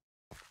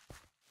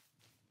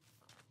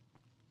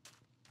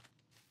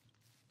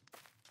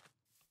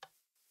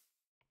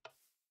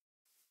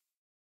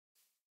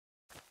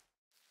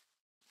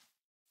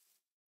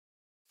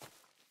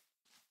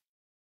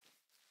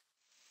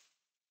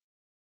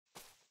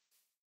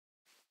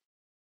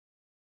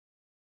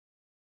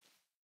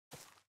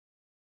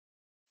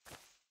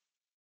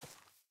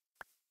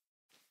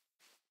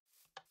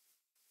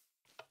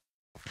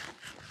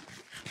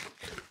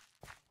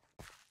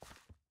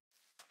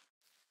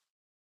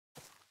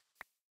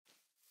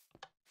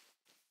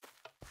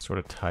 Sort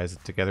of ties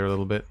it together a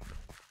little bit.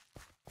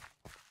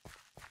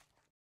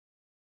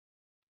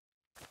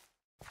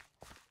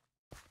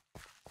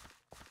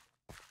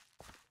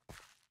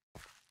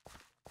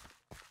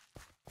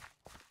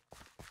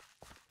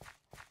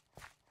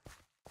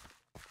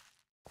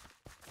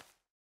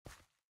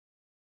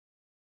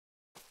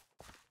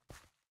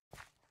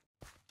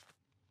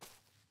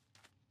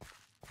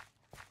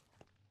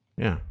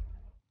 Yeah.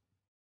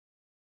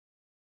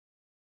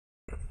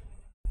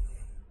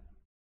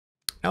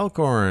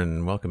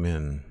 Elkhorn, welcome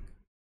in.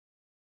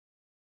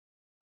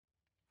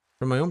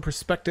 From my own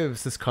perspective,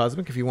 says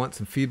Cosmic, if you want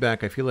some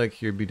feedback, I feel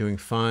like you'd be doing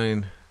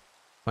fine.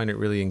 Find it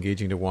really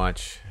engaging to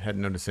watch.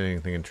 Hadn't noticed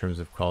anything in terms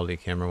of quality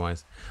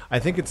camera-wise. I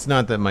think it's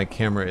not that my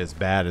camera is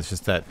bad, it's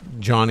just that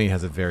Johnny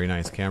has a very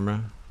nice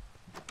camera.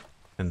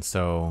 And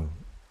so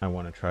I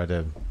want to try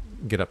to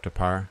get up to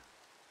par.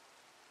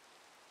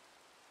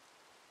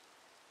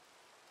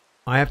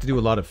 I have to do a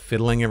lot of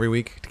fiddling every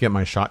week to get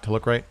my shot to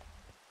look right.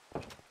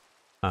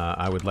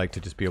 I would like to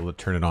just be able to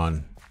turn it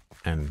on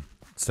and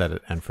set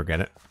it and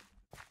forget it.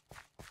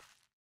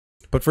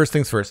 But first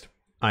things first,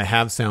 I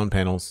have sound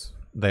panels.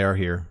 They are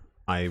here.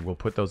 I will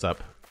put those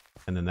up,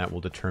 and then that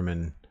will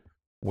determine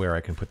where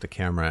I can put the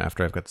camera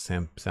after I've got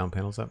the sound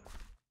panels up.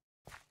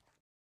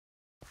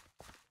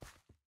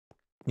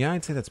 Yeah,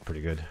 I'd say that's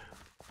pretty good.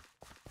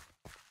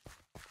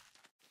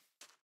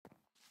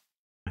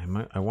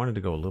 I wanted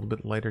to go a little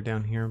bit lighter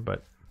down here,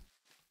 but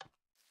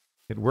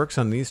it works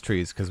on these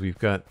trees because we've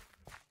got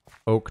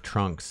oak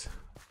trunks.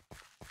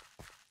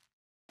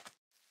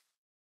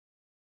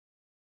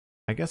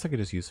 I guess I could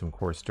just use some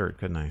coarse dirt,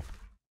 couldn't I?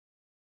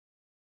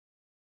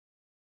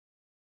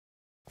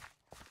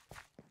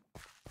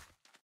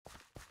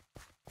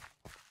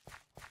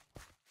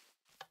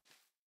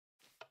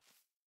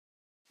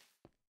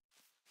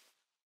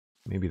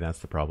 Maybe that's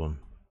the problem.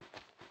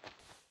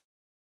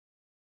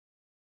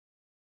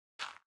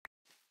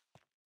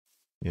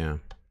 Yeah.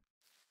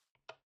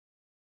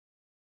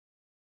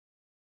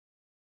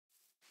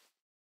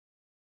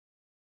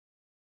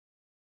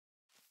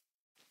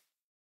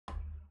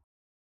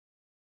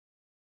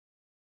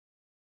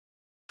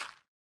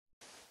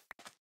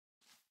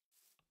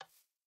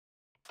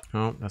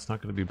 Oh, that's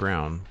not going to be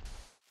brown.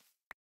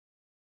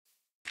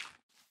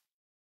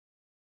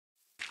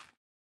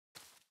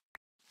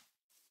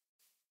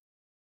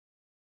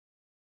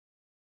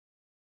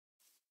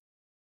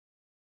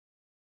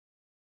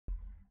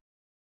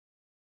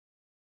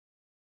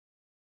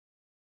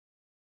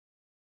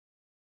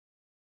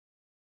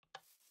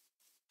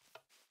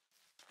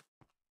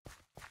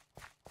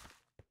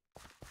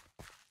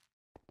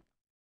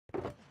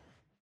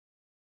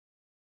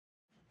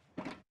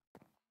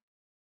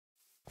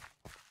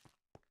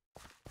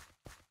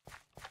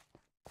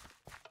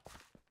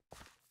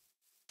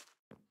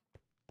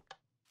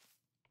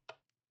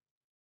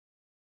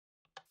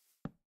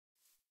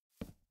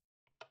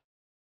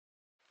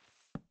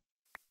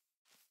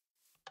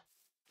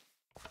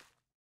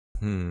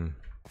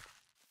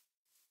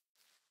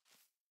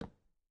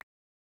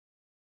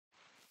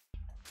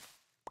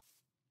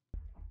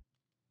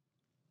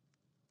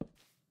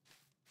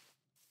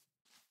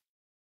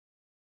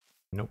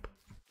 Nope.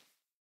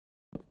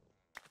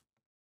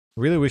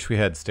 Really wish we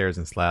had stairs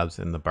and slabs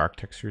in the bark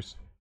textures.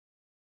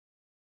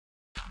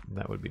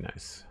 That would be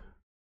nice.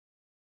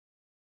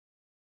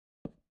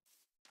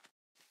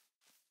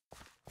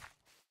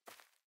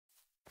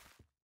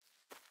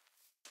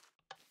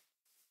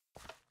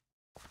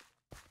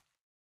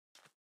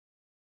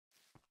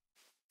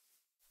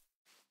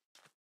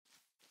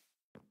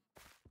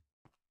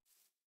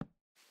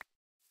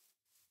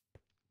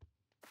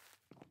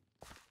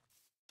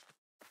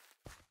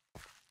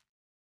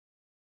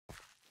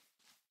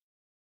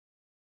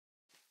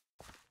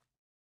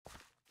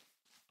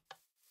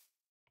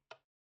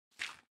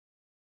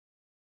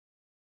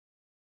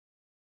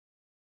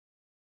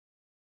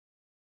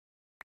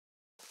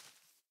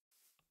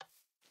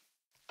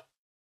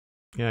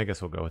 Yeah, I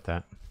guess we'll go with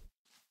that.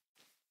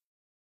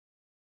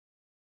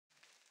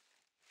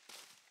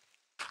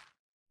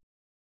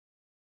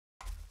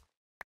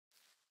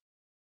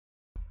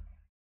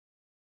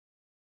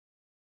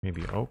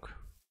 Maybe oak.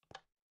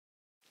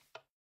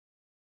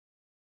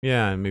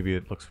 Yeah, and maybe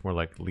it looks more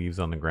like leaves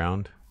on the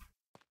ground.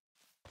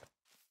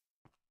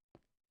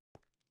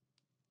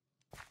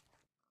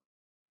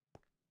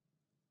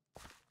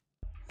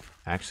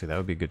 Actually, that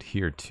would be good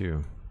here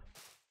too.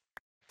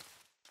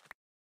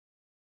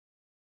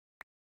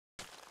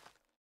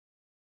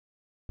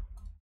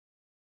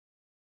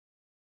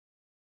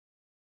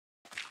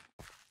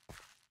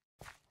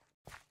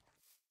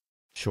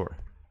 Sure.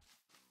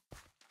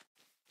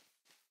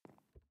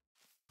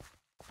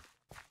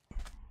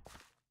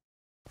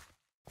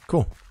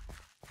 Cool.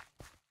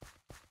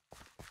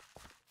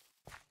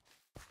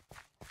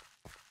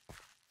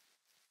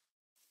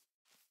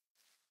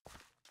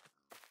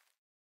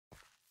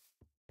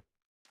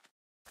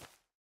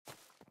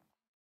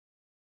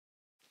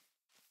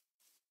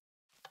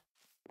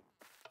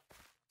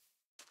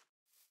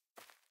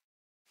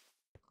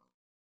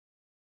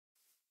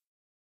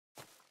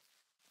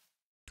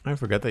 I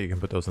forget that you can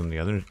put those on the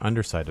other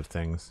underside of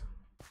things.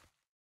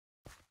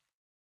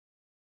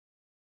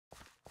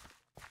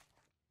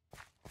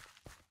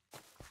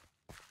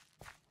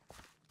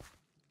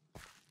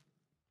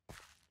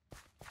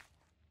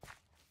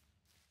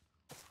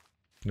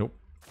 Nope.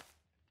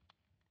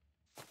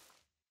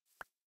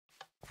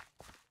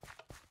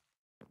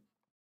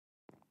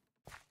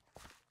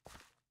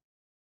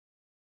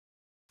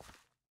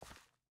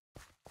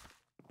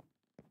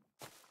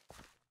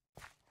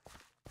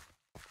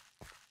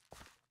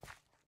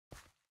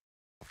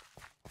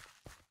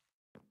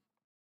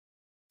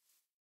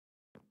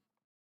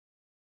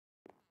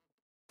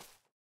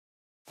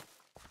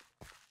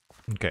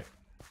 Okay.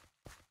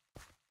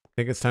 I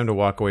think it's time to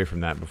walk away from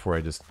that before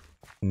I just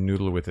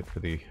noodle with it for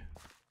the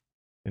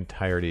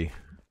entirety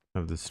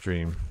of the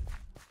stream.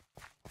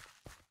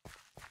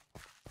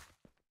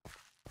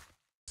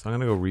 So I'm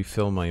going to go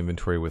refill my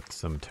inventory with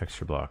some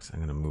texture blocks. I'm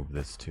going to move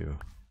this too.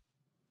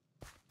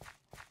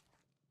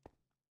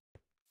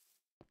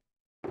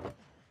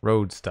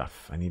 Road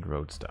stuff. I need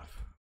road stuff.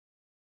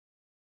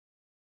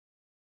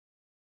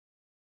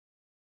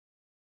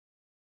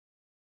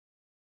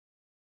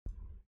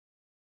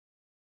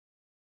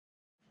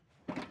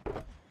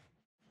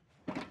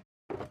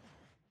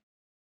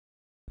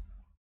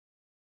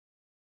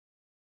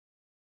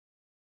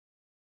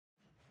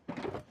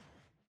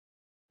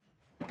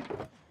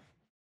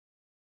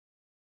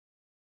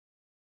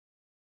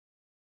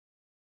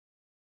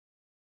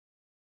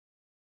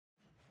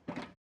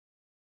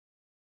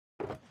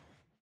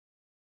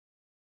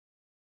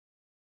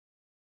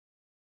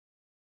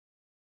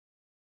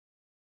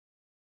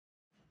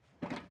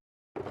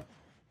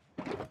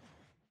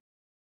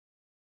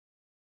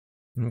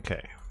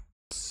 Okay,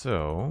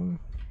 so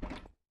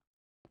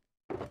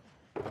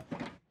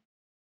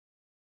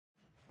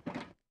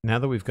now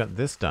that we've got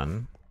this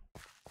done,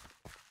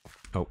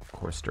 oh,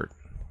 coarse dirt.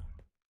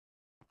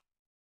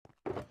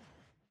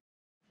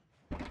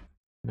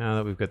 Now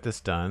that we've got this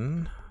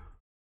done,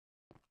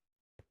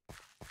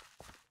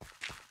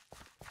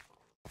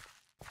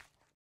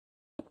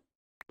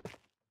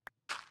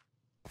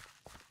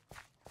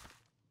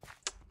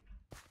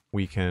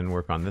 we can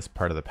work on this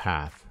part of the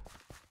path.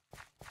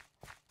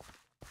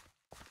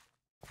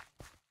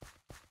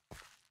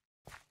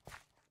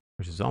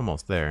 was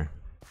almost there.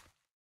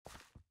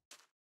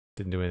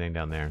 Didn't do anything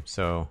down there,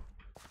 so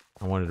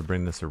I wanted to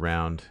bring this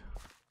around.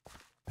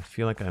 I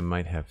feel like I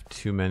might have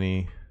too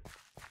many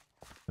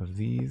of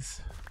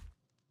these.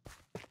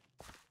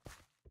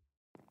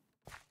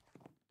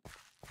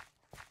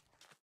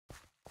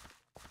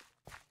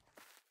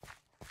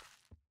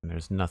 And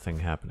there's nothing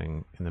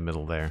happening in the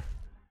middle there.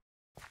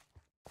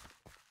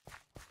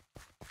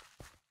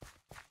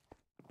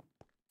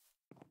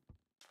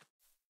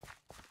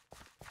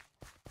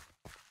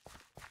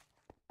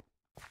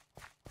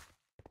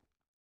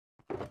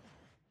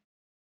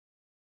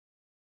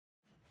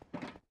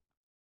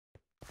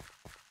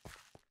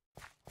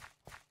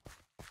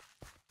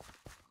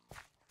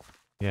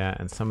 Yeah,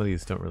 and some of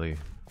these don't really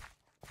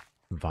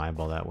vibe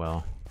all that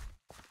well.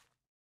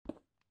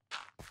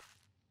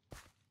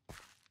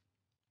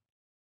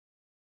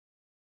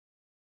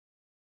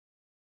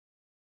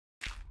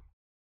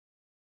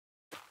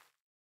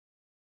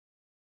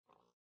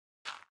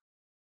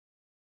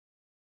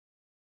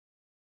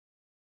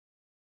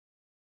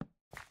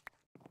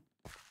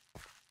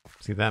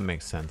 See, that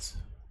makes sense.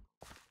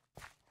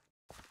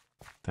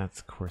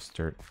 That's coarse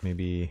dirt.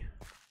 Maybe...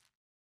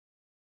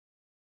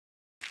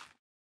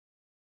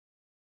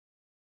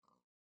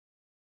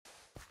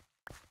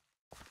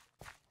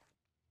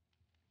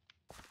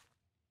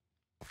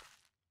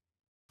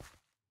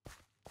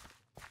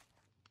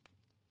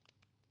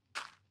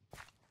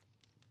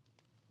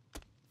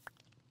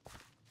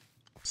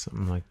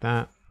 something like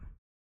that.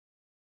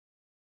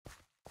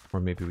 Or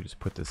maybe we just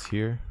put this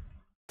here.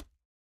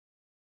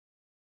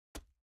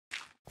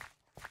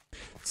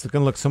 It's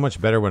going to look so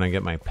much better when I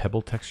get my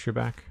pebble texture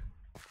back.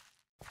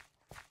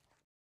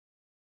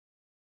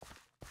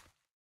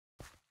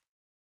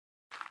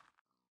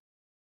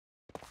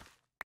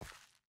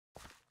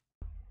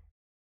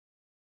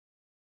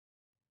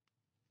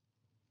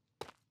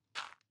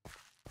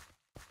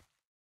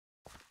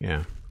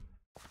 Yeah.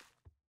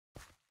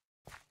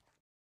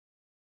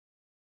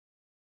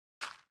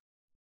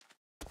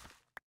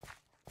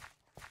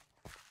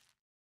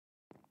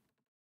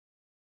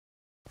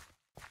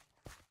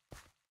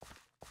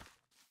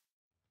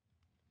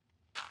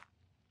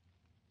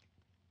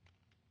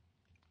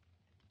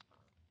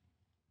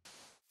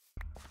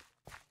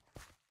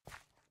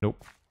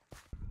 Nope.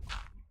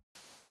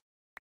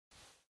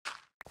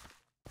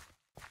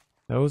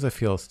 Those I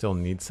feel still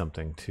need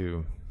something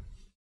too.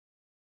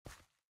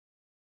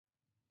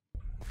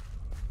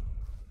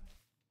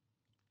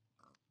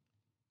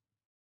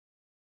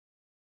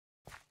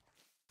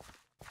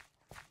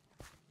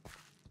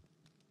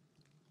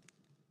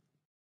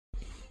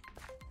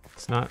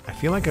 It's not, I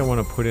feel like I want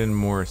to put in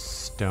more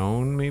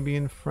stone maybe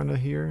in front of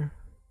here.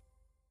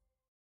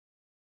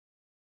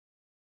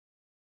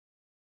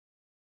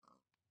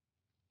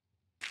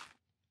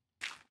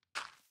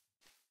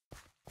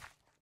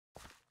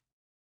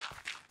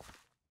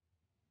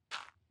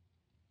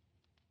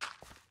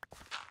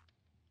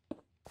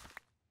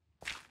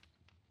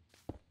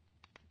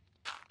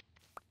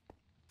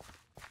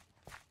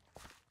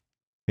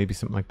 Maybe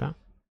something like that.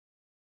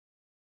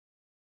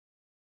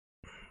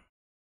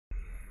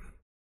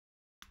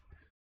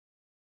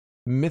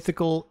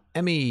 Mythical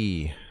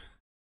Emmy,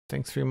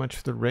 thanks very much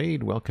for the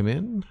raid. Welcome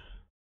in.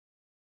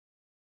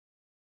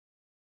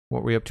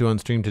 What were we up to on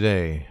stream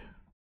today?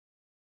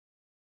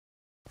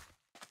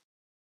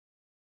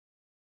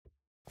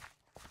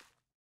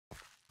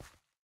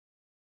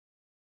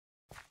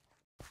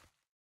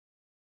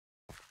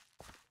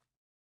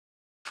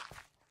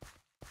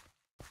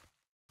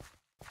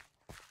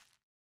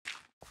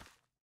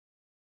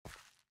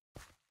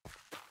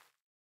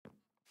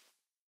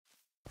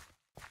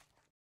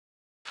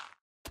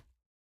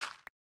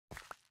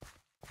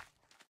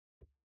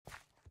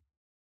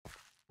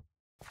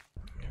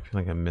 I feel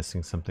like I'm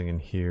missing something in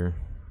here.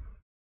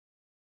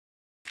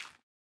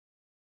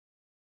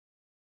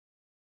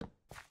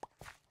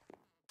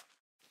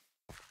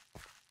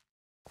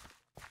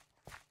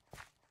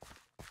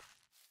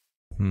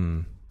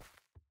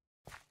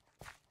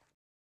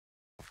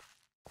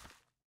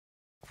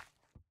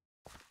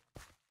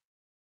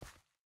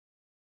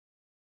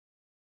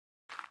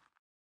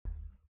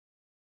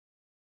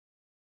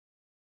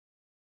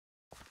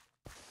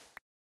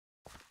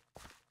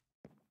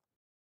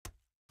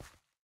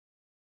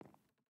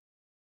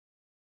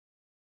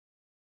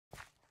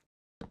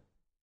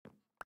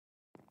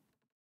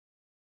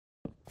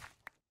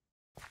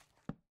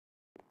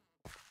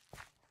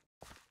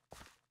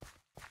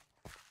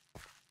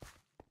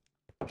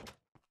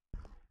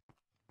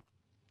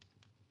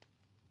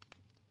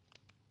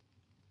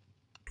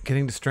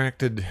 Getting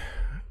distracted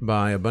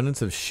by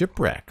abundance of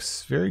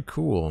shipwrecks. Very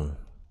cool.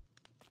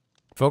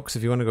 Folks,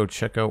 if you want to go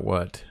check out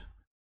what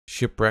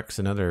shipwrecks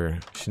and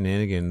other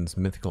shenanigans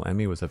Mythical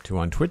Emmy was up to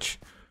on Twitch,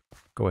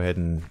 go ahead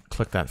and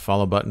click that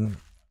follow button.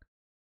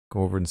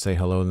 Go over and say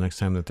hello the next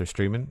time that they're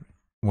streaming.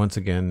 Once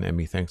again,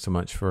 Emmy, thanks so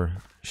much for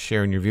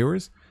sharing your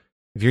viewers.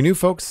 If you're new,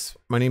 folks,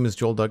 my name is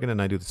Joel Duggan,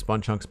 and I do the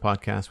Spawn Chunks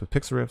podcast with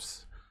Pixel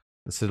Riffs,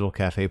 the Citadel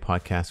Cafe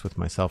podcast with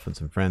myself and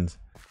some friends,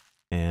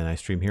 and I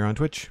stream here on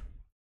Twitch.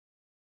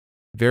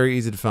 Very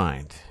easy to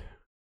find.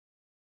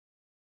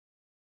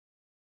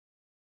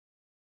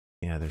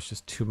 Yeah, there's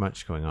just too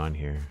much going on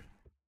here.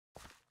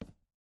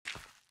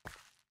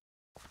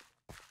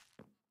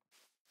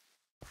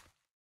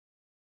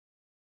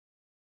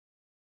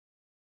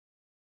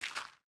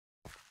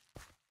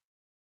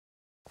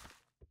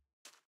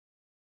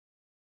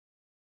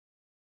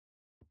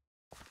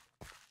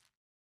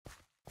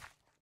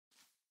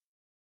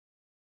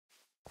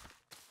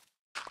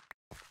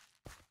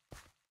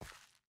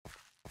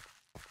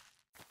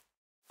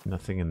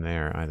 Nothing in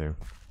there either.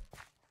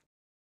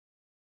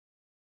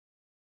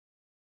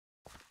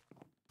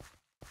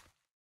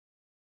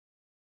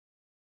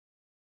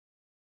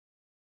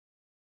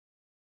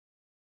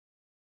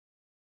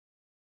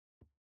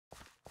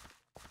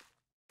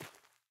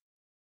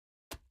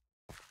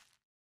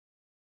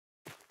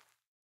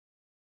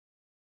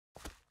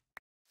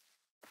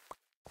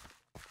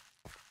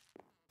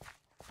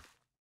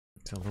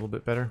 It's a little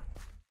bit better.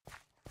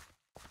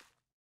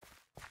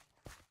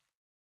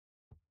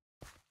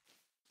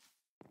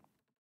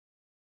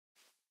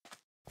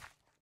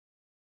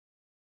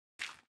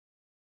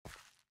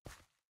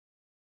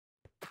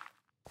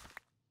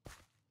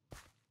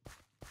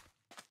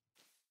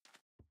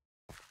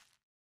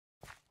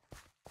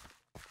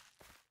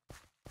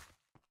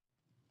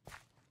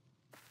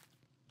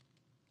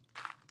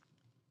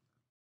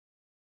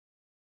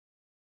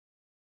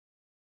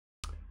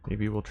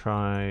 Maybe we'll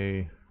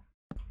try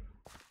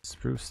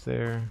spruce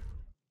there.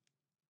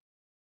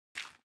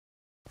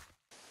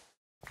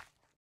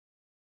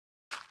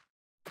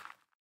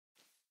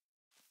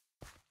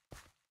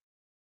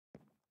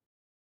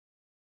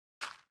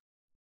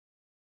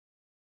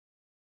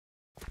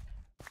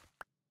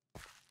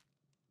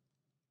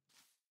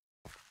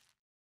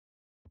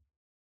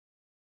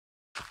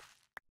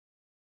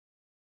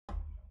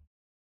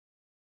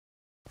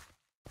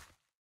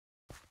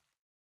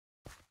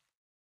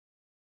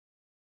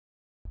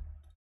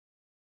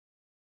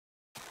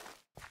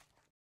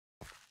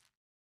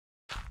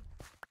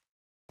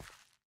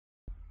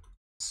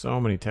 So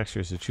many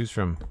textures to choose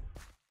from.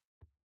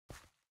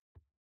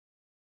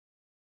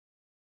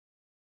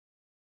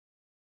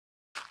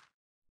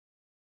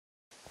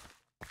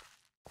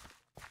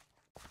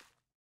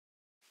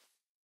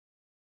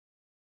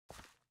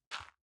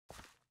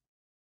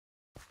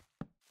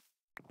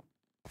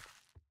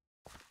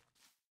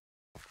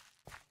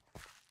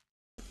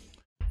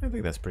 I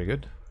think that's pretty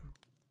good.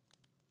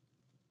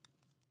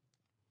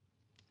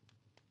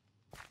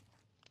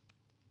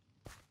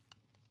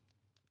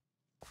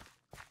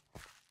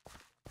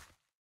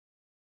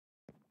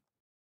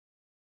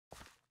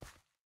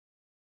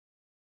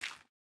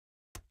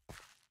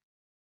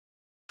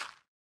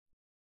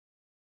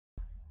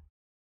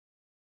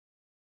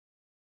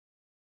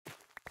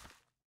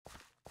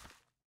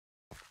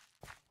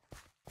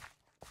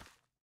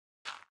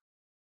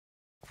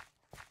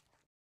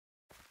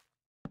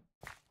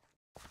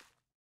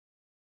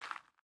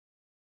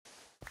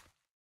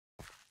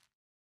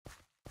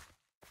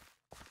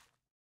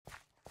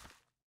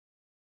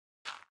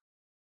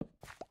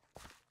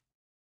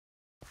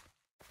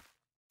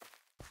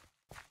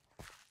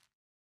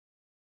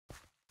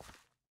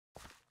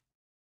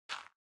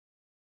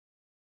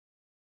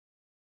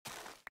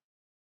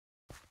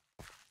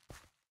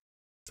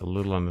 It's a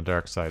little on the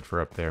dark side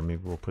for up there.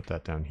 Maybe we'll put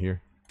that down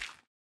here.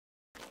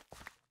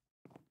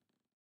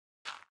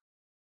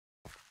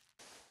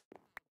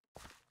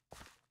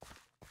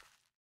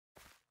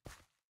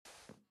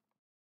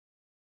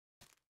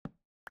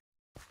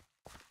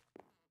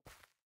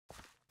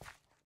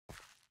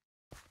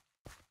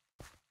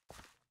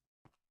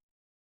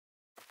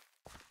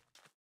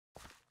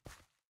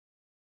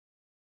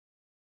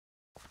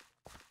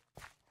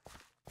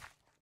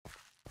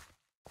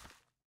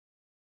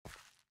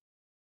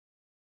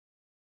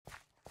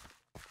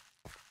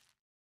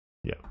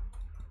 Yeah.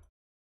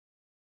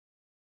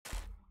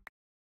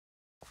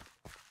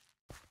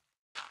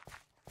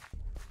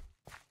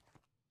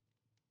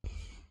 I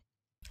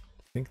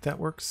think that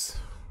works.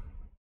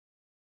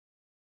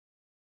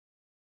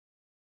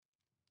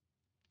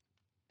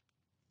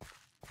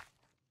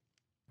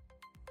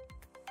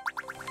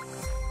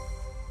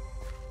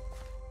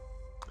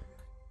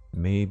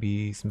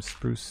 Maybe some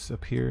spruce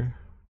up here.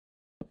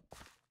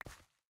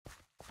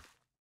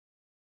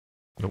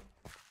 Nope.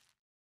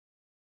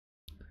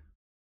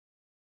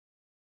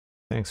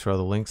 Thanks for all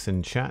the links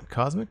in chat,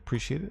 Cosmic.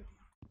 Appreciate it.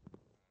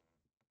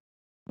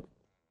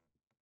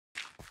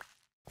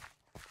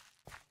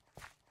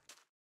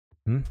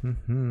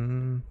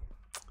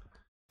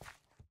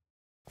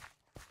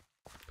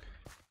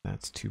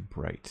 That's too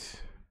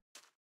bright.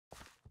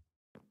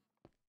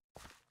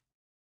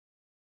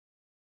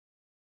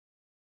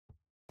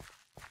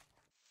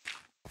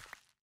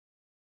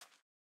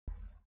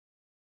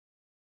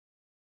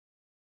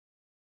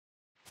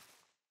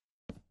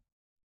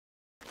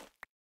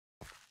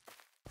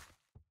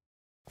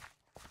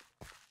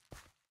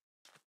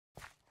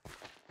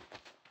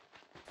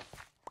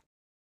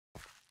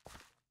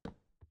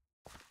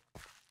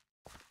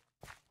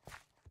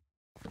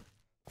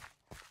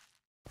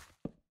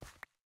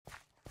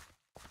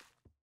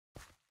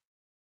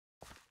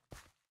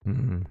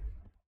 Mm-hmm.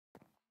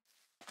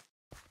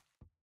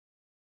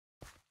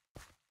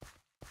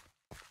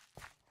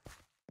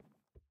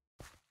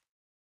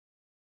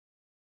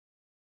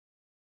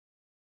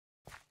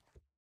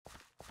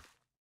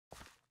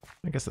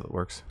 I guess it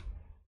works.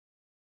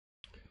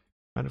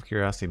 Out of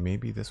curiosity,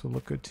 maybe this will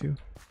look good too.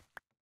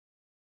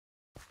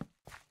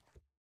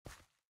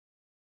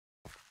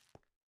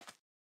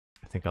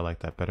 I think I like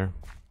that better.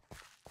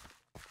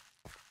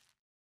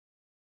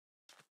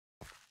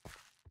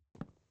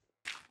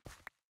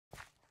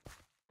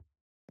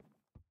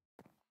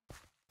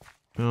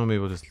 Oh, maybe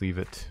we'll just leave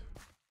it.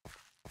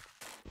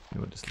 Maybe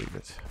we'll just leave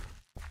it.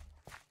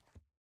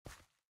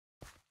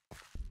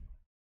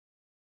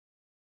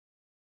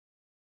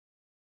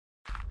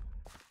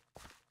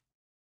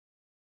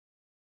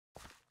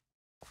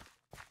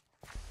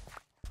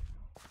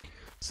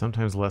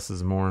 Sometimes less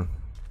is more.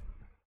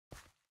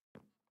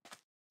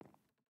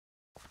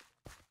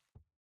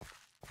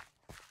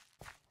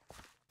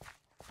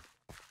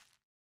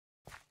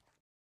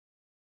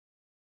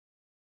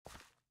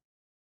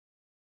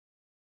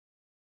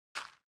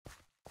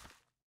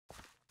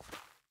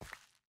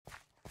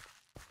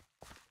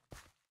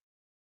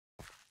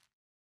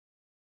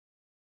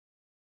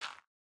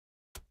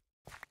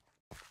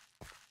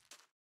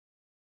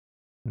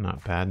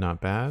 Not bad,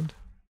 not bad.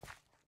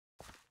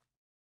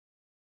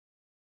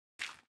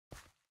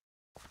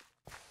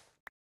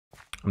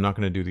 I'm not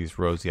going to do these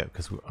rows yet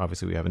because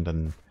obviously we haven't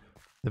done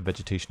the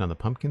vegetation on the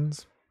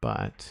pumpkins,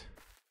 but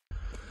I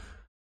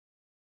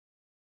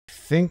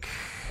think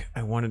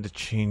I wanted to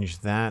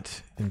change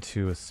that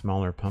into a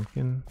smaller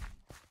pumpkin.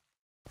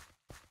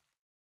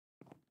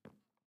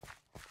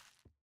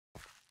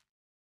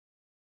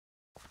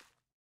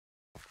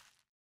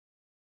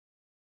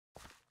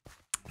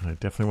 I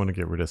definitely want to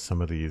get rid of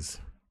some of these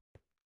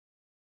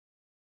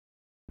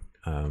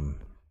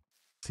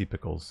sea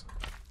pickles.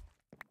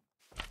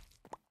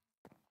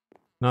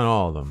 Not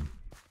all of them,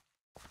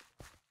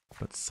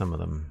 but some of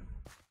them.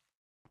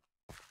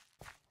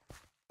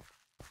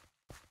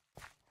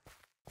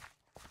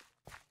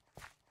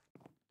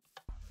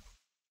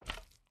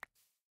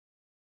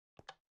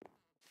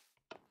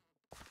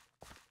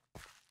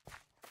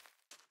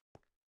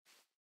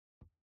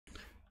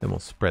 Then we'll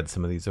spread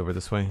some of these over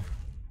this way.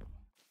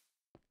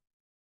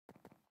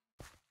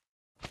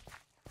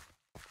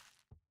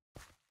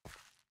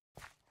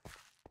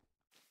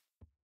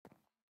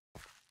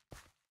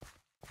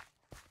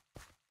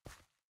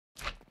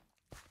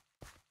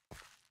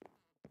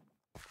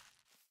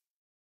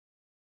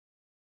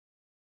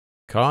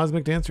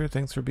 Cosmic Dancer,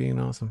 thanks for being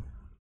awesome.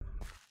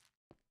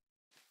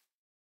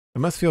 It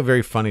must feel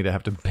very funny to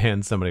have to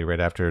ban somebody right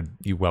after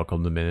you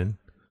welcome them in.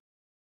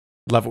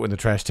 Love it when the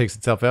trash takes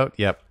itself out.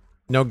 Yep.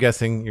 No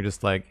guessing. You're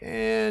just like,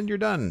 and you're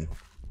done.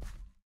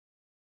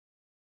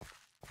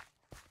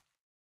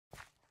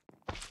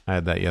 I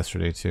had that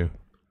yesterday too.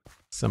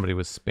 Somebody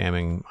was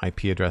spamming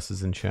IP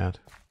addresses in chat.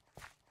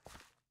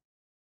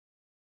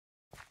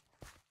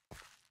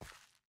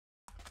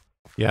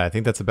 Yeah, I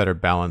think that's a better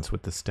balance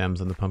with the stems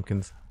on the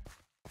pumpkins.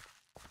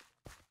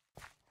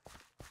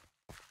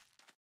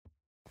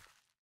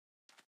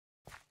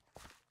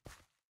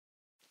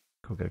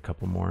 Go get a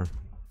couple more.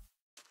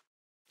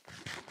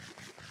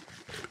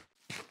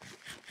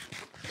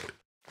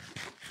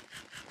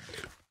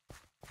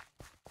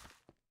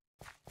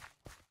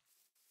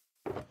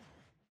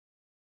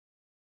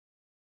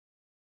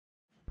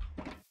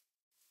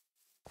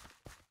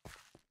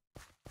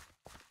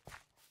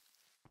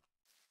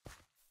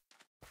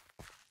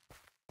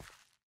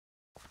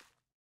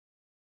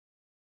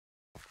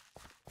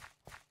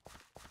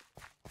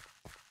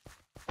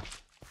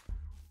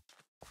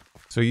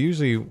 So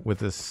usually with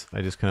this,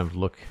 I just kind of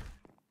look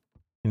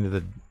into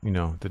the, you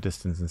know, the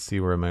distance and see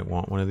where I might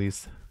want one of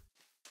these.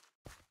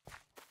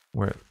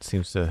 Where it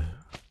seems to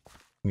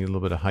need a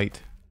little bit of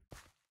height.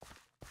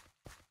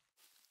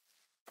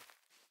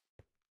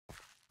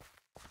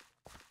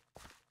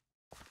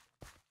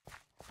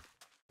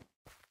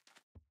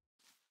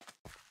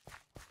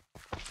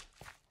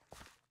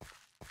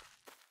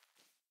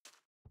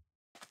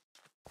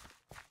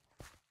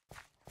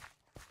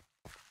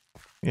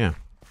 Yeah,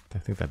 I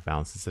think that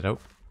balances it out.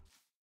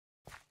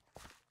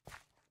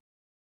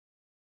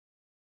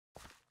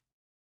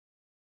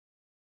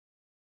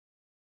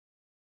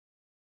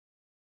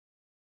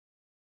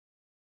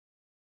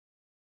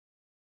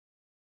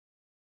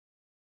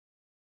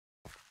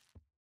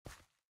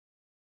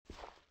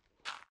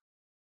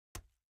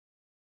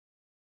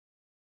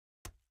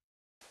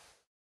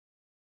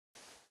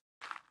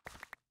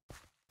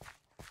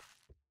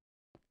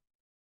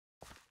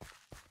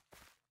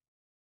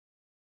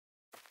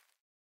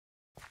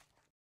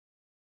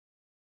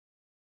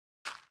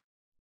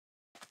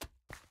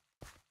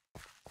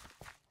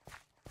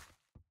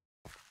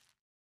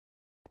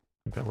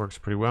 I think that works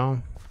pretty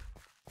well.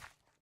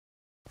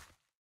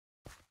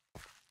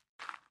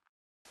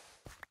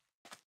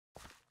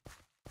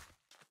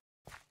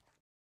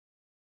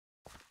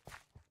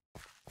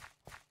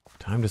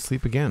 Time to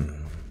sleep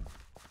again.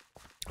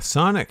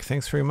 Sonic,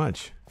 thanks very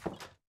much.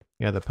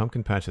 Yeah, the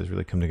pumpkin patch has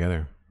really come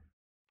together.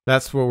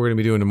 That's what we're going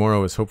to be doing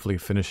tomorrow, is hopefully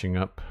finishing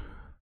up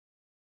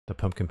the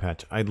pumpkin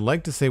patch. I'd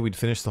like to say we'd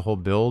finish the whole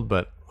build,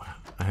 but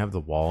I have the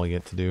wall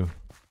yet to do.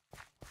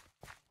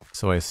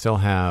 So I still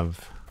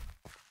have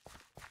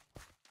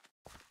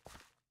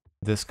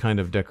this kind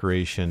of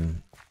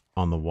decoration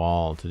on the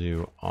wall to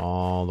do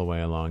all the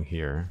way along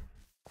here.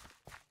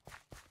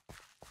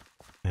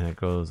 And it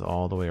goes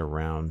all the way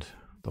around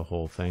the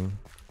whole thing.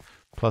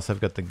 Plus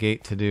I've got the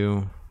gate to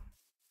do.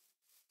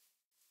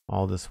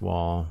 All this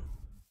wall.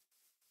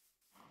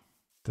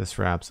 This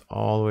wraps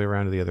all the way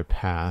around to the other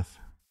path.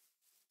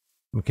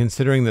 I'm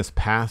considering this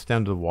path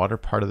down to the water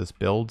part of this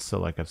build, so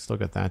like I've still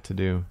got that to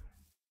do.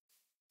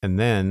 And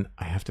then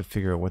I have to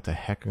figure out what the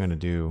heck I'm going to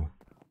do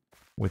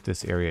with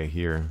this area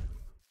here.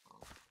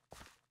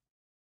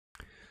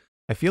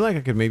 I feel like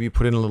I could maybe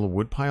put in a little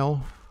wood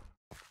pile.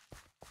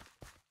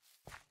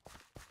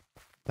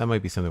 That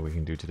might be something we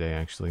can do today,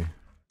 actually.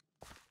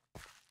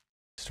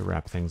 Just to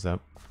wrap things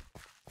up.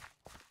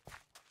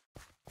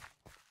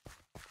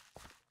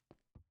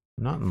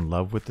 I'm not in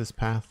love with this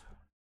path.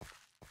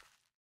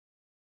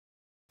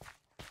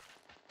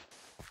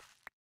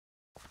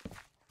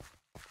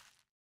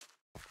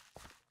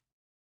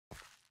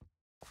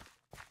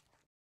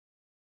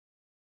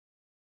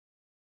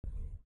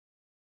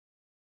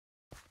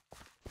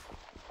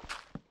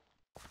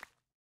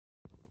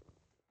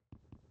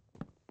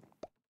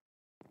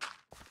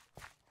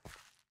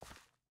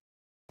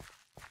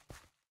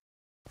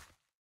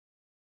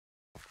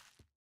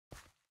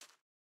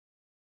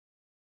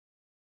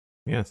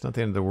 Yeah, it's not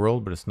the end of the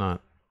world, but it's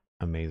not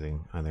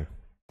amazing either.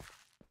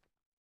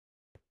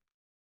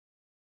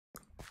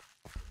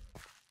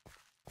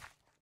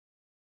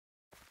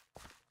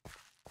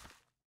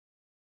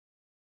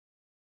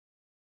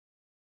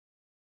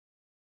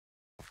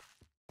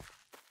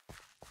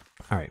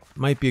 All right,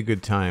 might be a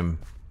good time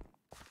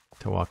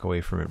to walk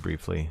away from it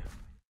briefly.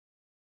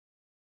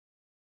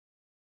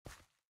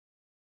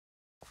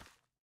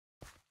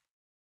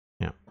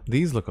 Yeah,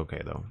 these look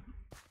okay though.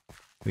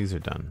 These are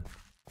done.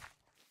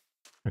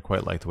 I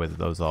quite like the way that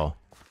those all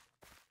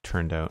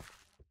turned out.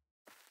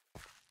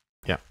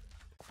 Yeah,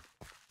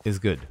 is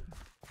good.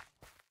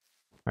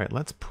 All right,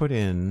 let's put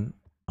in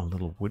a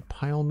little wood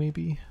pile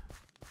maybe.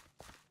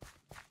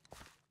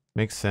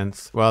 Makes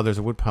sense. Well, there's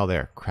a wood pile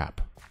there.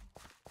 Crap.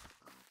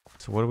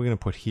 So what are we going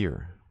to put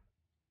here?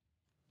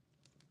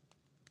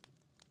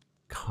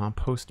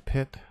 Compost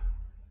pit?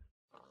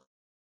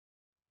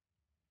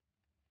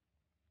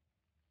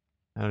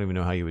 I don't even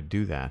know how you would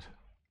do that.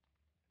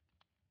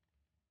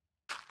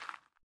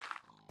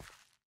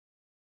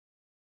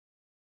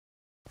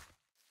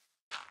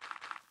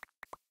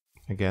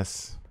 I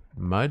guess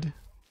mud?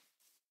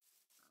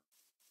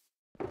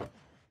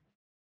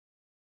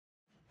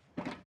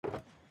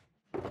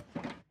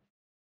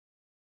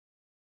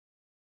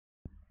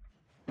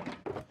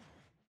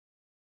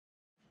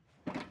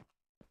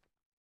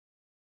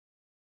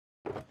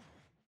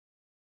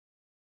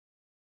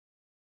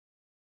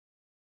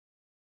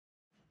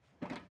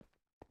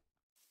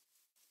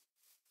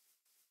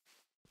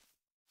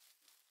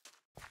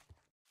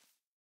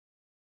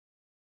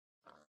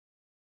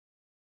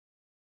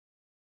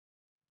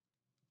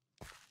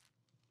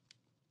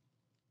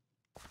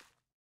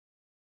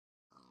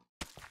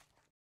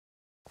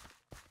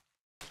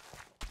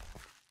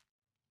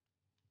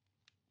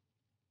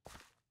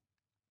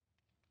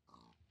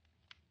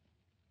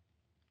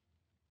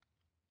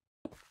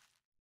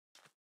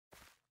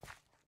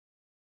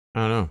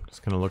 I don't know.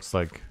 Just kind of looks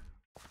like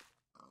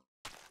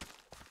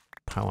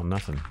a pile of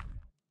nothing.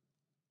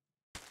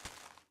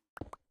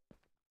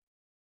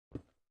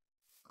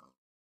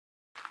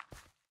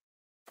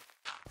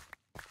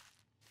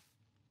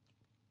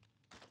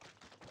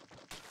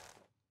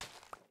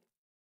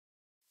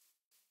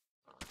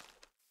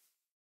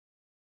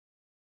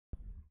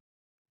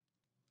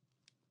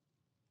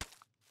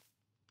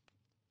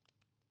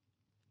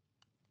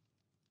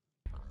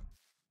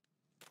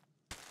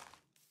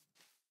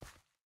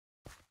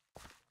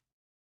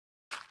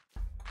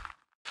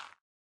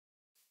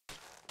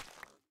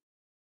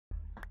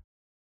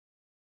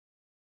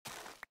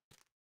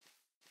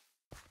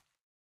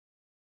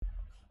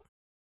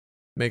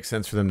 Makes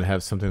sense for them to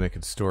have something that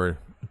could store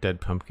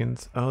dead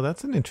pumpkins. Oh,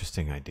 that's an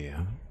interesting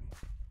idea.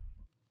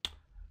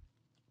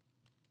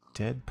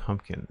 Dead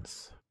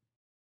pumpkins.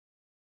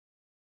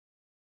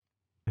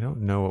 I don't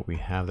know what we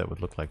have that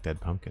would look like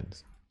dead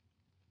pumpkins.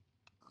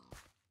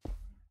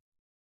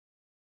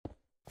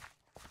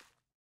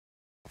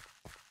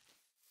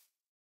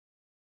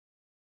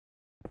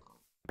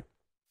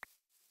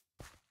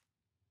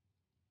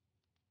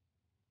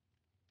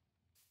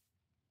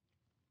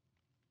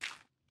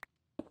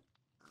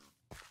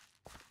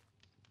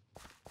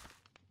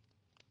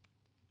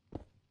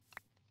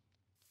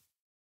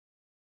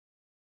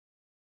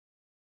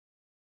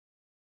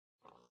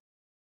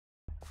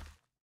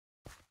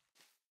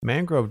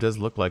 Mangrove does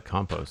look like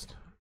compost.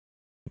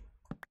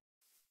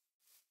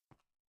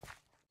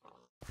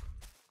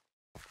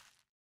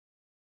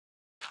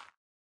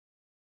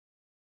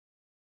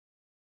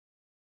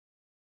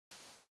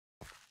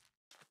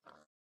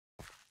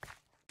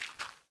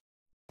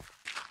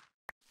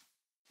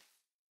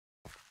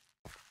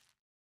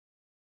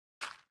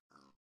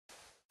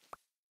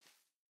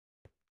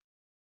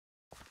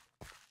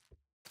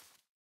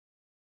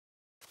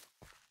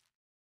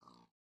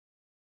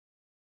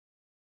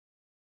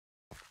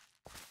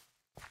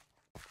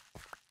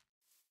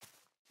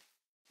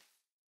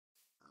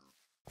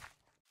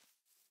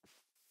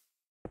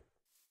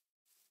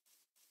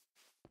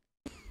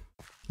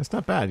 It's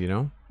not bad, you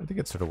know? I think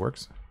it sort of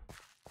works.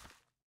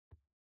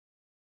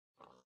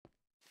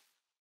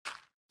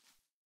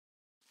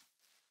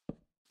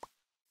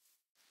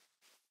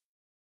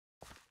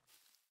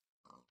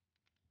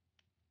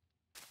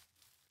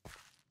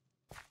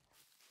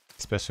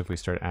 Especially if we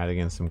start adding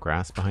in some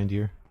grass behind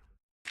here.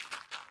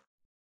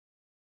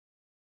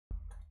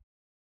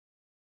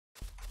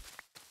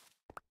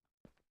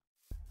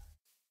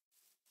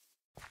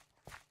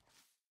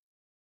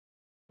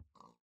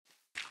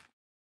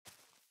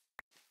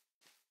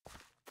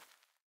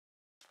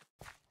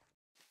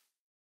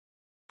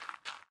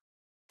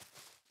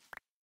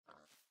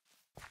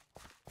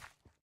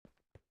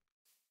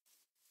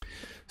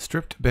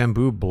 Stripped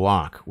bamboo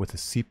block with a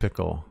sea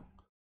pickle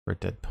for a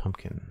dead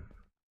pumpkin.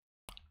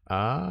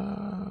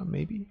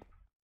 Maybe?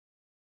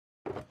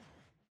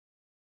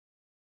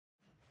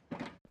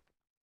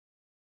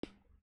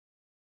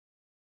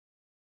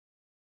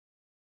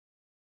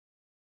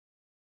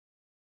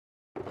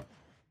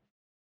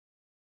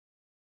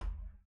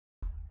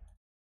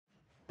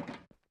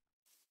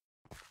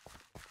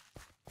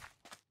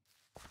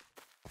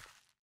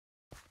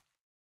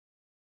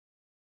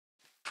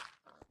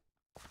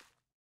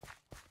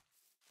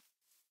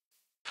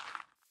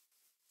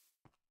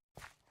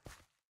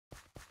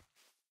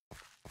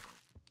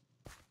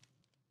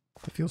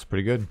 That feels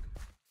pretty good.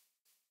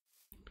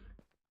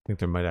 I think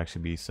there might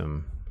actually be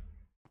some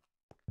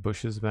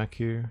bushes back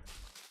here.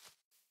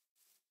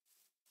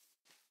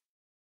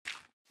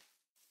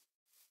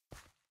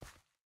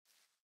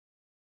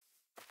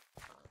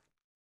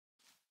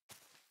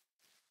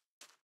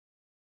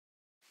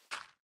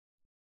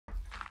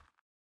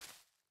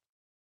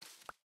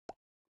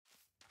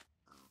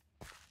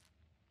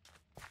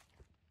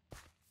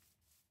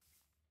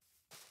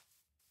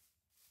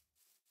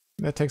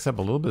 That takes up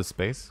a little bit of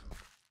space.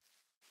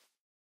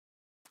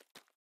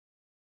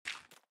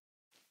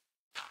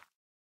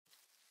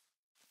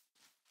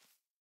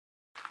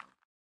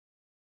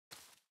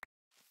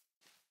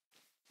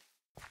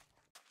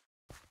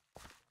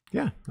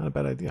 Yeah, not a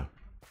bad idea.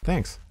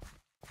 Thanks.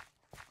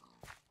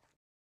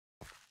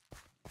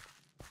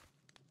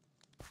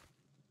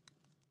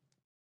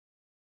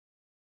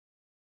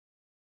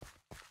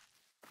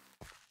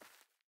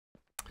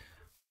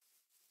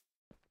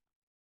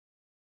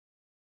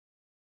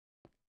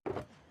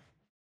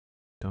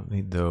 Don't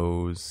need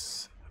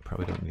those.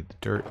 Probably don't need the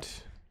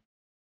dirt.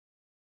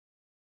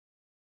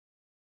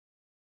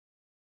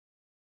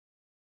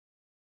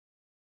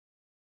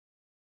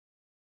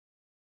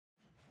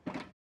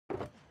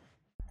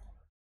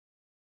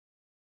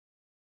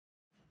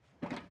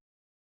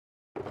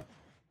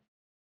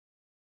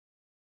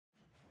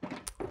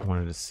 I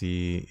wanted to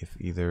see if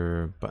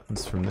either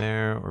buttons from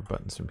there or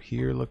buttons from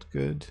here looked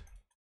good.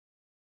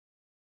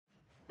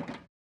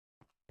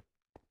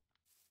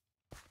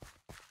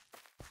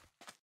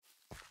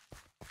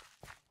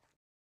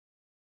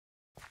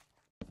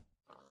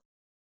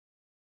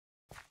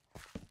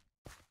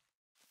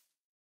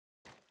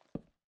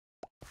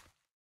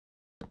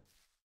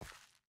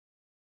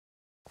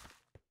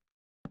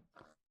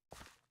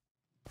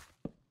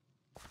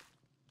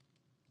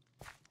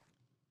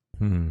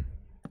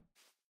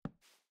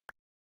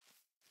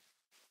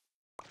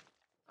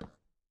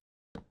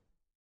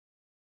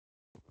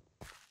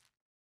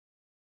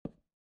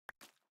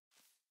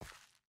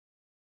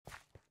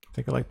 I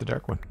think I like the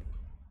dark one.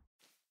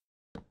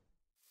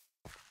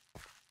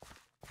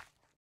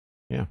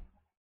 Yeah.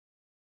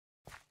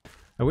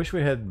 I wish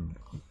we had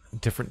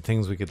different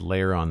things we could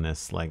layer on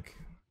this, like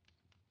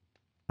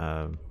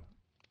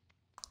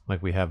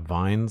we have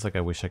vines. Like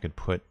I wish I could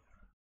put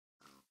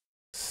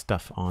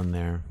stuff on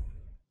there.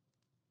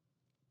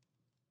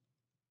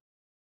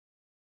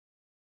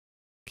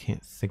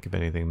 Can't think of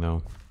anything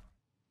though.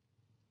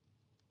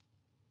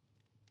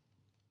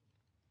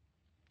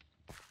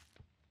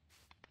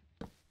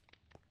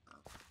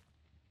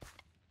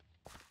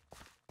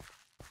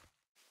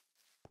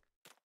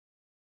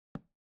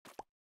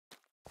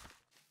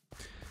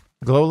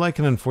 Glow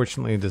lichen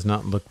unfortunately does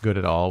not look good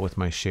at all with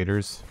my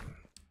shaders,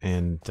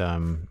 and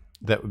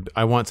that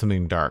I want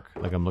something dark.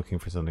 Like I'm looking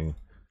for something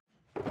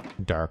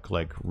dark,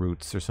 like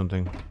roots or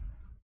something.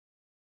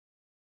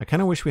 I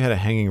kind of wish we had a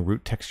hanging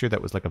root texture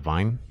that was like a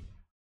vine.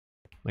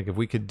 Like if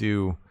we could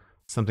do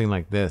something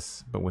like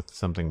this, but with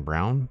something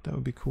brown, that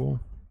would be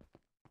cool.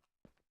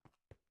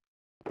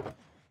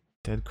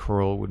 Dead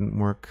coral wouldn't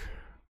work.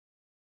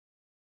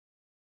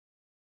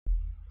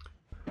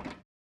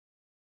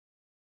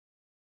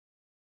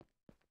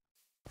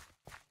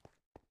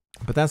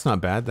 But that's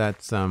not bad.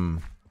 That's a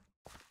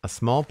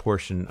small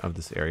portion of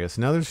this area.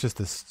 So now there's just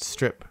this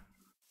strip.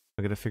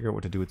 I gotta figure out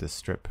what to do with this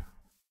strip.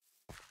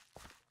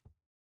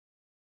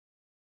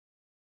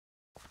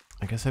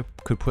 I guess I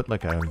could put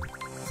like a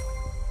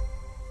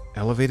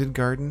elevated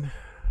garden,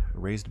 a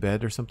raised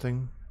bed or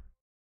something.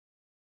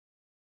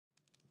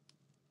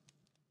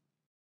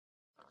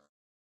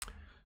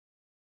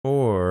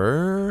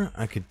 Or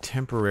I could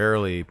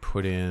temporarily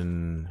put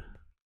in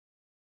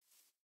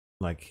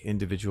like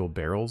individual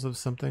barrels of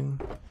something.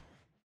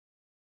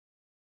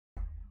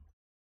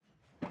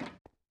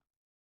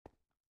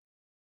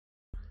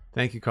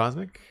 Thank you,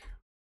 Cosmic.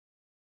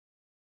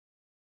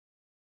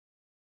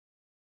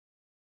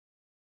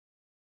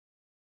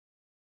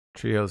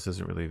 Trios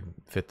doesn't really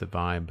fit the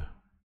vibe.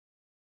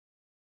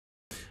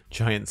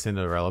 Giant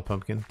Cinderella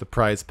pumpkin. The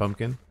prize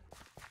pumpkin.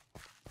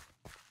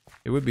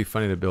 It would be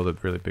funny to build a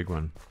really big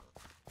one.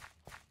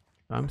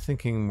 I'm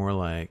thinking more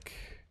like...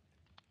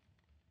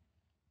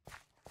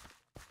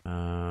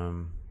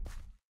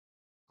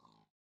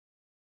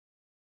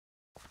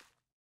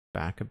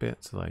 back a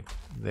bit, so like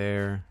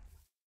there,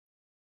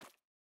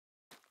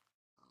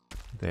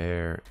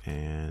 there,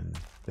 and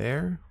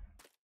there.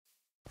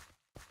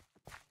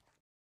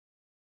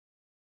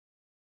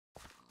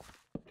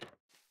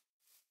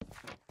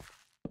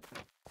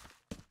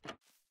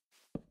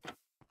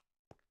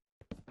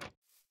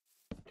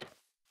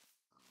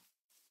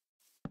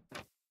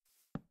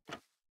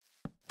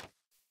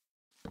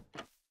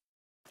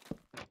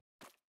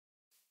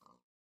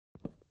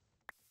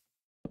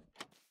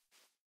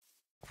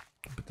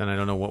 But then I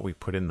don't know what we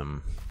put in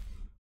them.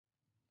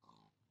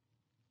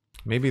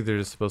 Maybe they're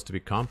just supposed to be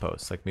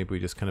compost. Like maybe we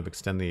just kind of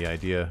extend the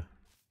idea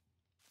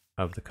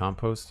of the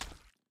compost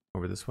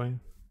over this way.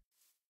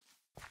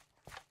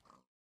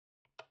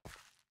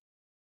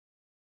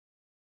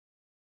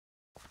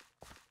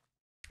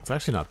 It's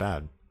actually not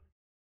bad.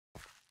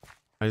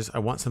 I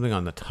want something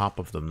on the top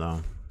of them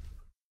though.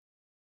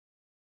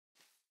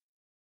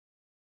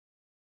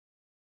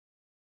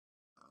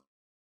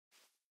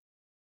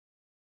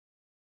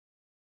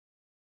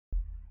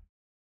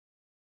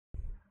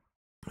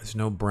 There's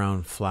no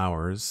brown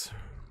flowers.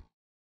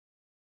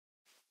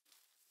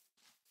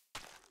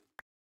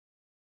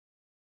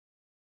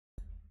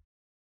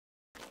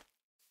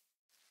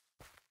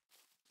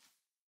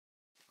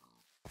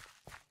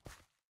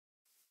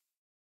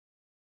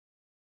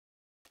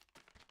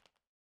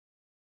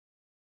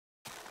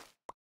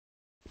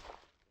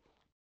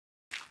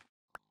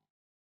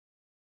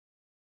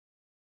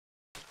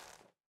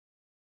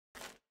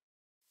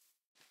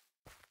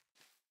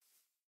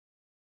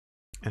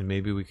 And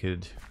maybe we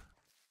could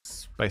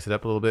spice it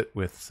up a little bit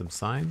with some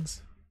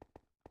signs.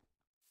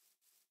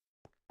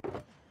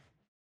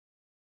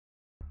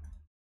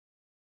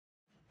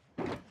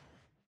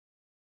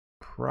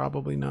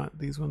 Probably not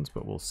these ones,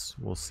 but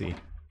we'll see.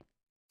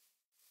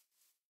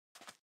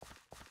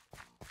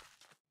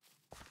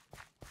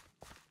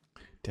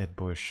 Dead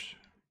bush.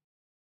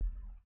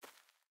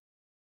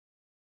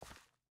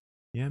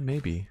 Yeah,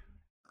 maybe.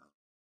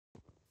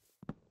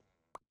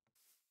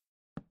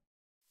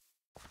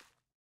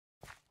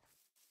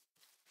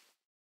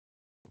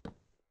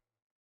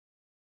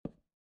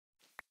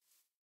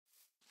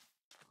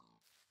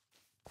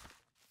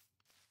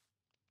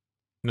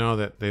 No,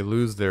 that they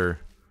lose their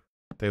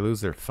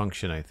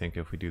function, I think,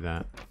 if we do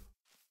that.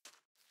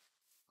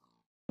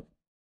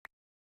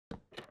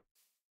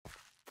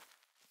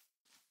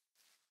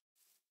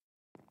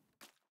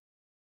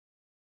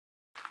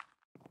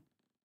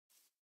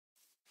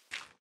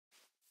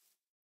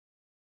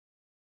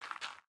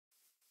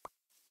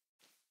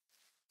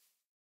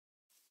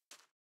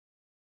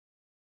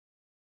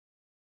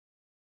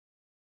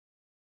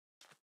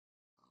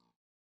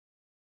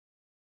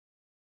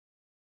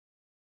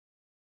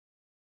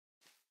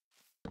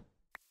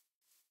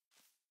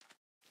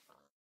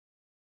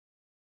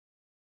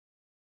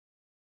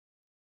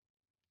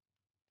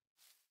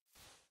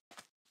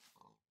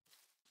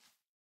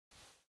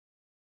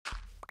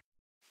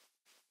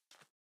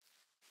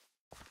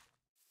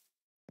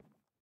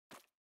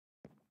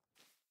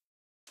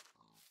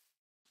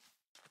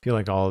 Feel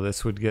like all of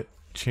this would get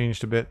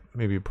changed a bit.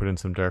 Maybe put in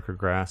some darker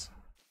grass.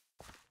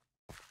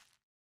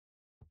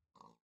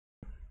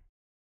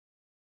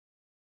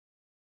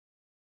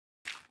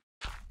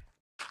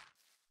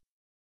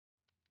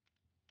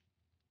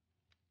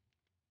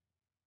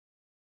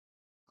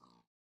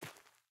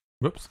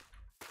 Whoops.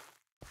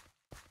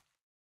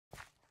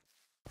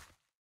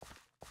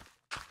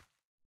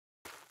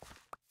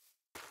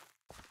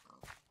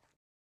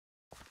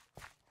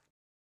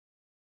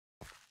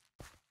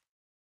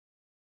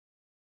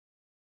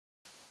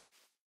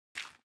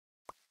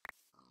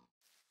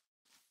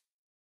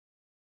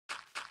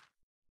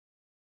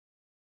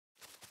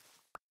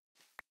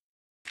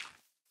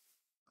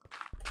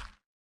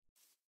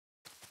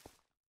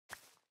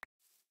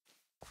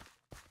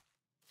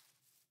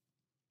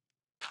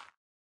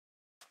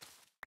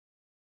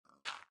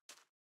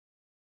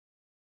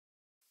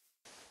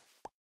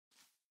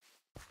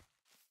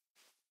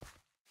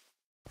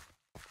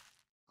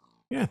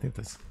 Yeah, I think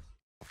this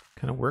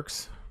kind of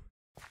works.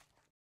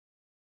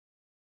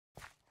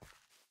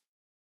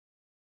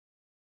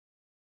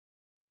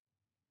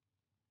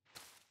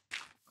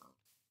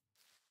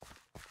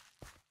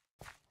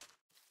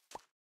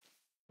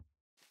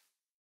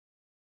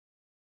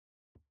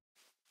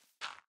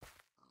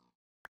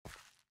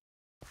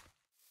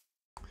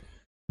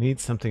 Need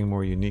something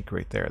more unique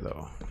right there,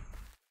 though.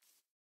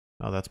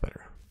 Oh, that's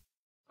better.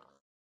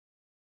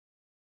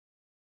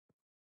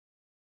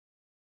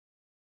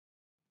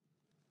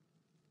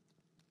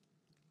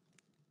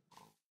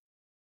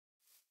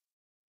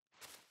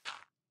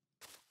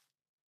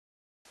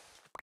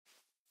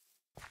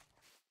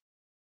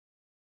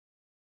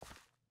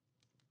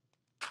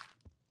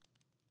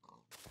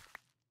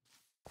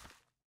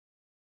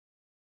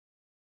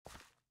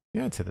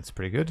 Yeah, I'd say that's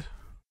pretty good.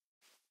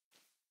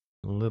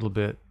 A little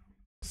bit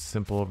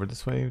simple over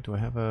this way. Do I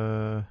have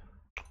a...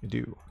 I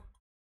do.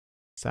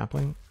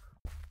 Sapling.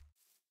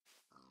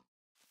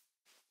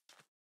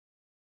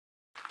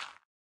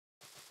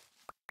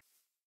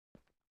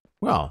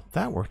 Well,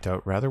 that worked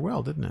out rather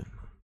well, didn't it?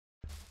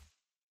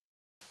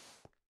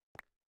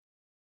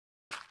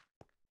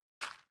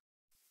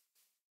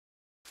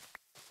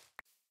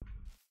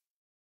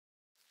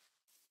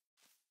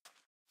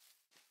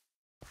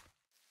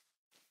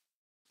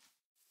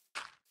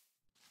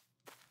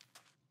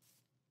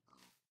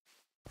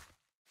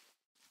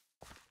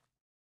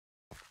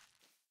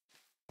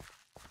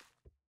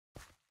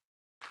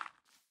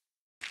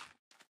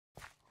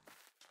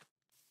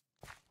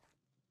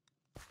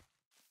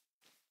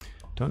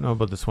 Don't know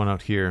about this one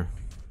out here.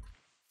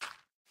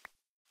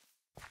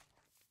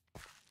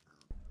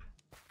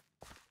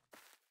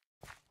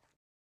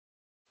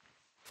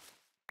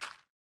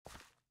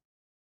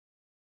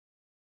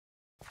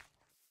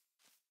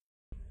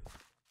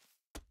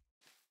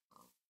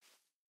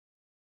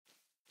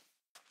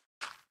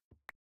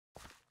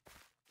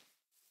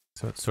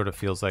 So it sort of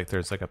feels like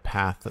there's like a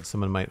path that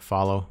someone might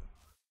follow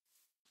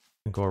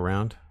and go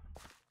around.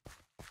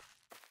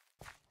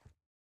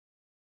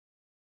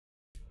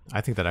 I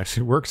think that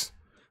actually works.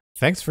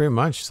 Thanks very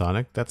much,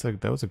 Sonic.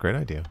 That was a great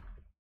idea.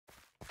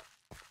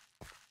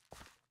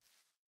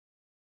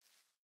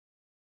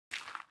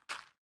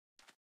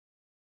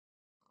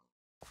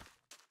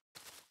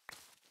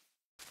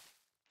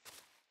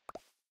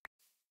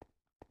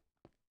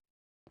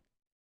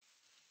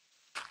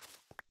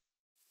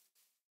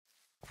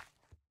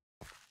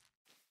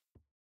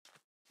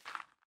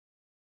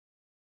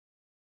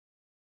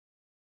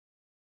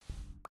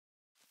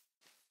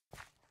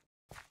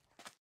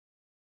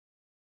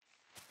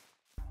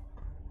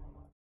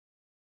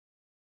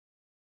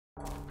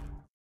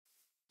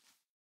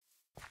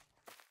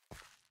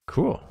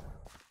 Cool.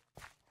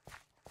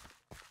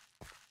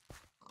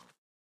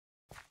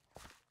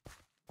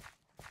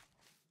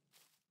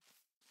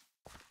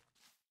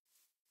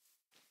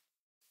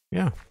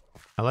 Yeah,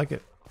 I like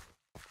it.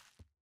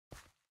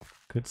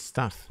 Good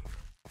stuff.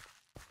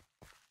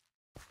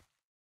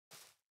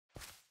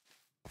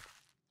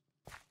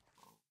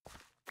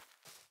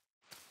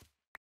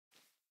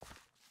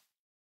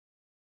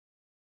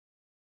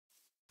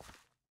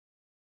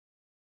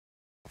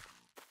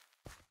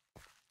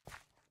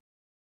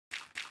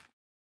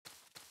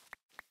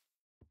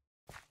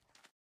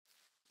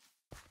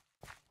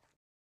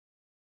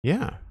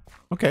 Yeah.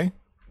 Okay.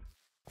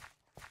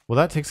 Well,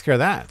 that takes care of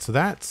that. So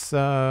that's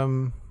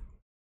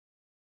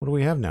what do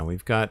we have now?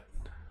 We've got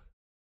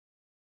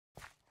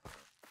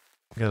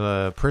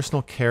a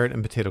personal carrot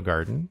and potato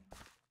garden,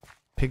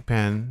 pig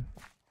pen,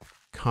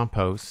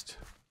 compost,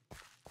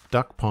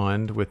 duck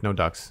pond with no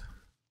ducks,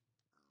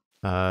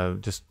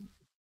 just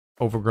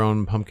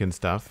overgrown pumpkin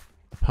stuff.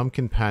 The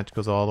pumpkin patch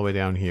goes all the way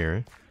down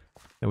here.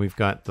 Then we've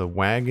got the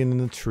wagon in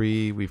the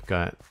tree. We've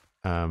got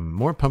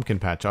more pumpkin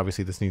patch.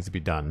 Obviously, this needs to be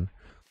done.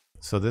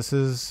 So this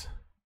is...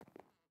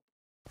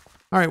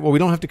 All right, well, we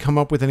don't have to come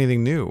up with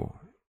anything new.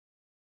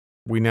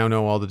 We now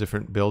know all the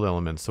different build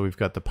elements. So we've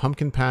got the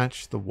pumpkin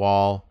patch, the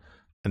wall,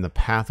 and the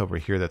path over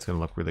here that's going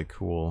to look really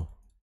cool.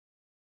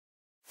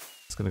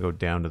 It's going to go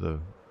down to the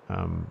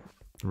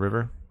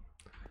river.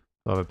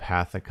 We'll have a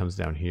path that comes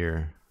down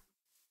here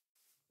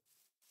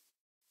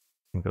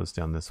and goes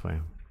down this way.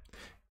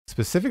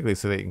 Specifically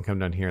so that you can come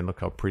down here and look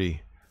how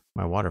pretty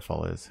my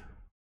waterfall is.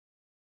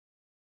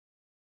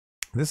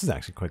 This is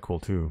actually quite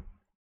cool too.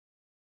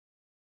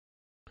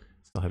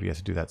 Still have yet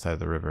to do that side of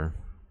the river.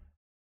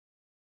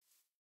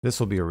 This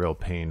will be a real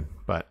pain,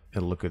 but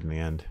it'll look good in the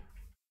end.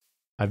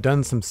 I've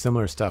done some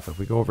similar stuff. If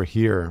we go over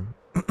here,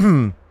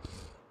 got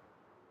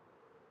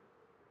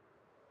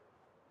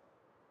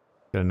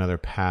another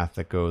path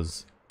that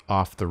goes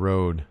off the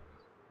road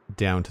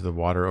down to the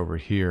water over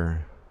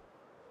here.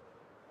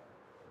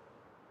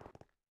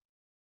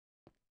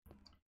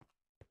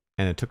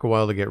 And it took a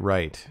while to get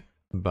right,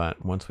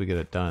 but once we get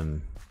it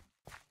done,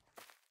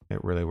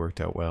 it really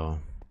worked out well.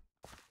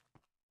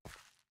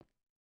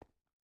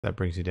 That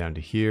brings you down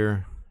to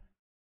here.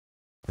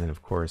 And then,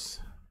 of course,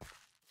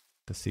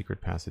 the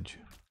secret passage.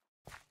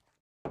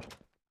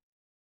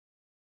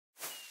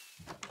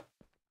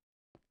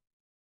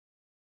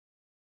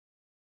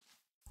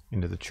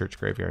 Into the church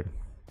graveyard.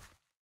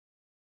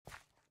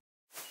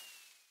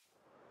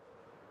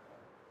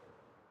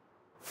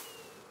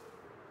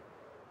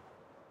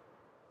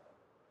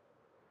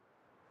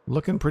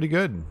 Looking pretty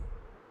good.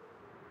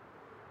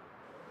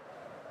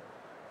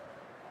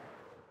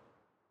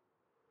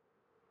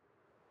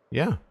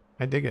 Yeah,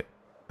 I dig it.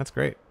 That's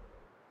great.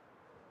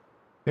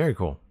 Very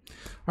cool.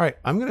 All right,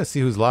 I'm going to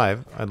see who's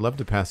live. I'd love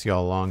to pass you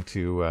all along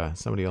to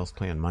somebody else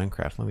playing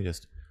Minecraft. Let me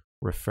just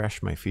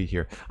refresh my feed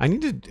here. I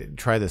need to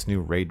try this new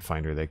raid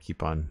finder that I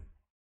keep on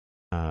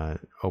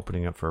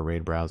opening up for a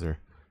raid browser.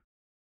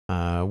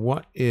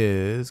 What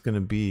is going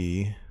to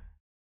be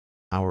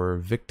our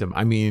victim?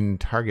 I mean,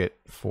 target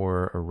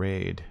for a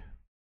raid.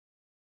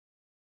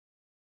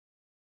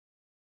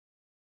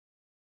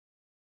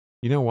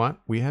 You know what?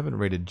 We haven't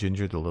rated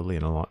Ginger the Lily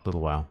in a little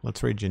while.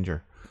 Let's raid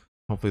Ginger.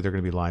 Hopefully they're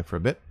going to be live for a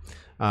bit.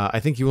 I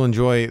think you will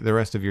enjoy the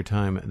rest of your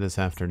time this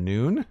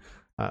afternoon.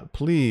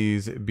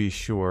 Please be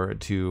sure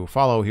to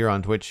follow here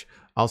on Twitch.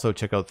 Also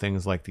check out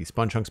things like the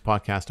Spun Chunks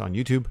podcast on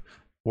YouTube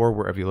or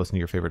wherever you listen to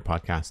your favorite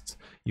podcasts.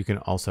 You can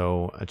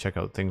also check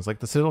out things like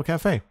the Citadel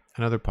Cafe,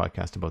 another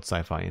podcast about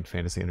sci-fi and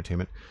fantasy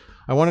entertainment.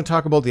 I want to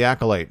talk about The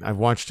Acolyte. I've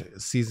watched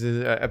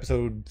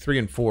episode 3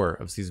 and 4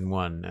 of season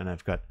 1, and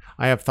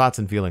I have thoughts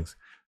and feelings.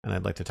 And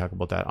I'd like to talk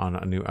about that on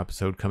a new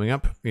episode coming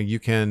up. You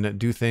can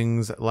do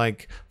things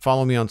like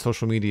follow me on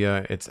social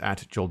media. It's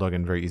at Joel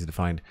Duggan, very easy to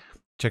find.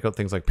 Check out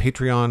things like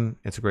Patreon.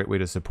 It's a great way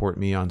to support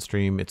me on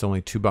stream. It's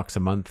only $2 a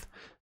month.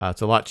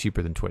 It's a lot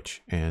cheaper than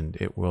Twitch, and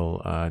it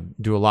will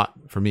do a lot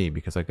for me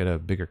because I get a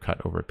bigger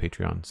cut over at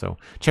Patreon. So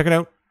check it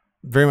out.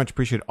 Very much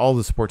appreciate all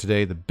the support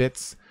today, the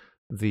bits,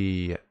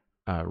 the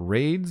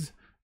raids,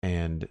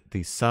 and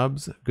the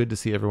subs. Good to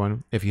see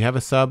everyone. If you have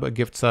a sub, a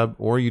gift sub,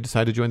 or you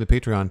decide to join the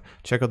Patreon,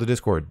 check out the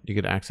Discord. You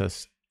get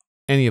access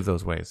any of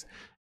those ways.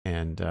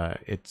 And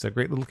it's a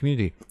great little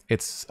community.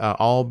 It's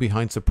all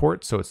behind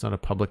support, so it's not a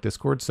public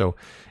Discord. So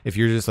if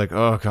you're just like,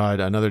 oh God,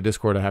 another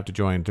Discord I have to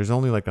join, there's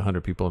only like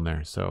 100 people in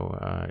there. So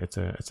it's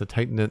a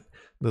tight-knit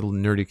little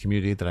nerdy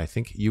community that I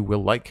think you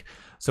will like.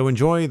 So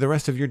enjoy the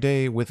rest of your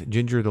day with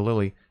Ginger the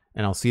Lily,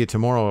 and I'll see you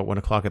tomorrow at 1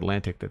 o'clock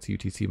Atlantic. That's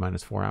UTC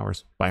minus 4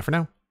 hours. Bye for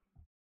now.